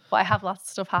for them, but I have lots of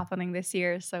stuff happening this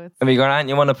year. So it's Have you got anything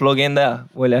you want to plug in there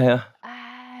while you're here?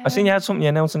 I seen you had something you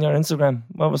announced on your Instagram.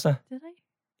 What was that? Did I?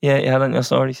 Yeah, you had on your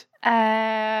stories.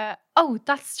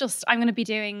 That's just I'm going to be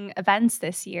doing events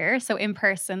this year, so in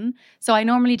person. So I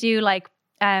normally do like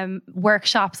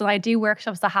workshops, and I do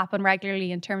workshops that happen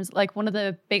regularly. In terms, like one of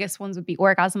the biggest ones would be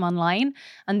Orgasm Online,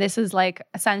 and this is like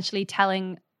essentially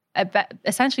telling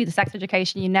essentially the sex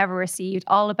education you never received,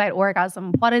 all about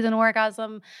orgasm. What is an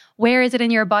orgasm? Where is it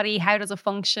in your body? How does it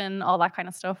function? All that kind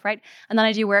of stuff, right? And then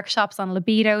I do workshops on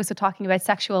libido, so talking about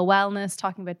sexual wellness,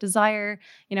 talking about desire,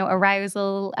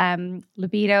 arousal,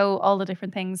 libido, all the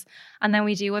different things. And then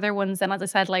we do other ones, and as I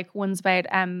said, like ones about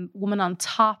woman on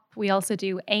top. We also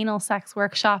do anal sex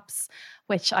workshops,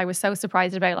 which I was so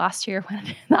surprised about last year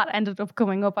when that ended up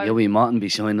coming up. Yeah, we mightn't be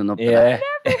signing up. Yeah.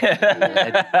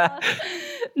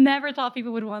 Never thought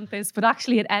people would want this, but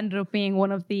actually it ended up being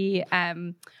one of the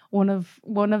one of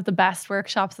the best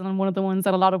workshops, and one of the ones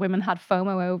that a lot of women had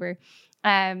FOMO over.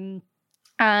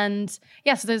 And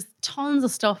yeah, so there's tons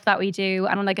of stuff that we do,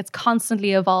 and like it's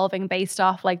constantly evolving based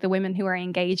off like the women who are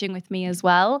engaging with me as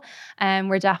well.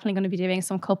 We're definitely going to be doing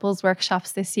some couples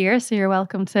workshops this year, so you're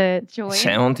welcome to join.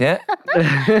 Sound, yeah.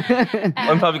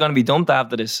 I'm probably going to be dumped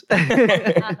after this. No,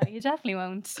 you definitely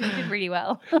won't. You did really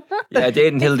well. Yeah, I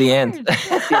did until the end. You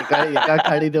got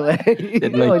carried away.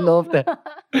 Didn't I? I loved it.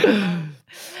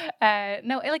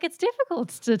 No, like it's difficult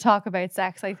to talk about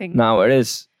sex, I think. No, it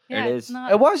is. Yeah, It it's is.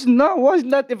 not. It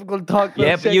wasn't that difficult to talk.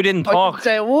 Yeah, but you didn't talk. I didn't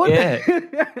say a word. Yeah.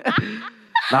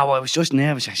 No, I was just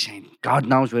nervous. I was saying, God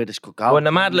knows where this could go. Well,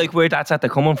 no matter like where that's at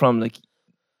coming from, like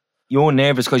you're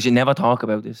nervous because you never talk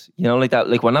about this. Like that.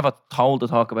 Like we're never told to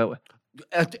talk about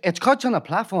it. It's cuts on a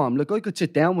platform. Like I could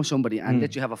sit down with somebody and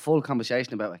let you have a full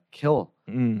conversation about it. Cool.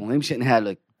 When I'm sitting here,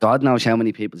 like God knows how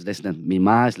many people's listening. Me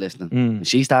ma's listening. When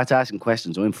she starts asking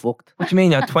questions, I'm fucked. What do you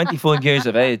mean? You're 25 years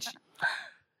of age.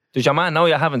 Does your man know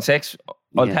you're having sex?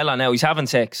 I'll tell her now. He's having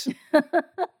sex.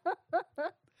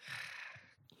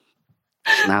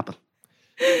 Snapping.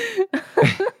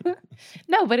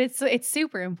 No, but it's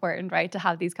super important, right, to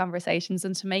have these conversations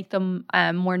and to make them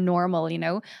more normal, you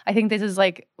know. I think this is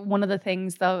like one of the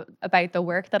things though about the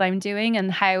work that I'm doing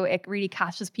and how it really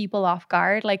catches people off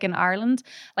guard. Like in Ireland,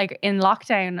 like in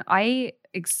lockdown, I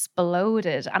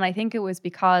exploded, and I think it was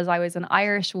because I was an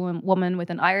Irish woman with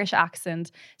an Irish accent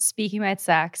speaking about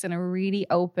sex in a really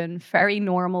open, very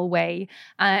normal way,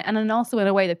 and then also in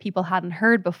a way that people hadn't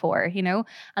heard before, you know.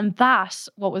 And that,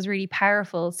 what was really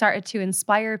powerful, started to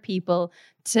inspire people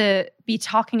to be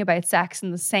talking about sex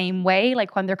in the same way.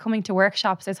 Like when they're coming to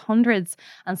workshops, there's hundreds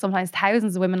and sometimes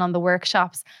thousands of women on the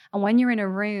workshops. And when you're in a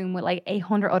room with like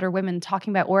 800 other women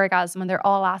talking about orgasm and they're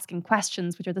all asking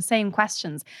questions, which are the same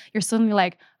questions, you're suddenly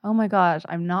like, oh my God,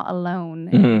 I'm not alone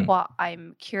in what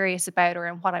I'm curious about or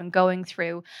in what I'm going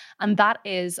through. And that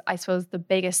is, I suppose, the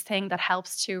biggest thing that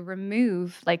helps to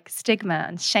remove like stigma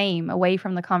and shame away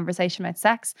from the conversation about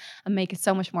sex and make it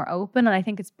so much more open. And I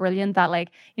think it's brilliant that,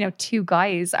 like, you know, two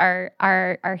guys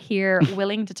are here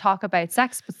willing to talk about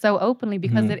sex, but so openly,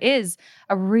 because it is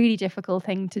a really difficult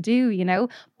thing to do, you know,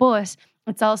 but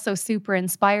it's also super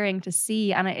inspiring to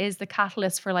see, and it is the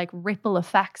catalyst for like ripple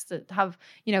effects that have,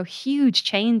 you know, huge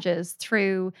changes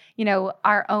through, you know,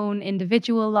 our own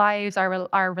individual lives,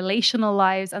 our relational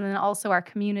lives, and then also our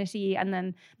community, and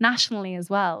then nationally as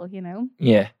well, you know.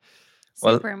 Yeah.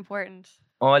 Super important.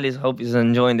 I hope you're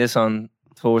enjoying this on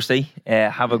Thursday.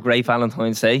 Have a great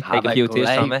Valentine's Day. Have Take a few a tips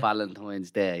from great it.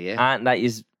 Valentine's Day, yeah. And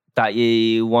that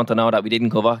you want to know that we didn't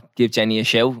cover, give Jenny a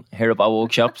shout, hear about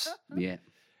workshops. Yeah.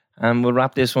 And we'll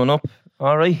wrap this one up.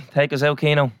 All right, take us out,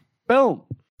 Keno. Boom.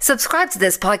 Subscribe to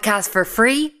this podcast for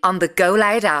free on the Go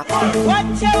Loud app. What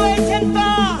you waiting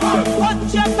for?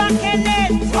 Put your back in it.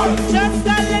 Just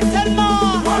a little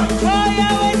more. Throw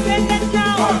your weight in it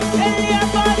now. Tell your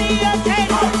body okay.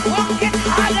 Walk it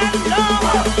hard and long.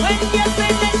 When you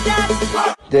finish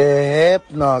that, The Hip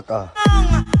Knocker.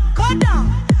 go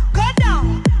down, go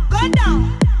down, go down.